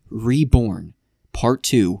VII Reborn Part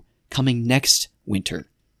 2 coming next winter,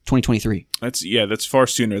 2023. That's far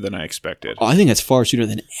sooner than I expected. Oh, I think that's far sooner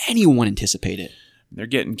than anyone anticipated. They're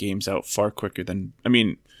getting games out far quicker than,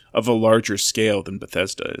 of a larger scale than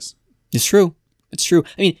Bethesda is. It's true. It's true.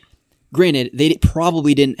 I mean, granted, they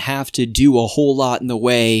probably didn't have to do a whole lot in the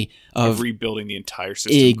way of rebuilding the entire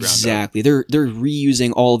system. Exactly. They're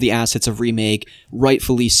reusing all the assets of Remake,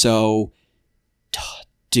 rightfully so.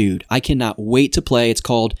 Dude, I cannot wait to play. It's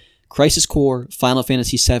called Crisis Core Final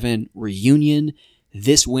Fantasy VII Reunion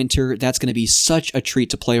this winter. That's going to be such a treat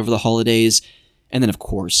to play over the holidays. And then, of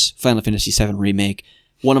course, Final Fantasy VII Remake,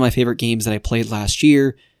 one of my favorite games that I played last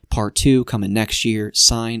year. Part 2 coming next year.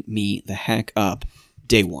 Sign me the heck up.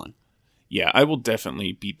 Day 1. Yeah, I will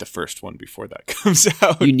definitely beat the first one before that comes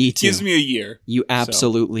out. You need to. Gives me a year. You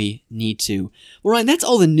absolutely need to. Well, Ryan, that's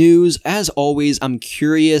all the news. As always, I'm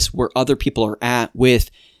curious where other people are at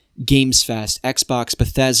with Games Fest, Xbox,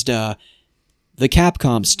 Bethesda, the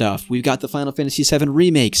Capcom stuff. We've got the Final Fantasy VII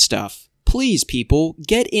Remake stuff. Please, people,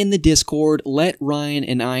 get in the Discord. Let Ryan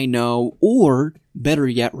and I know, or better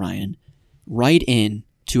yet, Ryan, write in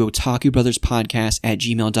to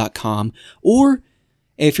otakubrothers.podcast@gmail.com, or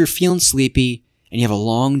if you're feeling sleepy and you have a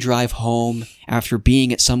long drive home after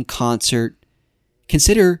being at some concert,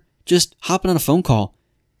 consider just hopping on a phone call,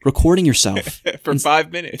 recording yourself. For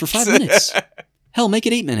 5 minutes. For 5 minutes. Hell, make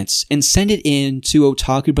it 8 minutes and send it in to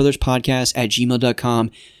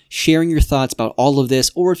otakubrothers.podcast@gmail.com, sharing your thoughts about all of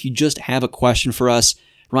this, or if you just have a question for us.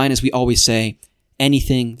 Ryan, as we always say,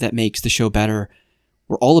 anything that makes the show better.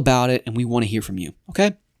 We're all about it, and we want to hear from you,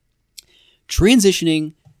 okay?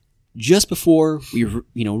 Transitioning just before we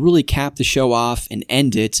really cap the show off and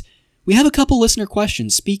end it, we have a couple listener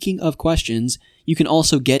questions. Speaking of questions, you can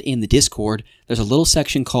also get in the Discord. There's a little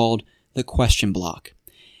section called the question block.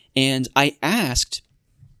 And I asked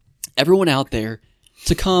everyone out there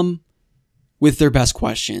to come with their best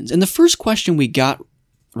questions. And the first question we got,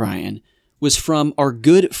 Ryan, was from our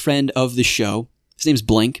good friend of the show. His name's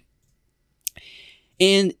Blink.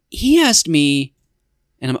 And he asked me,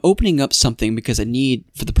 and I'm opening up something because I need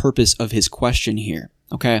for the purpose of his question here.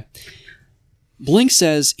 Okay. Blink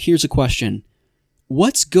says, here's a question.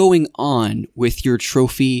 What's going on with your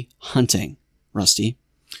trophy hunting, Rusty?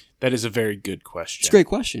 That is a very good question. It's a great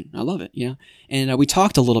question. I love it. Yeah. And we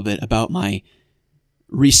talked a little bit about my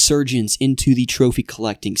resurgence into the trophy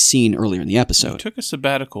collecting scene earlier in the episode. You took a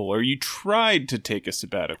sabbatical, or you tried to take a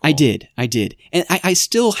sabbatical. I did. And I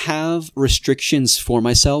still have restrictions for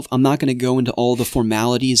myself. I'm not going to go into all the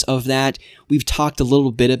formalities of that. We've talked a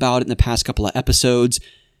little bit about it in the past couple of episodes.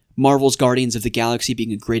 Marvel's Guardians of the Galaxy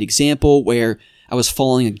being a great example, where I was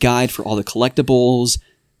following a guide for all the collectibles,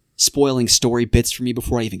 spoiling story bits for me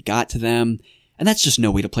before I even got to them. And that's just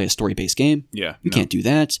no way to play a story-based game. Yeah. You can't do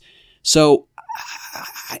that. So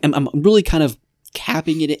I'm really kind of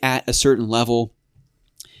capping it at a certain level.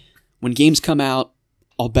 When games come out,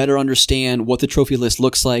 I'll better understand what the trophy list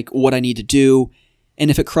looks like, what I need to do,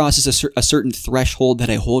 and if it crosses a certain threshold that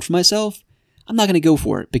I hold for myself, I'm not going to go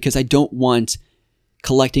for it because I don't want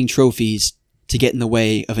collecting trophies to get in the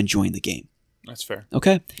way of enjoying the game. That's fair.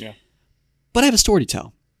 Okay? Yeah. But I have a story to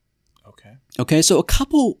tell. Okay, so a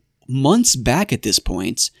couple months back at this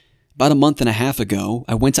point, about a month and a half ago,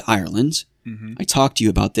 I went to Ireland. Mm-hmm. I talked to you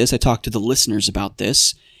about this. I talked to the listeners about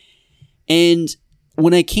this. And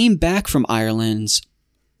when I came back from Ireland,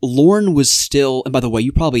 Lauren was still, and by the way,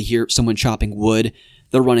 you probably hear someone chopping wood.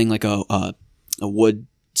 They're running like a wood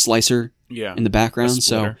slicer in the background.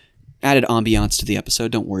 So added ambiance to the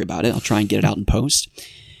episode. Don't worry about it. I'll try and get it out in post.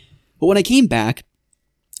 But when I came back,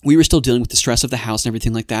 we were still dealing with the stress of the house and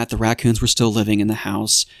everything like that. The raccoons were still living in the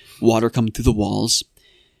house, water coming through the walls.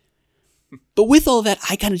 But with all that,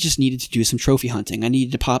 I kind of just needed to do some trophy hunting. I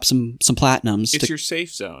needed to pop some platinums. It's your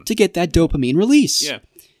safe zone. To get that dopamine release. Yeah.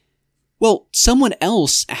 Well, someone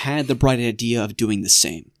else had the bright idea of doing the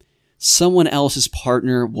same. Someone else's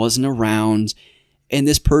partner wasn't around, and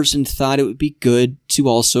this person thought it would be good to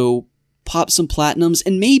also pop some platinums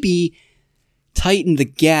and maybe tighten the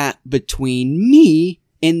gap between me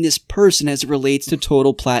and this person as it relates to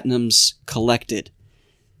total platinums collected.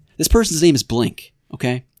 This person's name is Blink,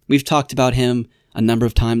 okay? We've talked about him a number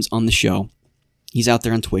of times on the show. He's out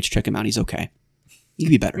there on Twitch. Check him out. He's okay. He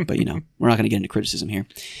could be better, but we're not going to get into criticism here.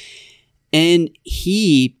 And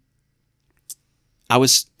I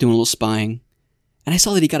was doing a little spying, and I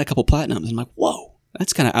saw that he got a couple platinums. I'm like, whoa,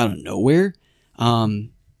 that's kind of out of nowhere.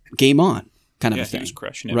 Game on kind of a thing. He was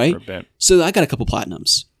crushing it right? for a bit. So I got a couple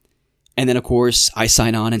platinums. And then, of course, I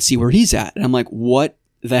sign on and see where he's at. And I'm like, what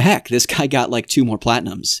the heck? This guy got like 2 more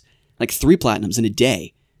platinums, like 3 platinums in a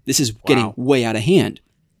day. This is getting way out of hand.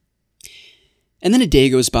 And then a day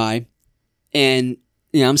goes by, and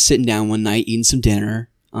I'm sitting down one night, eating some dinner,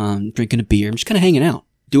 drinking a beer. I'm just kind of hanging out,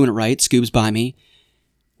 doing it right. Scoob's by me.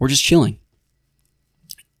 We're just chilling.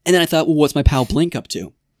 And then I thought, well, what's my pal Blink up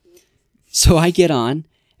to? So I get on,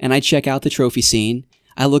 and I check out the trophy scene.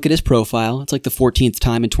 I look at his profile. It's like the 14th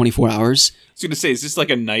time in 24 hours. I was going to say, is this like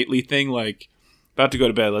a nightly thing? Like, about to go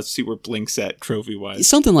to bed, let's see where Blink's at trophy-wise.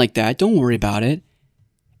 Something like that. Don't worry about it.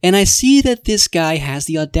 And I see that this guy has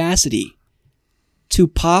the audacity to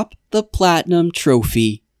pop the platinum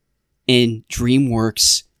trophy in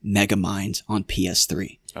DreamWorks Megamind on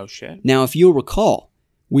PS3. Oh, shit. Now, if you'll recall,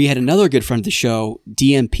 we had another good friend of the show,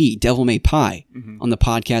 DMP, Devil May Pie, on the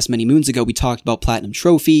podcast many moons ago. We talked about platinum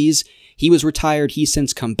trophies. He was retired. He's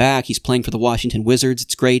since come back. He's playing for the Washington Wizards.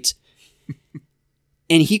 It's great.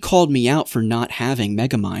 And he called me out for not having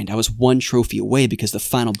Megamind. I was 1 trophy away because the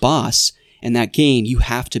final boss in that game you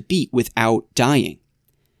have to beat without dying.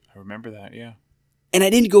 I remember that, yeah. And I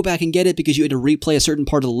didn't go back and get it because you had to replay a certain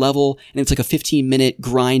part of the level, and it's like a 15-minute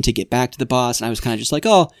grind to get back to the boss. And I was kind of just like,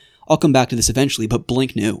 oh, I'll come back to this eventually. But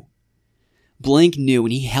Blink knew. Blink knew,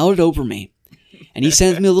 and he held it over me. And he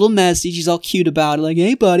sends me a little message. He's all cute about it, like,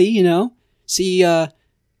 hey, buddy, see, I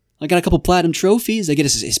got a couple platinum trophies. I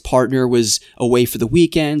guess his partner was away for the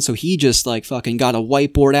weekend, so he just, like, fucking got a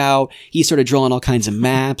whiteboard out. He started drawing all kinds of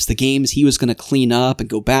maps, the games he was going to clean up and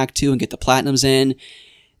go back to and get the platinums in.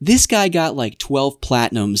 This guy got, like, 12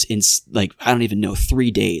 platinums in, like, I don't even know,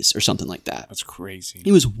 3 days or something like that. That's crazy.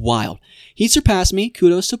 It was wild. He surpassed me.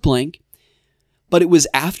 Kudos to Blink. But it was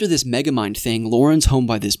after this Megamind thing. Lauren's home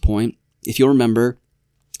by this point. If you'll remember,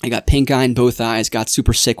 I got pink eye in both eyes, got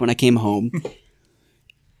super sick when I came home.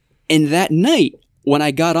 And that night, when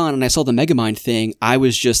I got on and I saw the Megamind thing, I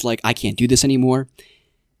was just like, I can't do this anymore.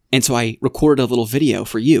 And so I recorded a little video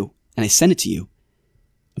for you, and I sent it to you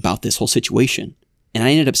about this whole situation. And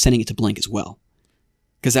I ended up sending it to Blink as well.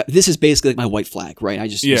 Because this is basically like my white flag, right? I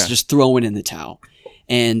just throwing in the towel.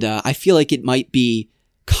 And I feel like it might be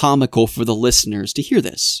comical for the listeners to hear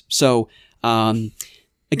this. So,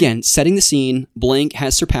 again, setting the scene, Blank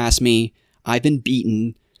has surpassed me. I've been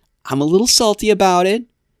beaten. I'm a little salty about it.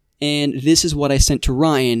 And this is what I sent to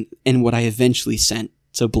Ryan and what I eventually sent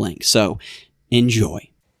to Blank. So, enjoy.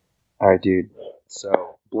 All right, dude.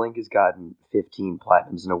 So, Blink has gotten 15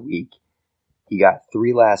 platinums in a week. He got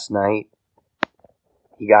 3 last night.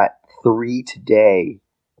 He got 3 today.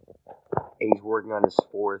 And he's working on his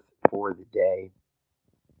 4th for the day.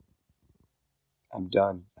 I'm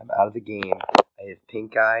done. I'm out of the game. I have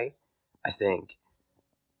pink eye, I think.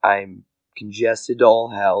 I'm congested to all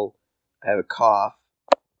hell. I have a cough.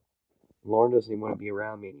 Lauren doesn't even want to be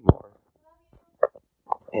around me anymore.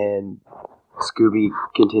 And Scooby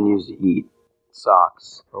continues to eat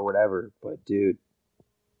socks or whatever. But, dude,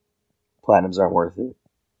 platinums aren't worth it.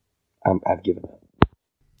 I've given up.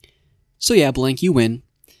 So, yeah, Blank, you win.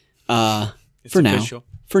 It's for official.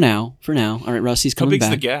 now. All right, Rusty's coming back.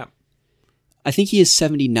 How big's the gap? I think he is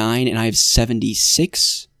 79 and I have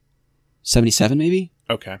 76. 77 maybe?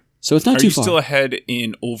 Okay. So it's not Are too you far. still ahead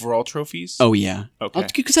in overall trophies? Oh, yeah. Okay.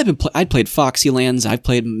 Because I'd played Foxylands, I've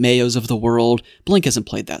played Mayos of the World. Blink hasn't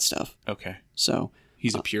played that stuff. Okay. So.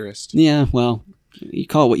 He's a purist. Yeah, well, you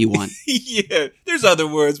call it what you want. Yeah, there's other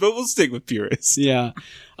words, but we'll stick with purist. Yeah.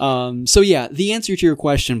 So, yeah, the answer to your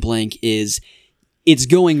question, Blank, is it's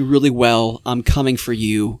going really well. I'm coming for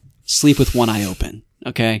you. Sleep with one eye open.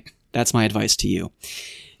 Okay? That's my advice to you.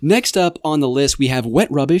 Next up on the list, we have Wet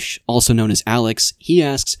Rubbish, also known as Alex. He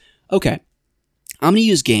asks, okay, I'm going to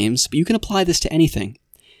use games, but you can apply this to anything.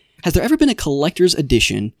 Has there ever been a collector's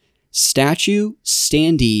edition, statue,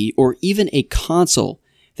 standee, or even a console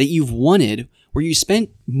that you've wanted where you spent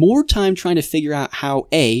more time trying to figure out how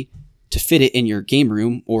A, to fit it in your game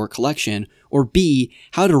room or collection, or B,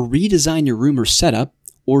 how to redesign your room or setup,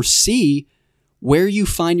 or C, where you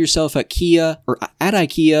find yourself at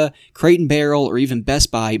IKEA, Crate and Barrel, or even Best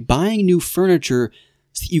Buy buying new furniture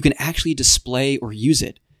so that you can actually display or use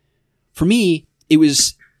it? For me, it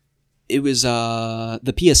was the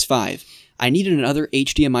PS5. I needed another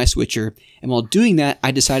HDMI switcher, and while doing that, I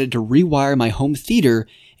decided to rewire my home theater,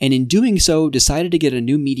 and in doing so, decided to get a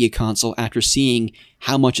new media console after seeing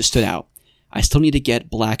how much it stood out. I still need to get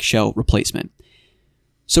black shell replacement.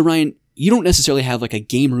 So Ryan, you don't necessarily have like a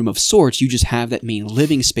game room of sorts, you just have that main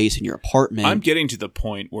living space in your apartment. I'm getting to the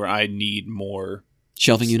point where I need more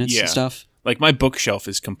shelving units and stuff. Like my bookshelf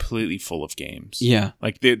is completely full of games. Yeah.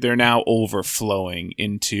 Like they're now overflowing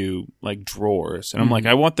into like drawers. And I'm like,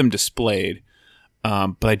 I want them displayed,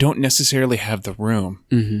 but I don't necessarily have the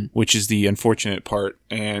room, which is the unfortunate part.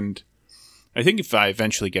 And I think if I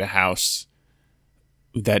eventually get a house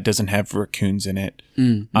that doesn't have raccoons in it,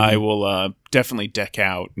 I will definitely deck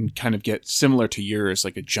out and kind of get similar to yours,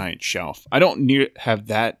 like a giant shelf. I don't have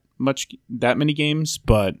that many games,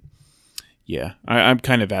 but yeah, I'm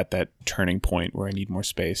kind of at that turning point where I need more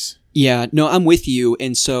space. Yeah, no, I'm with you.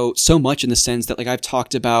 And so much in the sense that like I've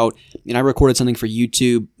talked about, and I recorded something for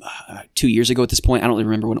YouTube 2 years ago at this point. I don't really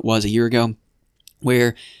remember when it was, a year ago,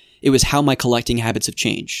 where it was how my collecting habits have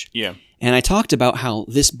changed. Yeah. And I talked about how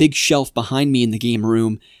this big shelf behind me in the game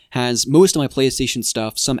room has most of my PlayStation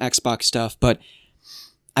stuff, some Xbox stuff, but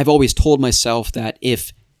I've always told myself that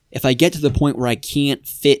if I get to the point where I can't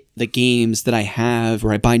fit the games that I have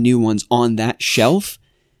or I buy new ones on that shelf,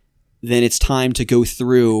 then it's time to go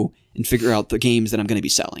through and figure out the games that I'm going to be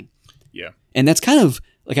selling. Yeah. And that's kind of,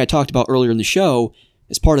 like I talked about earlier in the show,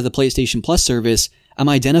 as part of the PlayStation Plus service, I'm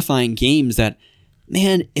identifying games that,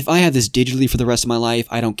 man, if I have this digitally for the rest of my life,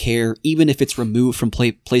 I don't care. Even if it's removed from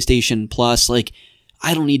PlayStation Plus, like,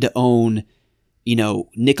 I don't need to own,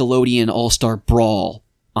 Nickelodeon All-Star Brawl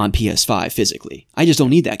on PS5 physically. I just don't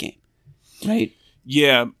need that game, right?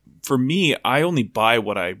 Yeah, for me, I only buy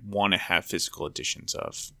what I want to have physical editions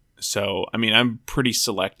of. So, I mean, I'm pretty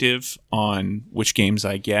selective on which games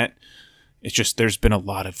I get. It's just there's been a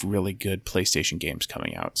lot of really good PlayStation games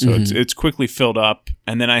coming out. So it's quickly filled up.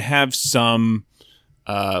 And then I have some,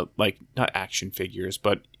 not action figures,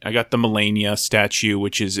 but I got the Melania statue,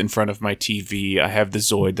 which is in front of my TV. I have the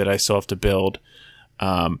Zoid that I still have to build.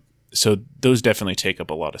 So those definitely take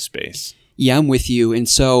up a lot of space. Yeah, I'm with you. And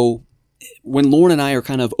so when Lauren and I are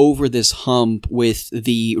kind of over this hump with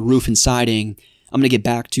the roof and siding, I'm going to get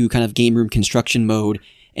back to kind of game room construction mode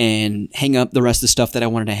and hang up the rest of the stuff that I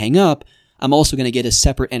wanted to hang up. I'm also going to get a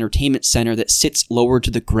separate entertainment center that sits lower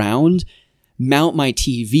to the ground, mount my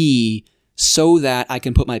TV so that I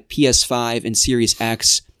can put my PS5 and Series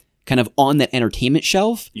X kind of on that entertainment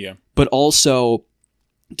shelf. Yeah. But also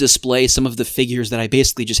display some of the figures that I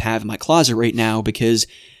basically just have in my closet right now, because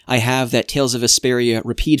I have that Tales of Vesperia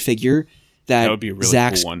repeat figure that would be a really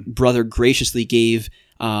Zach's cool one. brother graciously gave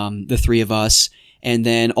the three of us. And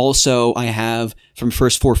then also I have from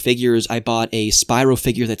First Four Figures, I bought a Spyro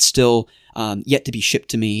figure that's still yet to be shipped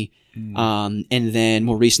to me. And then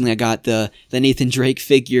more recently I got the Nathan Drake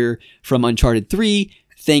figure from Uncharted 3.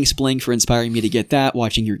 Thanks, Blink, for inspiring me to get that,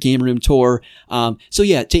 watching your game room tour. So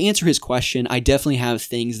yeah, to answer his question, I definitely have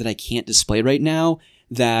things that I can't display right now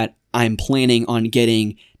that I'm planning on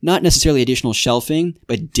getting, not necessarily additional shelving,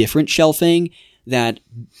 but different shelving that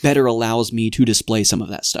better allows me to display some of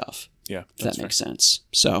that stuff. Yeah, if that makes sense.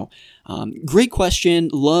 So, great question.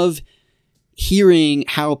 Love hearing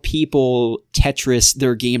how people Tetris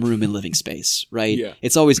their game room and living space, right? Yeah.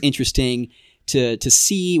 It's always interesting to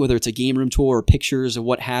see whether it's a game room tour or pictures or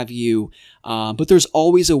what have you. But there's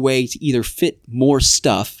always a way to either fit more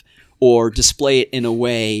stuff or display it in a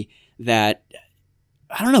way that,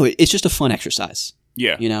 I don't know, it's just a fun exercise.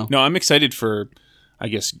 Yeah. You know? No, I'm excited for, I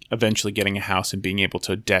guess, eventually getting a house and being able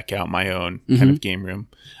to deck out my own kind of game room.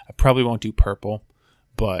 I probably won't do purple,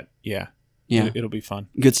 but yeah. It'll be fun.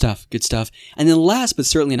 Good stuff. Good stuff. And then last but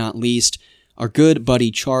certainly not least, our good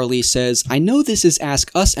buddy Charlie says, I know this is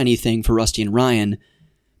Ask Us Anything for Rusty and Ryan,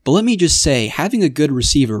 but let me just say, having a good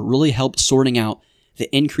receiver really helps sorting out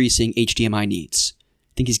the increasing HDMI needs.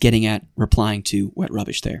 I think he's getting at replying to Wet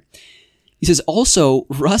Rubbish there. He says, also,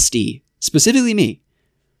 Rusty, specifically me,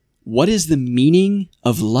 what is the meaning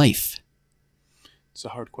of life? It's a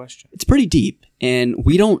hard question. It's pretty deep, and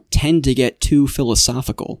we don't tend to get too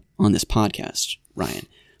philosophical on this podcast, Ryan.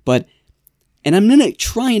 And I'm going to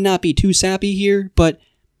try and not be too sappy here, but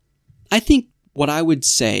I think what I would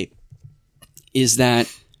say is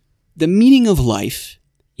that the meaning of life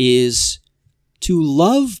is to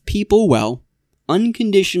love people well,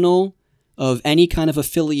 unconditional of any kind of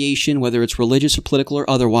affiliation, whether it's religious or political or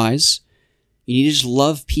otherwise. You need to just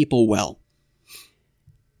love people well.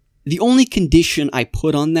 The only condition I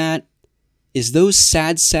put on that is those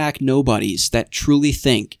sad sack nobodies that truly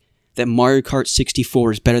think that Mario Kart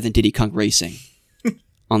 64 is better than Diddy Kong Racing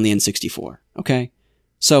on the N64, okay?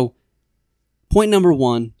 So, point number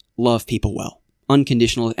one, love people well.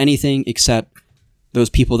 Unconditional of anything except those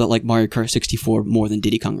people that like Mario Kart 64 more than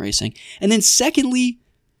Diddy Kong Racing. And then secondly,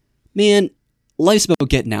 man, life's about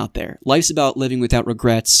getting out there. Life's about living without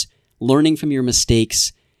regrets, learning from your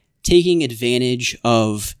mistakes, taking advantage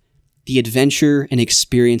of the adventure and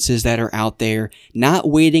experiences that are out there, not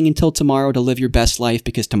waiting until tomorrow to live your best life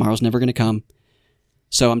because tomorrow's never going to come.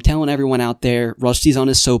 So I'm telling everyone out there, Rusty's on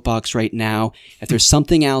his soapbox right now. If there's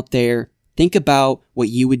something out there, think about what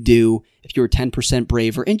you would do if you were 10%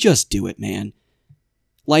 braver and just do it, man.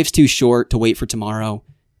 Life's too short to wait for tomorrow.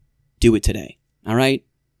 Do it today. All right?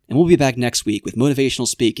 And we'll be back next week with Motivational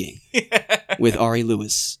Speaking with Ari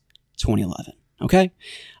Lewis 2011. Okay?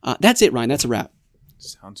 That's it, Ryan. That's a wrap.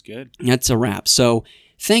 Sounds good. That's a wrap. So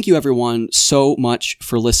thank you, everyone, so much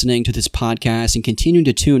for listening to this podcast and continuing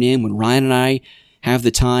to tune in when Ryan and I have the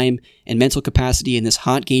time and mental capacity in this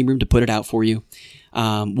hot game room to put it out for you.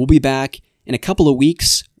 We'll be back in a couple of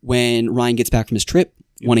weeks when Ryan gets back from his trip.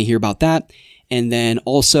 Want to hear about that. And then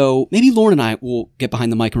also, maybe Lauren and I will get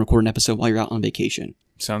behind the mic and record an episode while you're out on vacation.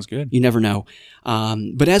 Sounds good. You never know.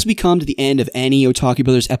 But as we come to the end of any Otaku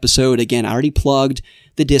Brothers episode, again, I already plugged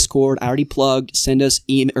the Discord. I already plugged send us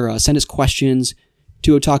questions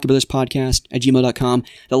to otakubrothers@gmail.com.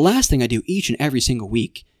 The last thing I do each and every single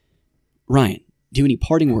week, Ryan, do you have any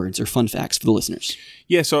parting words or fun facts for the listeners?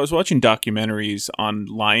 Yeah, so I was watching documentaries on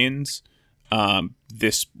lions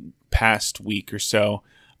this past week or so,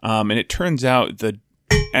 and it turns out that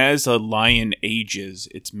as a lion ages,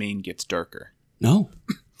 its mane gets darker. No.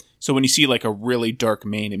 So when you see like a really dark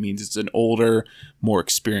mane, it means it's an older, more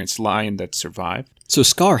experienced lion that survived. So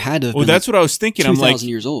Scar had to have been that's what I was thinking. 2,000 I'm like,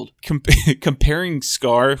 years old. Comparing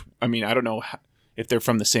Scar, I mean, I don't know if they're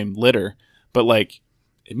from the same litter, but like,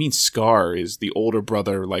 it means Scar is the older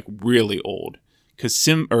brother, like really old. Because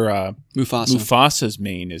Mufasa's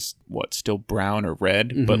mane is still brown or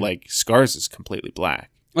red, but like Scar's is completely black.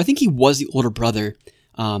 I think he was the older brother.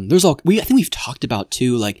 I think we've talked about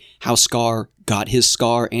too, like how Scar got his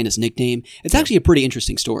Scar and his nickname. It's actually a pretty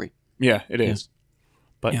interesting story. Yeah, it is.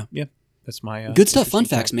 But yeah, that's my good stuff. Fun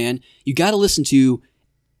facts, man. You got to listen to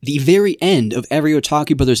the very end of every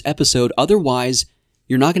Otaku Brothers episode. Otherwise,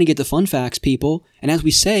 you're not going to get the fun facts, people. And as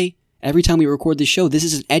we say every time we record this show, this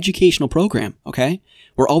is an educational program. Okay,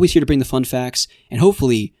 we're always here to bring the fun facts, and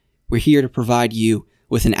hopefully, we're here to provide you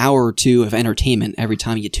with an hour or two of entertainment every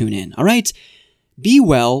time you tune in. All right. Be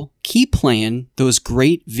well, keep playing those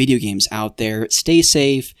great video games out there, stay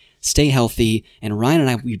safe, stay healthy, and Ryan and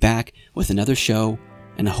I will be back with another show,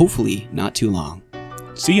 and hopefully not too long.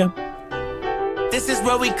 See ya. This is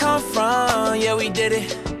where we come from, yeah, we did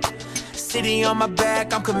it. City on my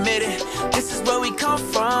back, I'm committed. This is where we come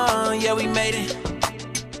from, yeah, we made it.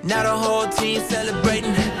 Now the whole team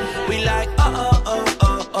celebrating. We like,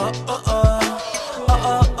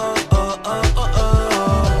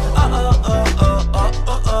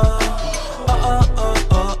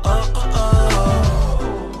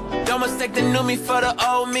 Don't mistake the new me for the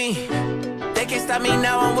old me. They can't stop me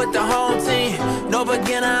now, I'm with the home team. No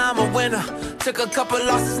beginner, I'm a winner. Took a couple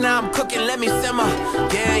losses, now I'm cooking, let me simmer.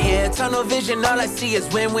 Yeah, tunnel vision, all I see is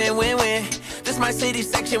win, win, win, win. This my city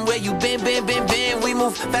section where you been. We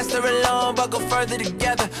move faster alone, but go further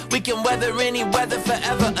together. We can weather any weather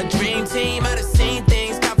forever. A dream team, I done seen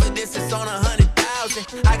things. Confidence is on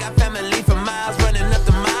 100,000. I got family for miles, running up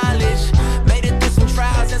the mileage. Made it through some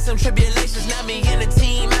trials and some tribulations. Now me and the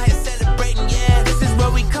team out here celebrating, yeah. This is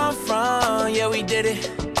where we come from, yeah, we did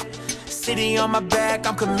it. City on my back,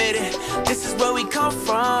 I'm committed. This is where we come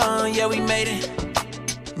from, yeah, we made it.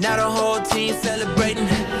 Now the whole team celebrating.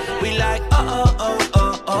 We like,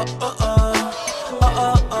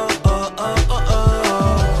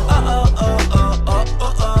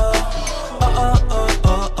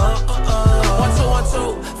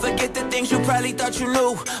 you probably thought you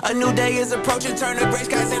knew. A new day is approaching, turn the gray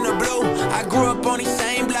skies into blue. I grew up on these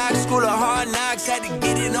same blocks, school of hard knocks. Had to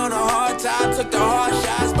get it on a hard time, took the hard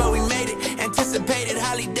shots, but we made it. Anticipated,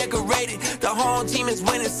 highly decorated. The whole team is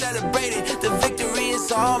winning, celebrated. The victory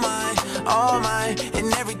is all mine,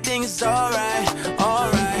 and everything is alright.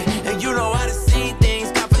 And you know how to see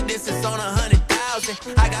things, confidence is on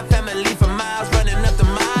 100,000. I got family for miles, running up the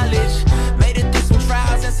mileage. Made it through some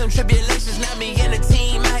trials and some tribulations. Now me and the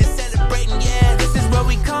team out here celebrating, yeah. This is where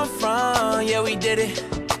we come from, yeah, we did it.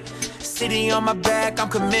 City on my back, I'm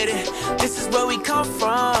committed. This is where we come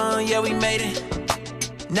from, yeah, we made it.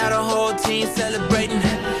 Now the whole team celebrating.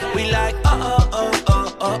 We like,